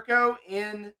Jericho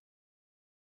in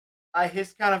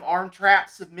his kind of arm trap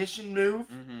submission move.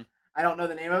 Mm-hmm. I don't know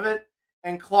the name of it.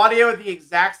 And Claudio at the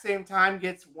exact same time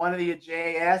gets one of the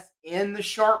JAS in the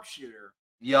sharpshooter.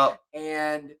 Yep.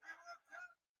 And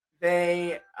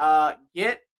they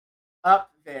get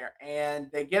up there, and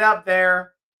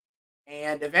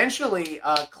eventually,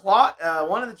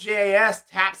 one of the JAS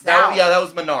taps out. Yeah, that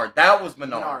was Menard.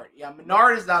 Yeah,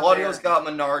 Menard is up Claudio's there. got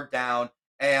Menard down,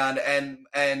 and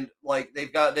like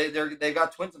they've got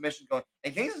twin submission going,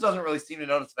 and Kingston doesn't really seem to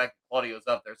notice the fact that Claudio's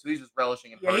up there, so he's just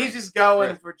relishing. Yeah, he's just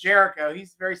going for Jericho.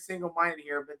 He's very single-minded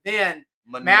here, but then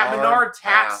Matt Menard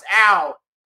taps out,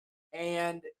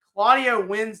 and Claudio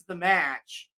wins the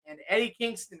match, and Eddie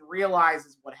Kingston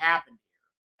realizes what happened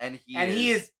here, and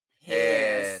he is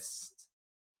pissed.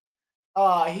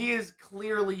 He is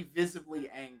clearly visibly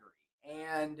angry,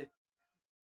 and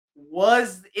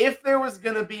if there was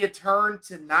going to be a turn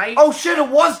tonight, oh shit, it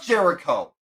was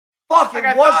Jericho. Fuck,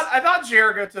 I thought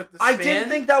Jericho took the spin. I didn't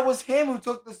think that was him who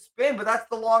took the spin, but that's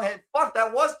the long head. Fuck,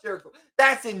 that was Jericho.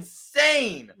 That's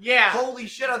insane. Yeah. Holy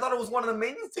shit, I thought it was one of the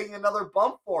minions taking another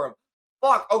bump for him.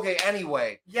 Fuck, okay,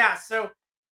 anyway. Yeah, so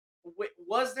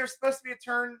was there supposed to be a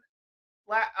turn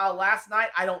last night?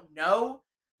 I don't know.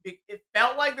 It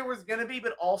felt like there was going to be,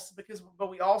 but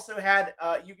we also had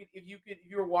if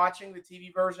you were watching the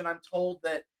TV version, I'm told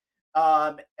that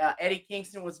Eddie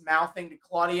Kingston was mouthing to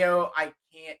Claudio, "I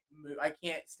can't move. I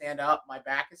can't stand up. My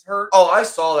back is hurt." Oh, I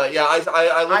saw that. Yeah, I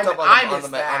looked up on the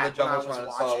jumbotron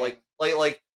and saw like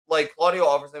Claudio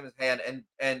offers him his hand,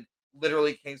 and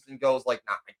literally Kingston goes like,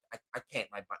 "Nah, I can't.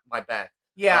 My back."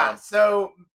 Yeah.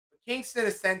 So Kingston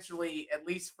essentially, at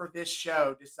least for this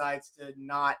show, decides to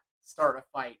not start a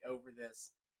fight over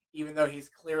this, even though he's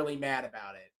clearly mad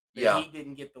about it. Yeah. He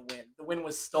didn't get the win. The win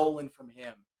was stolen from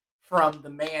him, from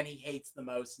the man he hates the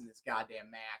most in this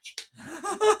goddamn match.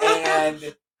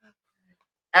 And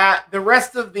at the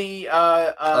rest of the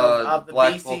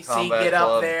BCC get up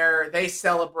Club. There, they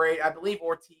celebrate. I believe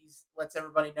Ortiz lets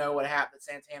everybody know what happened.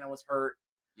 Santana was hurt.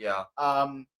 Yeah.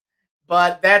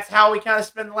 But that's how we kind of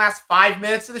spend the last 5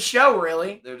 minutes of the show.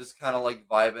 Really, they're just kind of like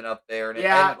vibing up there,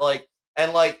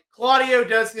 and Claudio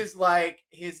does his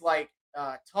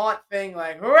taunt thing,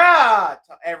 like hurrah,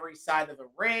 to every side of the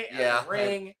ring. Yeah,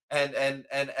 ring. And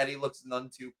Eddie looks none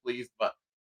too pleased, but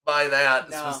by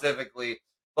that specifically.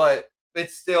 But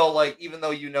it's still like, even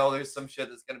though there's some shit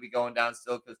that's gonna be going down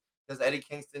still, because Eddie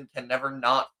Kingston can never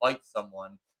not fight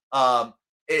someone.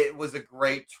 It was a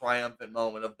great triumphant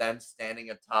moment of them standing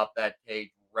atop that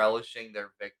cage, relishing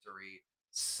their victory.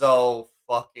 So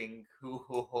fucking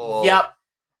cool. Yep.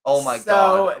 Oh my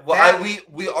god!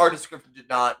 Well, our description did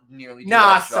not nearly.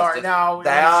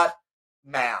 That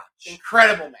match,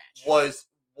 incredible match, was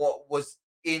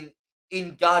in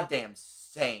goddamn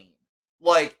sane.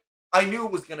 Like, I knew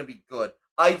it was gonna be good.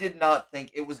 I did not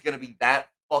think it was gonna be that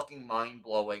fucking mind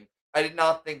blowing. I did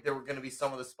not think there were gonna be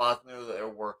some of the spots there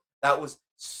were. That was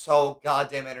so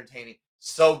goddamn entertaining,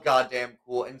 so goddamn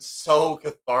cool, and so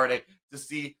cathartic to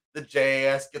see the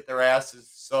JAS get their asses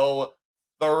so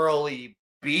thoroughly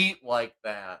beat like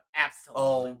that. Absolutely.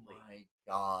 Oh my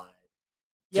god.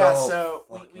 Yeah, so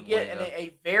we get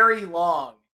a very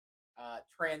long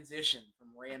transition from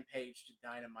Rampage to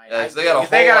Dynamite. Yeah, so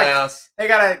they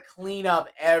gotta clean up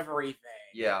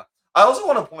everything. Yeah. I also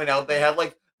want to point out they had they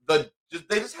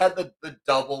just had the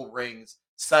double rings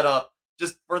set up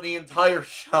just for the entire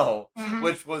show,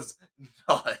 which was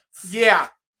nuts. Yeah.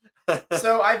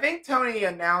 So I think Tony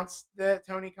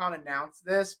Khan announced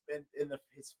this in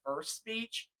his first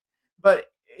speech,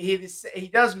 but he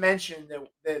does mention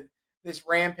that this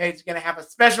Rampage is going to have a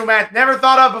special match never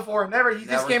thought of before. He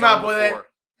just came up with it.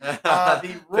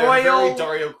 The Royal very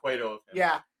Dario Cueto of him.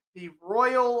 Yeah, the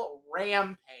Royal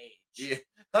Rampage. Yeah.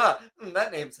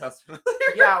 That name sounds familiar.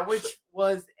 Yeah, which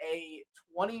was a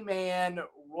 20-man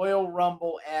Royal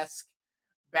Rumble-esque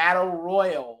battle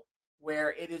royal,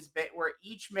 where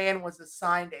each man was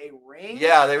assigned a ring.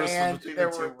 Yeah, there were 10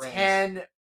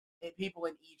 people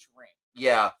in each ring.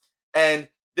 Yeah, and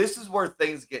this is where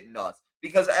things get nuts,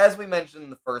 because as we mentioned in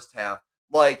the first half,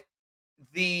 and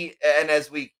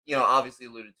as we obviously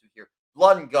alluded to here,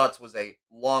 Blood and Guts was a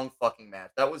long fucking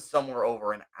match. That was somewhere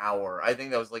over an hour. I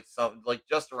think that was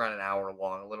just around an hour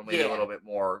long, a little bit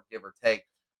more, give or take.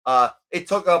 It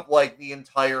took up the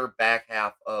entire back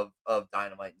half of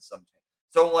Dynamite in some way.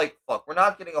 So we're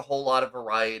not getting a whole lot of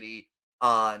variety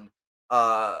on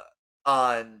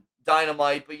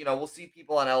Dynamite, but we'll see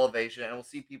people on Elevation, and we'll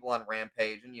see people on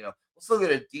Rampage, and we'll still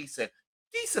get a decent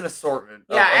assortment.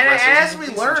 Yeah, and as we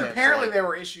learned, apparently there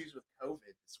were issues with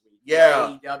COVID this week.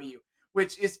 Yeah, AEW,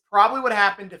 which is probably what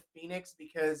happened to Phoenix,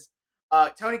 because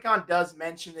Tony Khan does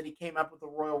mention that he came up with the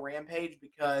Royal Rampage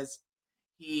because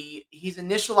his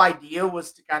initial idea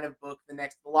was to kind of book the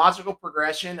logical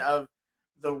progression of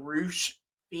the Rush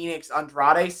Phoenix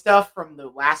Andrade stuff from the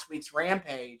last week's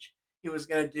Rampage. He was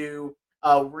going to do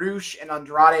Roosh and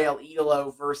Andrade El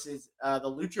Idolo versus the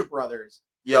Lucha Brothers.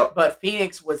 Yep. But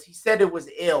Phoenix he said it was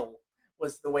ill,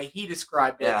 was the way he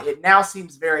described it. Yeah. It now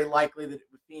seems very likely that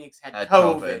Phoenix had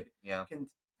COVID. Yeah.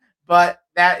 But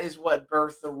that is what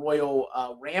birthed the Royal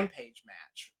Rampage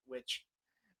match, which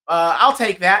I'll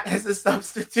take that as a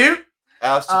substitute.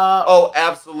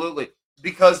 Absolutely.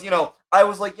 Because, I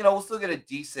was like, we'll still get a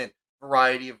decent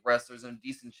variety of wrestlers and a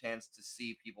decent chance to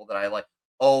see people that I like.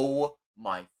 Oh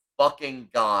my fucking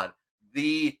God.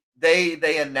 They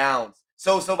announced.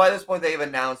 So by this point they've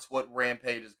announced what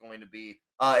Rampage is going to be.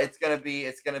 It's gonna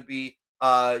be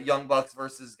Young Bucks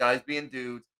versus Guys Being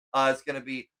Dudes. It's gonna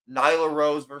be Nyla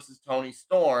Rose versus Toni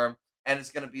Storm, and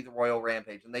it's gonna be the Royal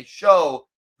Rampage. And they show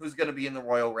who's gonna be in the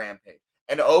Royal Rampage.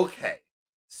 And okay.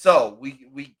 So we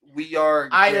are.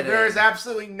 There is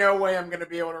absolutely no way I'm going to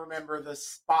be able to remember the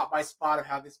spot by spot of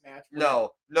how this match went.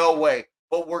 No way.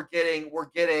 But we're getting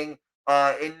in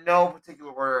no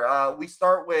particular order. We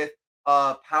start with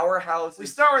Powerhouse. We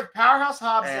start with Powerhouse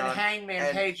Hobbs and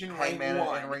Hangman Page in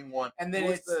ring one. And then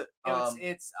in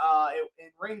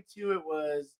ring 2 it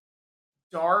was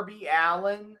Darby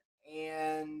Allin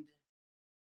and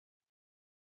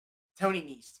Tony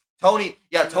Nese. Tony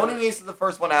Nese is the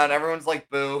first one out, and everyone's like,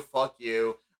 boo, fuck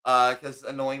you. Because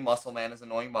annoying muscle man is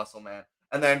annoying muscle man.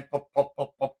 And then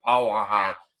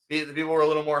Powerhouse. The people were a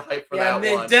little more hyped for that one.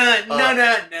 And then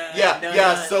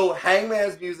No. So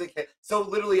Hangman's music hit. So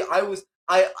literally,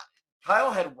 Kyle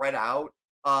had read out,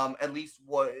 at least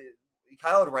what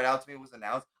Kyle had read out to me was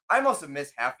announced. I must have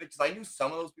missed half it because I knew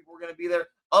some of those people were going to be there.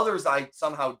 Others I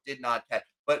somehow did not catch.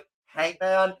 But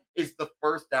Hangman is the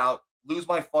first out. Lose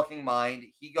my fucking mind.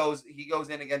 He goes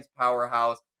in against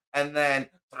Powerhouse, and then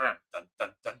I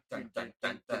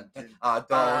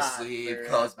don't sleep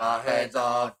cause my head's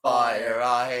on fire.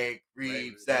 I hate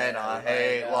creeps and I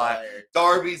hate liars.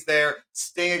 Darby's there.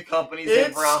 Sting accompanies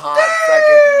him for a hot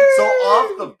second. So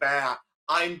off the bat,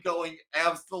 I'm going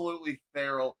absolutely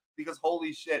feral because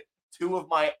holy shit, two of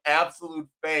my absolute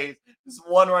faves, just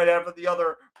one right after the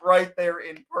other, right there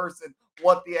in person.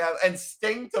 What the hell? And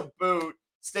Sting to boot.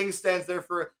 Sting stands there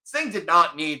Sting did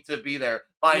not need to be there.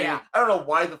 I don't know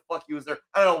why the fuck he was there.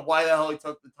 I don't know why the hell he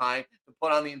took the time to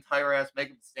put on the entire ass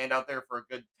makeup to stand out there for a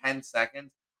good 10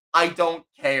 seconds. I don't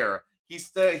care. He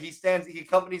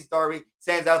accompanies Darby,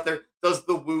 stands out there, does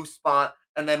the woo spot,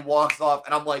 and then walks off.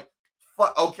 And I'm like,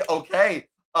 fuck, okay.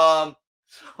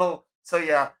 So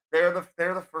yeah, they're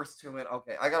the first 2 minutes.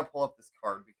 Okay, I gotta pull up this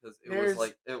card because this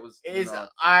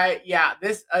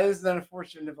is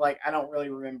unfortunate. Of I don't really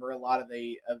remember a lot of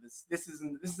this. This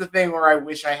is the thing where I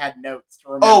wish I had notes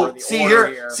to remember.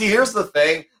 Here's the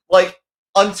thing.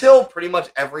 Until pretty much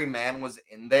every man was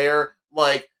in there,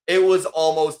 it was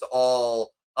almost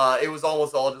all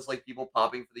just people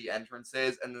popping for the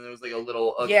entrances, and then there was a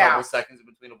couple seconds in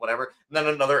between of whatever, and then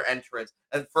another entrance,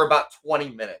 and for about 20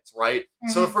 minutes, right?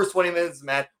 Mm-hmm. So the first 20 minutes is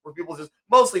match where people just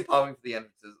mostly popping for the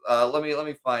entrances. Let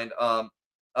me find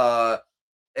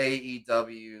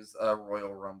AEW's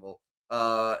Royal Rumble.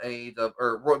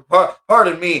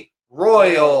 Pardon me,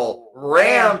 Royal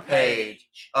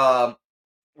Rampage.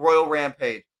 Royal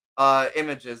Rampage.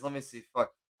 Images. Let me see.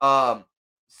 Fuck.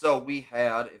 So we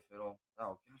had, if it'll.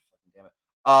 Oh, God fucking damn it.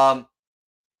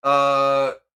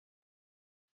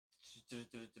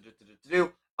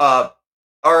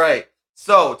 All right.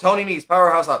 So Tony Nese,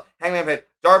 Powerhouse Hobbs, Hangman Page,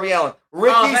 Darby Allin,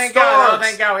 Ricky Starks.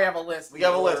 Thank God we have a list. We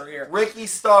have a list. Here. Ricky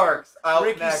Starks.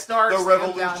 Next. Starks. The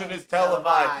Revolution is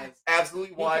televised.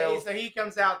 Absolutely wild. So he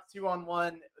comes out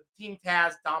 2-on-1. Team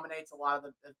Taz dominates a lot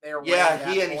of their.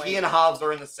 Yeah, he and Hobbs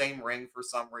are in the same ring for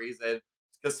some reason.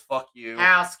 Because fuck you.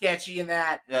 How sketchy in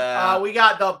that. Yeah. We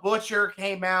got the Butcher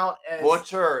came out as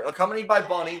Butcher, accompanied by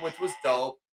Bunny, which was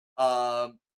dope.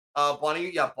 Bunny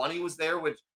was there,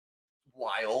 which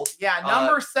wild. Yeah,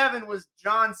 number 7 was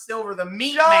John Silver, the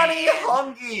meat Johnny man.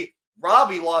 Hungy.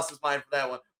 Robbie lost his mind for that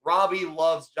one. Robbie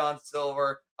loves John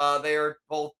Silver. They are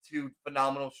both two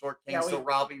phenomenal short kings, so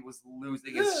Robbie was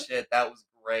losing his shit. That was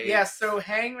great. Yeah, so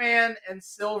Hangman and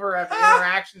Silver have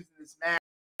interactions in this match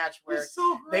where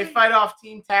they fight off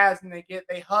Team Taz and they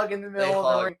hug in the middle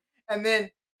of the ring, and then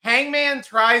Hangman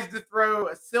tries to throw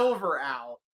a Silver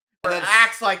out, or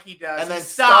acts like he does, and then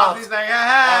stops. He's like,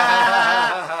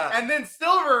 and then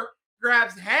Silver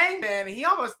grabs Hangman and he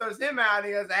almost throws him out. And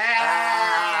he goes,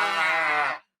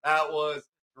 That was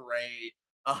great.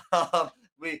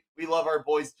 We love our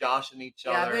boys Josh and each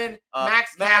other. Yeah, then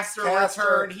Max Caster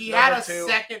returned. He had a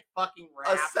second fucking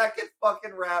rap.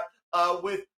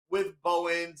 With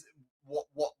Bowens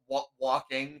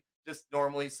walking just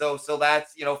normally, so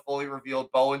that's fully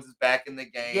revealed. Bowens is back in the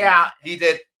game. Yeah, he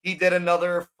did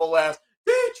another full ass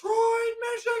Detroit,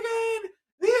 Michigan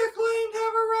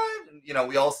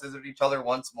we all scissored each other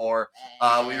once more.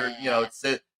 We were,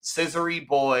 scissory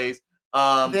boys.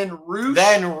 Then Roosh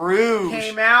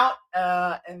came out,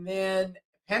 and then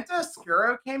Penta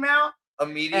Oscuro came out.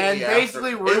 Immediately and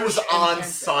basically after. It was on Penta.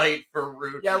 site for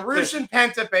Roosh. Yeah, Roosh and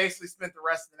Penta basically spent the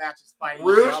rest of the matches fighting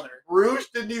each other. Roosh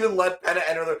didn't even let Penta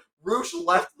enter the. Roosh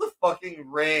left the fucking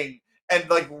ring and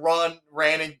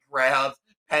ran and grabbed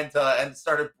Penta and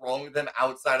started brawling with him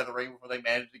outside of the ring before they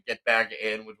managed to get back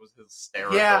in, which was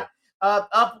hysterical. Yeah,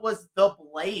 up was the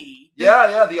Blade.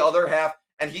 Yeah, the other half,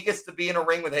 and he gets to be in a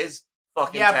ring with his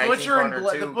fucking tag Butcher team partner,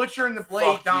 and the Butcher and the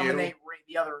Blade dominate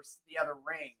the other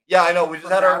ring. Yeah, I know. We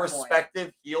just had our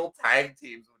respective heel tag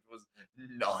teams, which was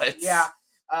nuts. Yeah,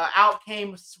 out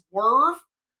came Swerve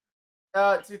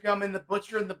to come in the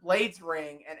Butcher and the Blade's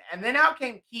ring, and then out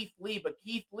came Keith Lee, but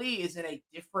Keith Lee is in a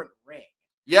different ring.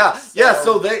 Yeah,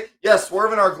 so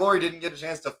Swerve and Our Glory didn't get a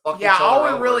chance to fuck each other all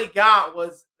we over. really got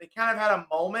was they kind of had a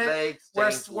moment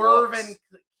where Swerve and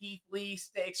Keith Lee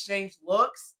exchanged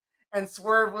looks, and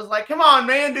Swerve was like, "Come on,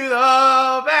 man, do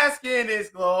the bask in his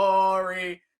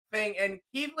glory thing," and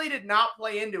Keith Lee did not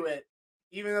play into it.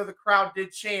 Even though the crowd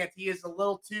did chant, he is a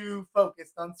little too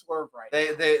focused on Swerve right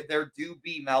now. There do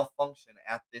be malfunction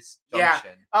at this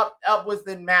junction. Yeah, up was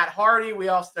then Matt Hardy. We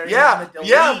all started using the deletes.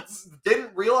 Yeah,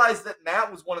 didn't realize that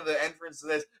Matt was one of the entrants to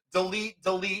this. Delete.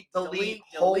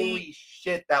 Holy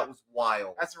shit, that was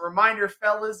wild. As a reminder,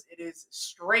 fellas, it is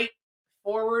straight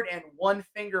forward and one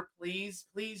finger, please.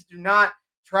 Please do not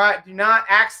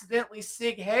accidentally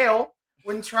sig hail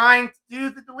when trying to do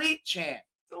the delete chant.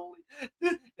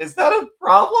 Is that a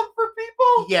problem for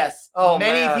people? Yes. Oh,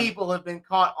 many people have been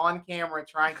caught on camera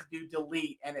trying to do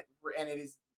delete, and it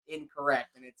is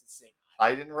incorrect, and it's a sin.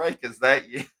 I didn't write. Is that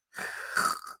you?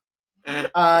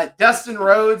 Dustin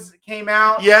Rhodes came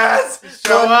out. Yes.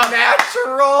 Show up.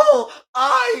 Natural.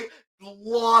 I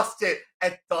lost it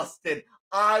at Dustin.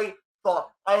 I thought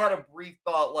I had a brief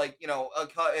thought,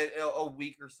 a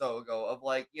week or so ago of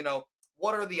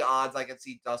what are the odds I could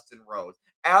see Dustin Rhodes?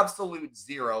 Absolute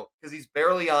zero, because he's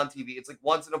barely on TV. It's like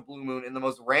once in a blue moon in the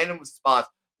most random spots.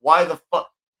 Why the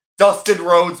fuck? Dustin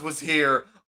Rhodes was here.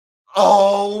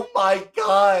 Oh my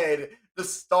god. The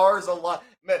stars aligned.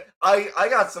 Man, I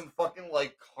got some fucking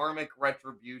karmic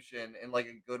retribution in a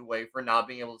good way for not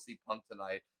being able to see Punk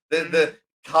tonight. The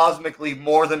cosmically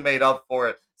more than made up for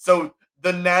it. So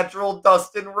the natural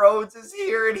Dustin Rhodes is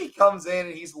here, and he comes in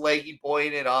and he's leggy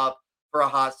boying it up for a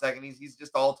hot second. He's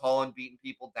just all tall and beating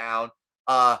people down.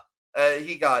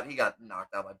 He got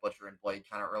knocked out by Butcher and Blade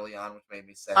kind of early on, which made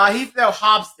me sad.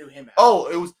 Hobbs threw him out. Oh,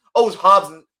 it was Hobbs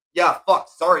and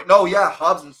sorry. No,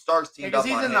 Hobbs and Starks teamed up on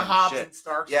him. He's in the Hobbs and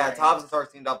Starks. Yeah, Hobbs and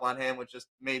Starks teamed up on him, which just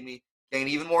made me gain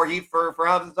even more heat for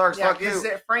Hobbs and Starks. Yeah, because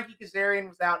Frankie Kazarian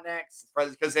was out next.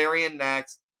 Kazarian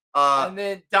next. And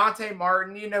then Dante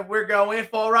Martin, we're going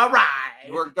for a ride.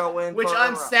 Which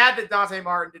I'm sad that Dante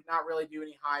Martin did not really do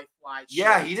any high fly.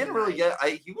 Yeah, he didn't really get.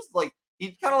 He was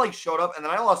he kind of showed up, and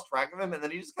then I lost track of him, and then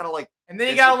he just kind of and then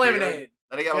he got eliminated.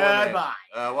 Goodbye.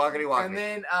 Walkety. And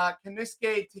then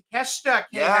Konosuke Takeshita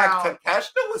came out. Yeah,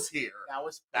 Takeshita was here.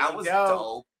 That was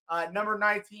dope. Number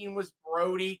 19 was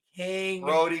Brody King.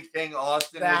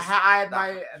 Austin.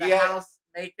 House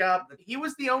makeup. He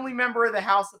was the only member of the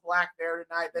House of Black there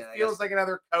tonight. That feels like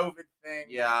another COVID thing.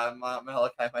 Yeah,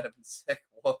 Malachi might have been sick.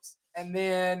 Whoops. And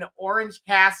then Orange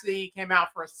Cassidy came out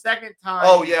for a second time.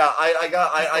 Oh yeah, I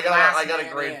got a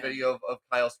great video of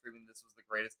Kyle screaming this was the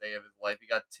greatest day of his life. He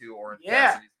got 2 Orange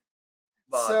Cassidys.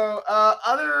 So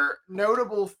other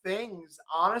notable things,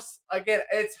 again,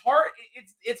 it's hard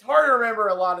to remember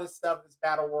a lot of this stuff in this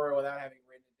battle royal without having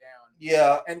written it down.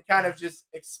 Yeah. And kind of just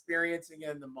experiencing it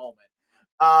in the moment.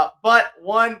 But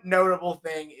one notable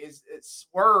thing is that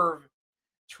Swerve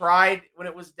tried, when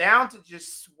it was down to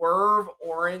just Swerve,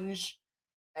 Orange,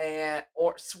 it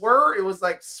was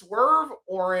Swerve,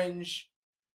 Orange,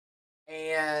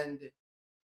 and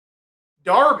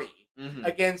Darby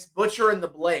against Butcher and the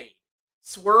Blade.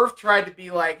 Swerve tried to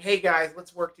be like, hey guys,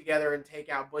 let's work together and take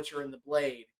out Butcher and the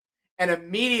Blade. And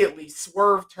immediately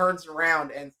Swerve turns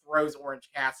around and throws Orange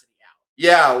Cassidy out.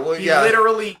 Yeah, well, he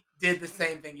literally did the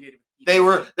same thing he did with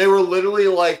They were literally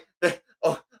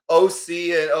OC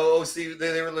and OOC,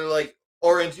 they were literally like,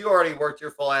 Orange, you already worked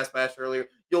your full ass match earlier.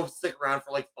 You'll stick around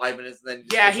for 5 minutes and then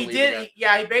he did. He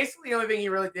basically the only thing he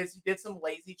really did is he did some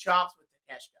lazy chops with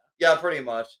Takeshita. Yeah, pretty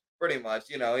much. He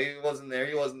wasn't there.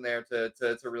 He wasn't there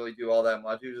to really do all that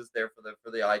much. He was just there for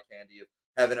the eye candy of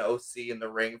having OC in the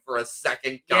ring for a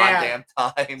second goddamn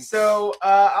time. So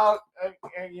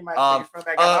you might take it from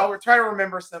back up. I'll try to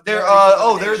remember something. There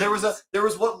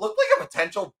was what looked like a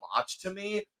potential botch to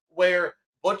me where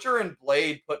Butcher and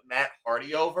Blade put Matt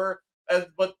Hardy over, no,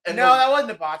 that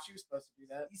wasn't a botch. He was supposed to do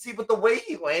that. You see, but the way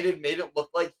he landed made it look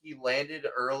like he landed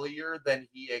earlier than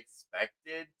he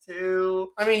expected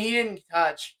to. I mean, he didn't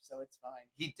touch, so it's fine.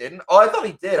 He didn't? Oh, I thought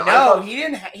he did. No, he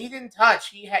didn't. He didn't touch.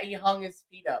 He hung his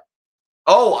feet up.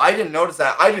 Oh, I didn't notice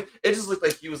that. It just looked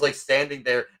like he was like standing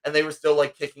there, and they were still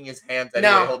like kicking his hands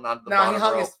anyway, holding on to the bottom he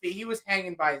hung rope. his feet. He was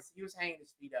hanging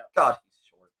his feet up. God, he's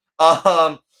short.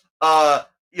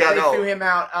 Yeah, they threw him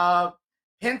out.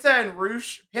 Penta and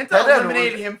Roosh. Penta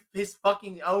eliminated him his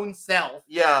fucking own self.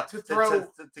 Yeah, to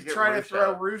try to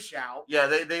throw Roosh out. Yeah,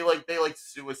 they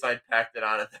suicide packed it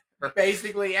out of there.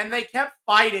 Basically, and they kept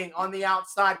fighting on the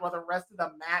outside while the rest of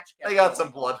the match kept They got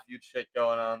some blood feud shit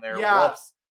going on there. Yeah.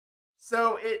 Whoops.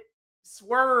 So it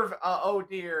Swerve, oh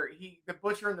dear, the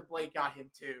Butcher and the Blade got him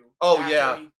too. Oh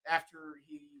after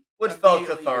he which felt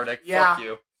cathartic. Yeah. Fuck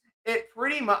you. It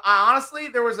pretty much honestly,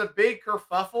 there was a big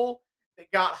kerfuffle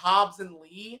that got Hobbs and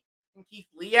Lee and Keith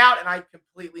Lee out, and I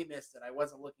completely missed it. I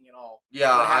wasn't looking at all.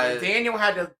 Yeah, Daniel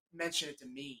had to mention it to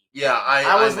me. Yeah,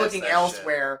 I was looking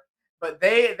elsewhere, but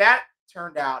that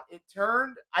turned out.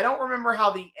 I don't remember how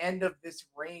the end of this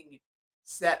ring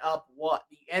set up what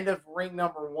the end of ring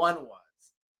number 1 was,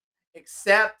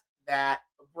 except that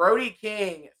Brody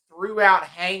King threw out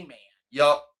Hangman.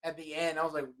 Yup. At the end, I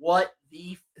was like, "What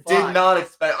the fuck?" Did not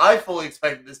expect. I fully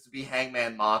expected this to be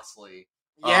Hangman Moxley.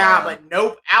 Yeah, but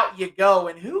nope, out you go.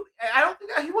 And I don't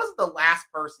think he wasn't the last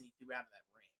person he threw out of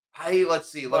that ring.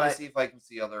 Let's see. Let me see if I can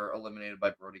see other eliminated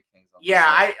by Brody King. Yeah,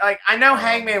 I know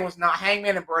Hangman was not.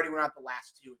 Hangman and Brody were not the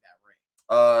last 2 of that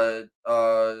ring.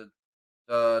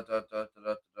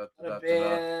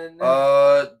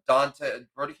 Dante.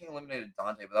 Brody King eliminated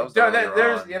Dante, but that was that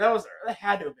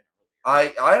had to have been.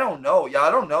 I don't know. Yeah,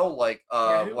 I don't know. Like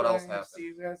what else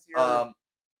happened?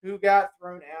 Who got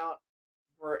thrown out?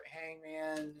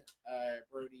 Hangman,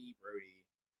 Brody.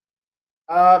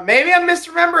 Maybe I'm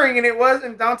misremembering,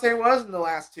 and Dante was in the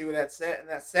last 2 of that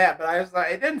set. But I was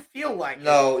like, it didn't feel like it.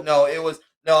 No, it was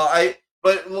no.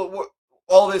 But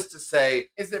all this to say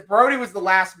is that Brody was the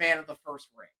last man of the first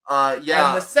ring. Yeah.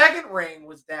 And the second ring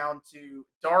was down to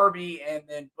Darby and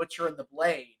then Butcher and the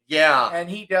Blade. Yeah. And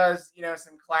he does,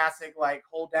 some classic like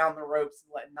hold down the ropes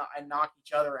and knock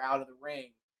each other out of the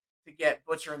ring to get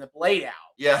Butcher and the Blade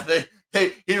out. Yeah,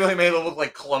 he really made them look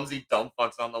like clumsy dumb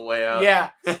fucks on the way out.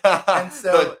 Yeah. And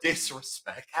so the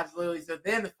disrespect. Absolutely. So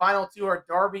then the final 2 are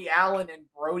Darby Allin and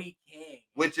Brody King.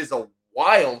 Which is a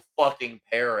wild fucking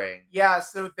pairing. Yeah,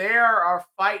 so they are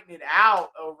fighting it out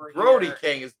over here. Brody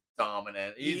King is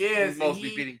dominant. He's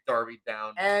mostly beating Darby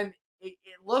down. And it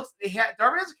looks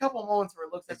Darby has a couple of moments where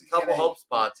it looks like a couple hope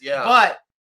spots, yeah. But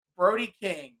Brody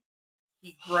King,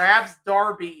 he grabs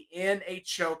Darby in a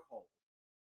chokehold,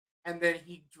 and then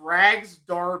he drags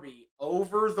Darby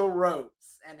over the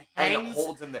ropes and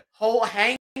holds him there.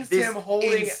 Hangs him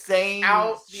holding insane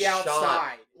out the shot.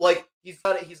 outside. Like he's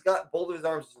got both of his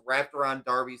arms wrapped around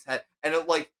Darby's head, and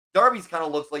Darby's kind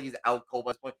of looks like he's out cold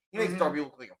by this point. He makes Darby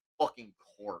look like a fucking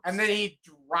corpse. And then he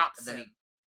drops him.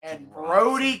 And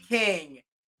Brody King,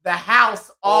 the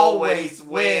house always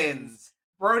wins.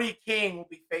 Brody King will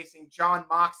be facing Jon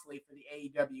Moxley for the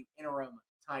AEW interim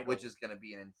title, which is going to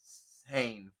be an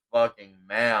insane fucking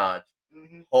match.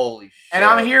 Mm-hmm. Holy shit! And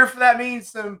I'm here for that. Means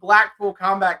some Blackpool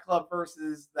Combat Club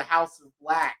versus the House of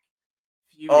Black.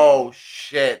 Feuding. Oh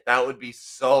shit, that would be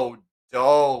so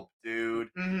dope,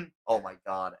 dude. Mm-hmm. Oh my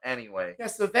god. Anyway, yeah.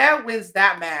 So that wins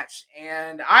that match,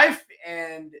 and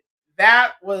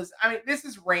that was. I mean, this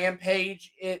is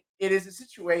Rampage. It is a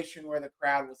situation where the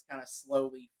crowd was kind of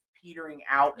slowly petering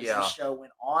out as the show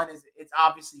went on. It's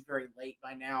obviously very late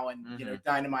by now, and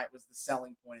Dynamite was the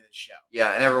selling point of the show.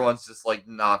 Yeah, and everyone's just like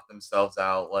knocked themselves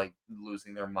out, like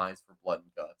losing their minds for blood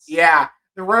and guts. Yeah,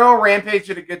 the Royal Rampage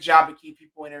did a good job to keep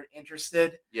people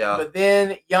interested. Yeah, but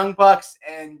then Young Bucks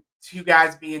and 2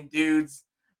 guys being dudes,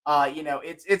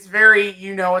 it's very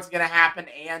what's gonna happen,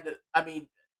 and I mean,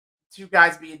 2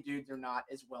 guys being dudes are not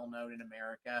as well known in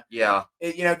America. Yeah.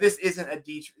 This isn't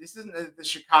the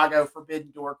Chicago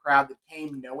Forbidden Door crowd that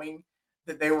came knowing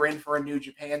that they were in for a New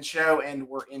Japan show and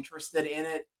were interested in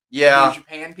it. Yeah. New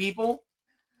Japan people.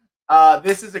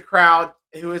 This is a crowd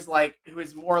who is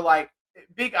more like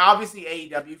big, obviously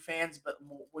AEW fans, but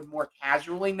would more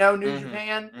casually know New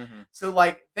Japan. Mm-hmm. So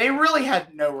they really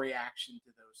had no reaction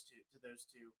to those two.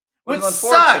 Which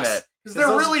sucks. Because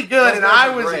they're really good, and I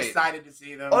was excited to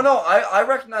see them. Oh, no, I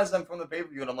recognize them from the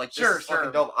pay-per-view, and I'm like, this is sure.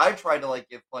 fucking dope. I tried to,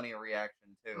 give plenty of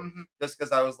reaction, too. Just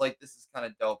because I was like, this is kind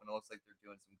of dope, and it looks like they're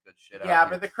doing some good shit out here. Yeah,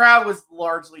 but the crowd was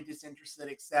largely disinterested,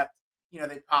 except,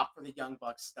 they popped for the Young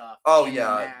Bucks stuff. Oh,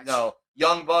 yeah. No.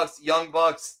 Young Bucks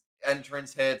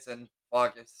entrance hits, and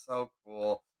fuck, it's so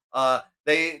cool.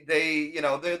 This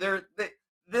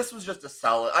was just a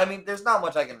solid. I mean, there's not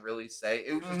much I can really say.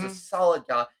 It was just a solid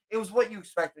guy. It was what you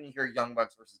expect when you hear Young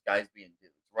Bucks versus guys being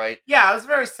dudes, right? Yeah, it was a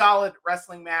very solid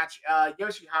wrestling match.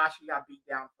 Yoshihashi got beat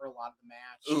down for a lot of the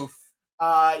match. Oof.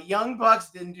 Young Bucks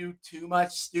didn't do too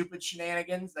much stupid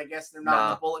shenanigans. I guess they're not in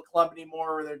the Bullet Club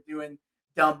anymore, where they're doing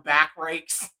dumb back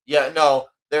rakes. Yeah, no,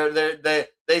 they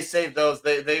saved those.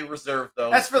 They reserved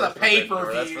those. That's for the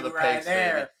pay-per-view. That's for the right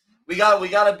there. We got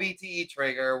a BTE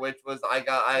trigger, which was I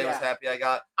was happy I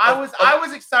got. I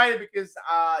was excited because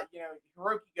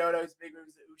Hiroki Goto's big move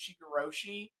is the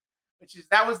Ushigoroshi,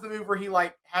 that was the move where he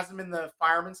has him in the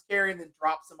fireman's carry and then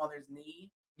drops him on his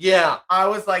knee. Yeah. I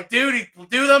was like, dude,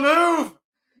 do the move.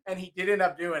 And he did end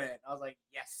up doing it. I was like,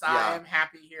 yes, I am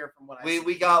happy here from what I see.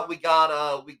 We got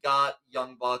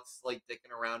Young Bucks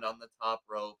dicking around on the top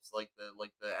ropes like the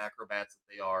acrobats that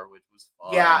they are, which was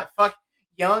fun. Yeah, fuck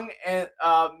Young and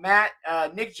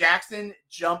Nick Jackson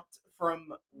jumped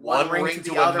from one ring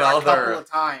to the other a couple of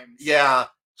times. Yeah.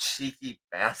 Cheeky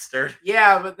bastard.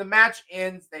 Yeah, but the match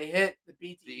ends. They hit the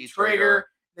BTE trigger.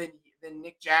 Then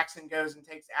Nick Jackson goes and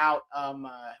takes out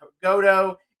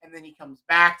Goto, and then he comes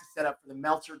back to set up for the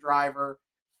Meltzer driver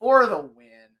for the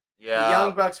win. Yeah, the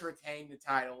Young Bucks retain the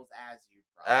titles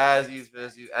as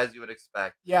you would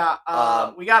expect. Yeah,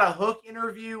 we got a Hook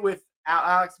interview with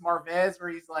Alex Marvez where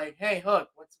he's like, "Hey Hook,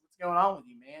 what's going on with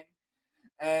you, man?"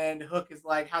 And Hook is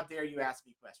like, "How dare you ask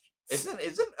me questions?"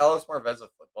 Isn't Alex Marvez a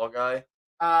football guy?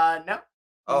 No.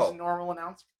 He's a normal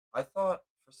announcer. I thought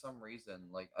for some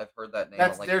reason, I've heard that name.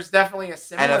 There's definitely a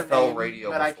similar NFL name, radio,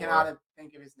 but I cannot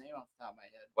think of his name off the top of my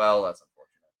head. Well, that's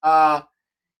unfortunate.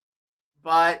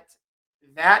 But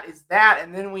that is that,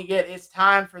 and then it's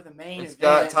time for the main event. It's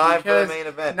got time for the main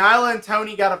event. Nyla and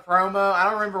Tony got a promo. I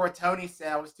don't remember what Tony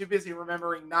said. I was too busy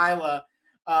remembering Nyla.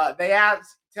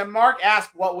 Mark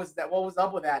asked what was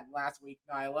up with that last week,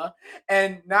 Nyla,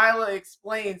 and Nyla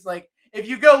explains if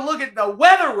you go look at the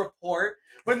weather report,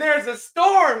 when there's a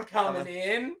storm coming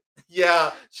in.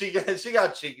 Yeah, she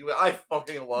got cheeky. I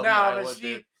fucking love Nyla,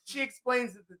 but she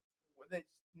explains that the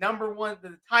number one,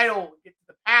 the title,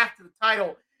 the path to the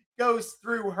title goes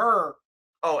through her.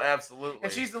 Oh, absolutely.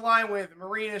 And she's aligned with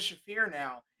Marina Shafir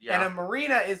now. Yeah. And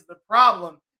Marina is the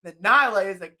problem. That Nyla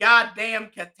is a goddamn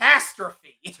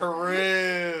catastrophe.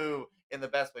 True. In the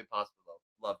best way possible, though.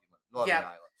 Love you,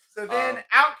 Nyla. So then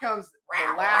out comes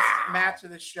the last match of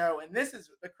the show, and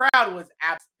the crowd was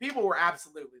people were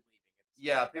absolutely leaving.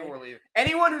 Yeah, people were leaving.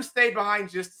 Anyone who stayed behind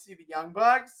just to see the Young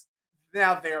Bucks,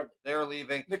 now they're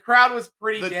leaving. The crowd was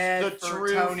pretty dead for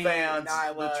true Tony fans,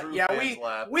 and Nyla. The true fans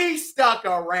left. We stuck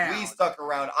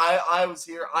around. I was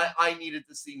here. I needed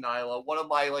to see Nyla. One of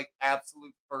my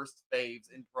absolute first faves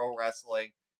in pro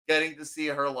wrestling. Getting to see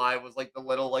her live was the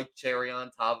little cherry on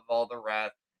top of all the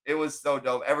wrath. It was so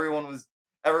dope.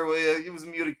 It was a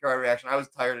muted crowd reaction. I was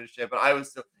tired of shit, but I was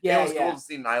still. It was cool to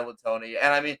see Nyla, Tony,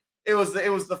 and I mean, it was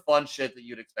the fun shit that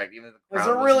you'd expect. Even if the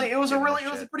crowd it was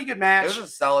a pretty good match. It was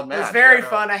a solid match. It was very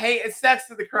fun. It sucks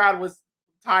that the crowd was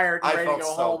tired and ready to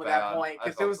go home at that point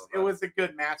because it was a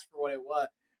good match for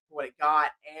what it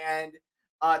got, and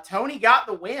Tony got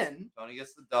the win. Tony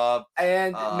gets the dub,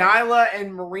 and Nyla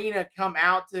and Marina come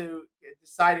out to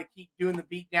decide to keep doing the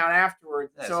beatdown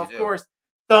afterwards. Yes, so of course,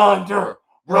 Thunder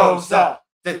Rosa.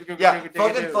 Yeah,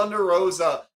 fucking Thunder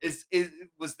Rosa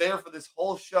was there for this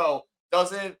whole show.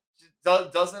 Doesn't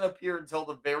appear until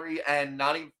the very end.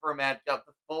 Not even for a match. Got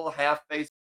the full half face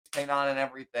paint on and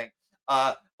everything.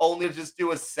 Only to just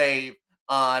do a save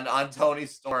on Toni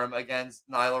Storm against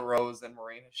Nyla Rose and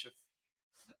Marina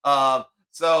Shafir.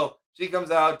 So she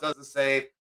comes out, does a save.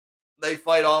 They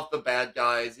fight off the bad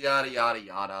guys. Yada yada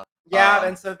yada. Yeah,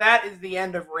 and so that is the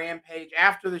end of Rampage.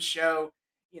 After the show,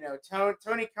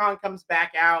 Tony Khan comes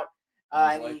back out,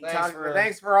 and he talks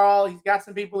thanks for all. He's got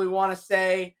some people who want to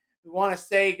say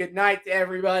goodnight to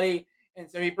everybody,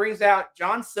 and so he brings out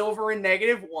John Silver in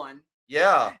 -1.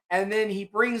 Yeah, and then he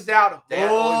brings out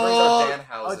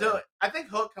Danhausen. I think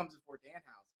Hook comes before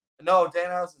Danhausen. No,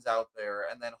 Danhausen's out there,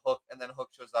 and then Hook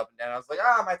shows up, and Danhausen's like,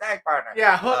 my tag partner.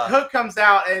 Yeah, Hook comes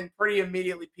out and pretty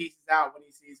immediately pieces out when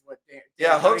he sees what.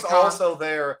 Hook's also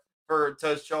there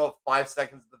to show up 5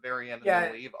 seconds at the very end and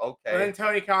then leave. Okay. But then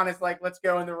Tony Khan is like, let's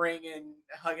go in the ring and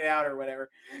hug it out or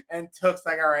whatever. And Hook's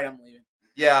like, all right, I'm leaving.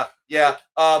 Yeah.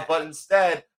 But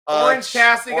instead, Orange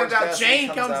Cassidy comes out. Jane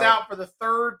comes out for the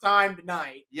third time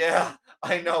tonight. Yeah,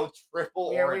 I know. Triple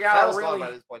Orange. We got really,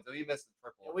 at this point, so he missed the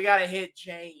triple. We got to hit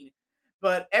Jane.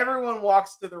 But everyone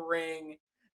walks to the ring.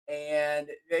 And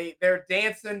they're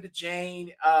dancing to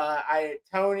Jane.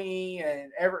 Tony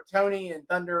and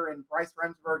Thunder and Bryce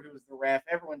Remsburg, who was the ref.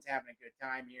 Everyone's having a good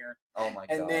time here. Oh my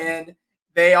god! And then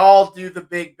they all do the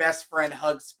big best friend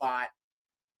hug spot.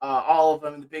 All of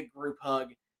them, the big group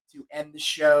hug to end the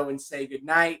show and say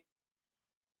goodnight.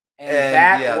 And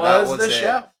that was the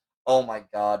show. Oh my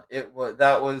god,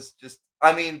 that was just.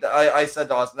 I mean, I said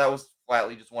to Austin, that was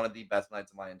flatly just one of the best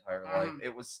nights of my entire life.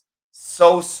 It was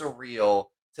so surreal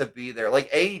to be there.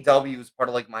 Like AEW is part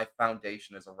of like my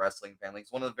foundation as a wrestling fan. Like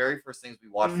it's one of the very first things we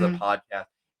watched for the podcast.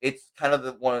 It's kind of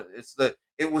it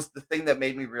was the thing that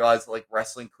made me realize that like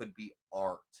wrestling could be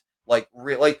art. Like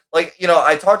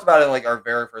I talked about it in like our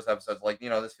very first episodes, like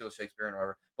this feels Shakespearean or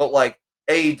whatever. But like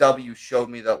AEW showed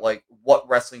me that like what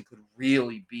wrestling could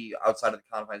really be outside of the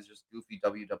confines of just goofy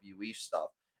WWE stuff.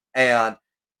 And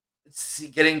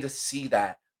getting to see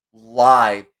that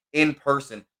live in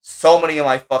person, so many of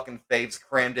my fucking faves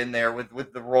crammed in there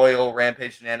with the Royal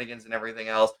Rampage shenanigans and everything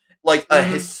else, like a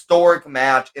historic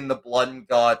match in the Blood and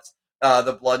Guts,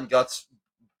 grudge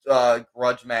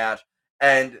match,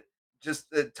 and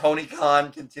just Tony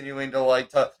Khan continuing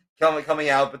to coming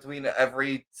out between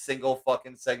every single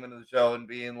fucking segment of the show and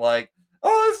being like,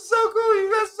 "Oh, this is so cool!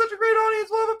 You guys are such a great audience.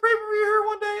 We'll have a pay-per-view here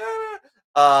one day."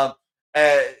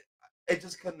 And it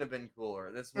just couldn't have been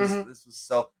cooler. This was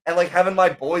so, and like having my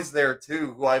boys there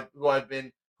too, who I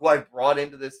brought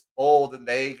into this fold, and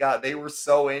they were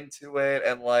so into it,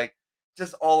 and like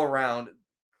just all around,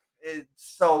 it's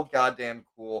so goddamn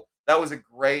cool. That was a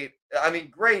great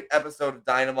episode of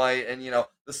Dynamite, and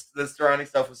the surrounding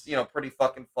stuff was pretty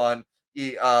fucking fun.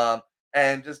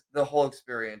 And just the whole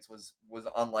experience was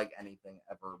unlike anything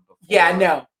ever before. Yeah,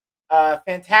 no,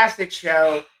 fantastic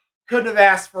show. Couldn't have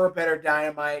asked for a better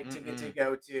Dynamite to get to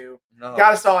go to. No.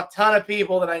 Got to saw a ton of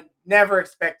people that I never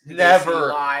expected to see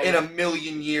live. In a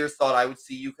million years thought I would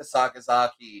see Yuka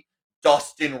Sakazaki,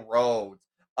 Dustin Rhodes.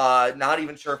 Not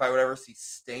even sure if I would ever see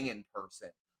Sting in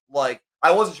person. Like,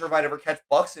 I wasn't sure if I'd ever catch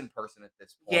Bucks in person at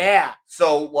this point. Yeah.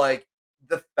 So, like,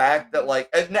 the fact that, like,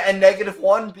 and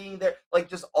 -1 being there, like,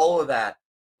 just all of that,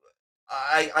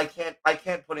 I can't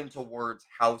put into words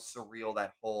how surreal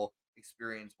that whole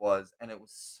experience was, and it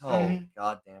was so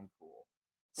goddamn cool.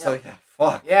 So, yeah,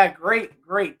 fuck. Yeah, great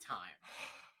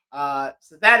time.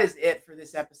 So that is it for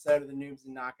this episode of the Noobs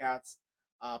and Knockouts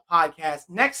podcast.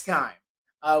 Next time,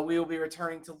 we will be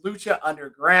returning to Lucha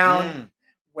Underground,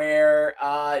 where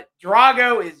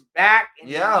Drago is back, and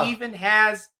he even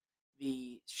has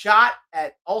the shot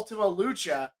at Ultima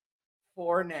Lucha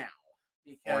for now.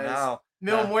 Because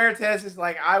Mil Muertes is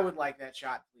like, I would like that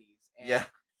shot, please.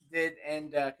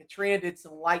 And Katrina did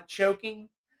some light choking,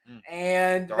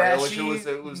 and Dario wishes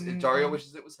it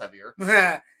was heavier.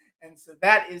 And so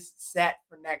that is set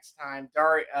for next time.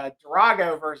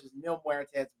 Drago versus Mil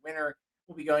Muertes. Winner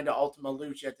will be going to Ultima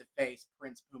Lucha to face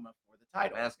Prince Puma for the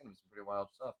title. Man, that's gonna be some pretty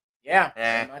wild stuff. Yeah,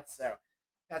 very much so.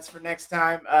 That's for next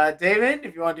time. David,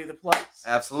 if you want to do the plugs.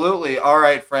 Absolutely. All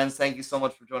right, friends. Thank you so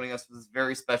much for joining us for this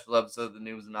very special episode of the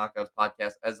Noobs and Knockouts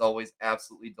podcast. As always,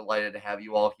 absolutely delighted to have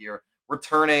you all here.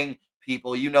 Returning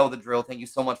people, you know the drill. Thank you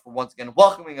so much for once again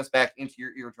welcoming us back into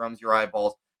your eardrums, your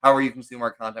eyeballs, however you consume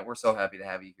our content. We're so happy to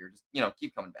have you here. Just,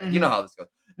 keep coming back. You know how this goes.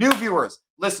 New viewers,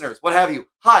 listeners, what have you.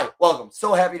 Hi, welcome.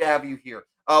 So happy to have you here.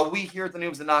 We here at the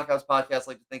Noobs and Knockouts podcast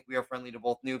like to think we are friendly to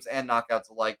both noobs and knockouts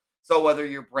alike. So whether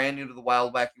you're brand new to the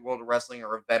wild, wacky world of wrestling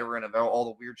or a veteran of all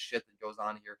the weird shit that goes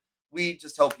on here, we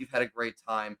just hope you've had a great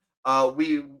time.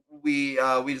 We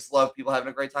just love people having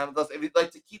a great time with us. If you'd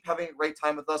like to keep having a great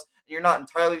time with us and you're not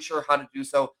entirely sure how to do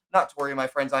so, not to worry, my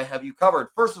friends, I have you covered.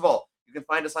 First of all, you can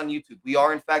find us on YouTube. We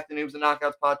are, in fact, the Noobs and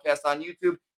Knockouts podcast on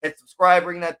YouTube. Hit subscribe,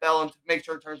 ring that bell, and make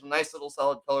sure it turns a nice little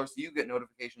solid color so you get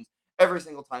notifications every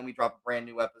single time we drop a brand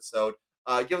new episode.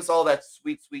 Give us all that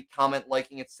sweet comment,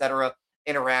 liking, etc.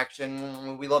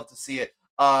 interaction. We love to see it.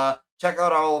 Check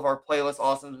out all of our playlists.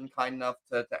 Austin's been kind enough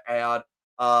to add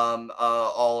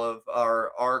all of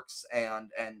our arcs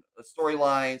and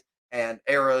storylines and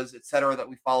eras, etc., that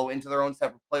we follow into their own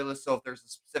separate playlists. So if there's a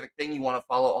specific thing you want to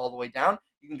follow all the way down,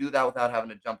 you can do that without having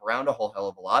to jump around a whole hell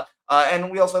of a lot.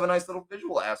 And we also have a nice little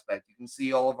visual aspect. You can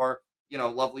see all of our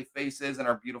lovely faces and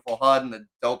our beautiful HUD and the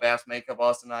dope ass makeup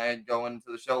Austin and I had going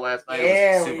to the show last night.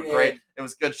 It was super great. It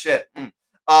was good shit.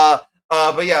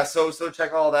 But yeah, so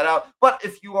check all that out. But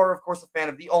if you are, of course, a fan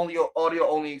of the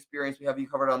audio-only experience, we have you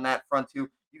covered on that front too.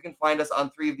 You can find us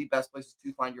on 3 of the best places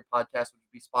to find your podcast, which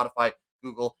would be Spotify,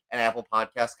 Google, and Apple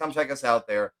Podcasts. Come check us out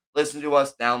there. Listen to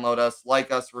us, download us,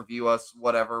 like us, review us,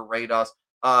 whatever, rate us.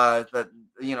 A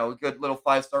good little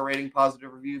 5-star rating,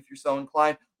 positive review if you're so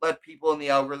inclined. Let people in the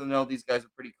algorithm know these guys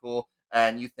are pretty cool,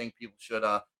 and you think people should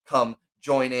come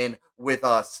join in with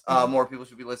us. More people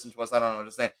should be listening to us. I don't know,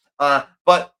 just saying.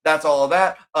 But that's all of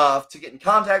that. To get in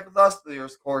contact with us,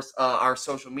 there's, of course, our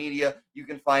social media. You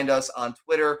can find us on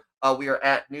Twitter We are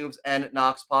at Noobs and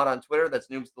NoxPod on Twitter. That's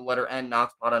Noobs, the letter N,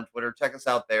 NoxPod on Twitter. Check us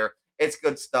out there. It's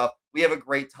good stuff. We have a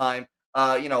great time,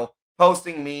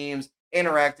 posting memes,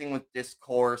 interacting with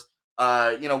discourse.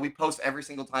 We post every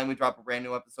single time we drop a brand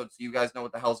new episode so you guys know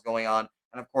what the hell's going on.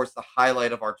 And of course, the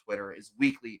highlight of our Twitter is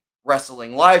weekly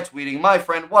wrestling live tweeting. My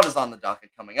friend, what is on the docket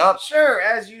coming up? Sure,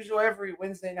 as usual, every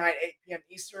Wednesday night, 8 p.m.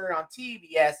 Eastern on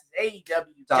TBS,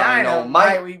 AEW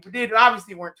Dynamite. We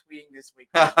obviously weren't tweeting this week.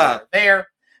 We were there,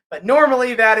 but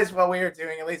normally that is what we are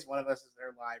doing. At least one of us is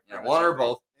there live. Yeah, one or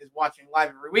both is watching live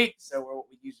every week. So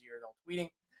we usually are all tweeting.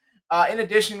 In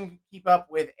addition, keep up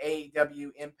with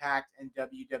AEW Impact and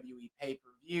WWE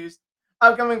pay-per-views.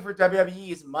 Upcoming for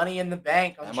WWE is Money in the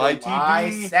Bank on July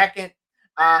 2nd.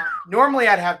 Normally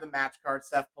I'd have the match card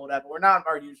stuff pulled up, but we're not in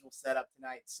our usual setup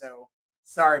tonight, so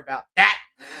sorry about that.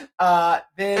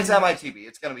 Then it's MITB.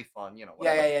 It's gonna be fun,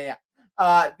 whatever. Yeah.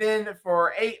 Then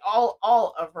for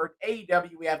all of our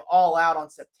AEW, we have All Out on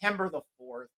September the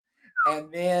 4th.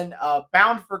 And then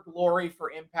Bound for Glory for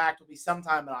Impact will be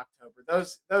sometime in October.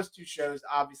 Those two shows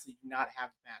obviously do not have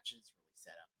matches really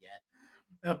set up yet.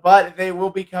 But they will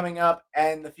be coming up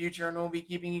in the future, and we'll be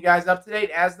keeping you guys up to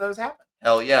date as those happen.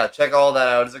 Hell yeah, check all that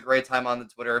out. It's a great time on the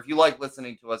Twitter. If you like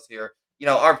listening to us here,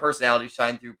 our personalities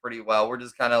shine through pretty well. We're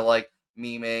just kind of like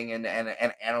memeing and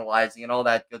analyzing and all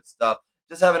that good stuff.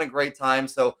 Just having a great time.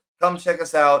 So come check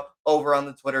us out over on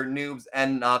the Twitter, Noobs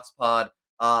and NoxPod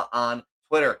on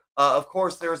Twitter. Of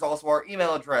course, there's also our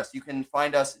email address. You can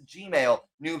find us Gmail,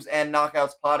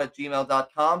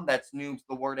 noobsandknockoutspod@gmail.com. That's noobs,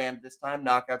 the word and this time,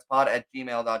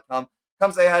 knockoutspod@gmail.com.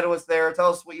 Come say hi to us there.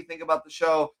 Tell us what you think about the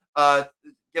show.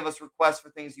 Give us requests for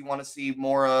things you want to see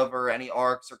more of, or any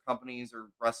arcs or companies or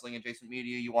wrestling adjacent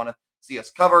media you want to see us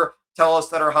cover. Tell us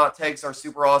that our hot takes are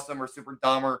super awesome or super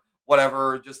dumb or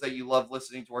whatever, just that you love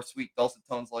listening to our sweet dulcet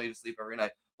tones lull you to sleep every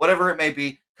night. Whatever it may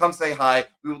be, come say hi.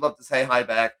 We would love to say hi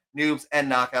back. Noobs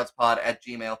and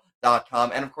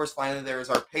knockoutspod@gmail.com. And of course, finally, there is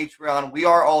our Patreon. We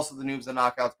are also the Noobs and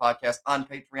Knockouts podcast on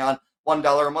Patreon.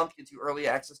 $1 a month gets you early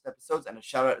access to episodes and a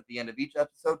shout out at the end of each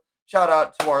episode. Shout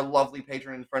out to our lovely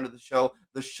patron and friend of the show,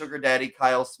 the Sugar Daddy,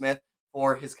 Kyle Smith,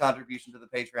 for his contribution to the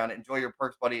Patreon. Enjoy your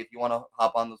perks, buddy, if you want to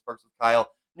hop on those perks with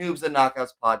Kyle. Noobs and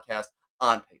Knockouts podcast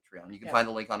on Patreon. You can find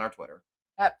the link on our Twitter.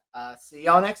 See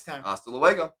y'all next time. Hasta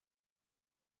luego.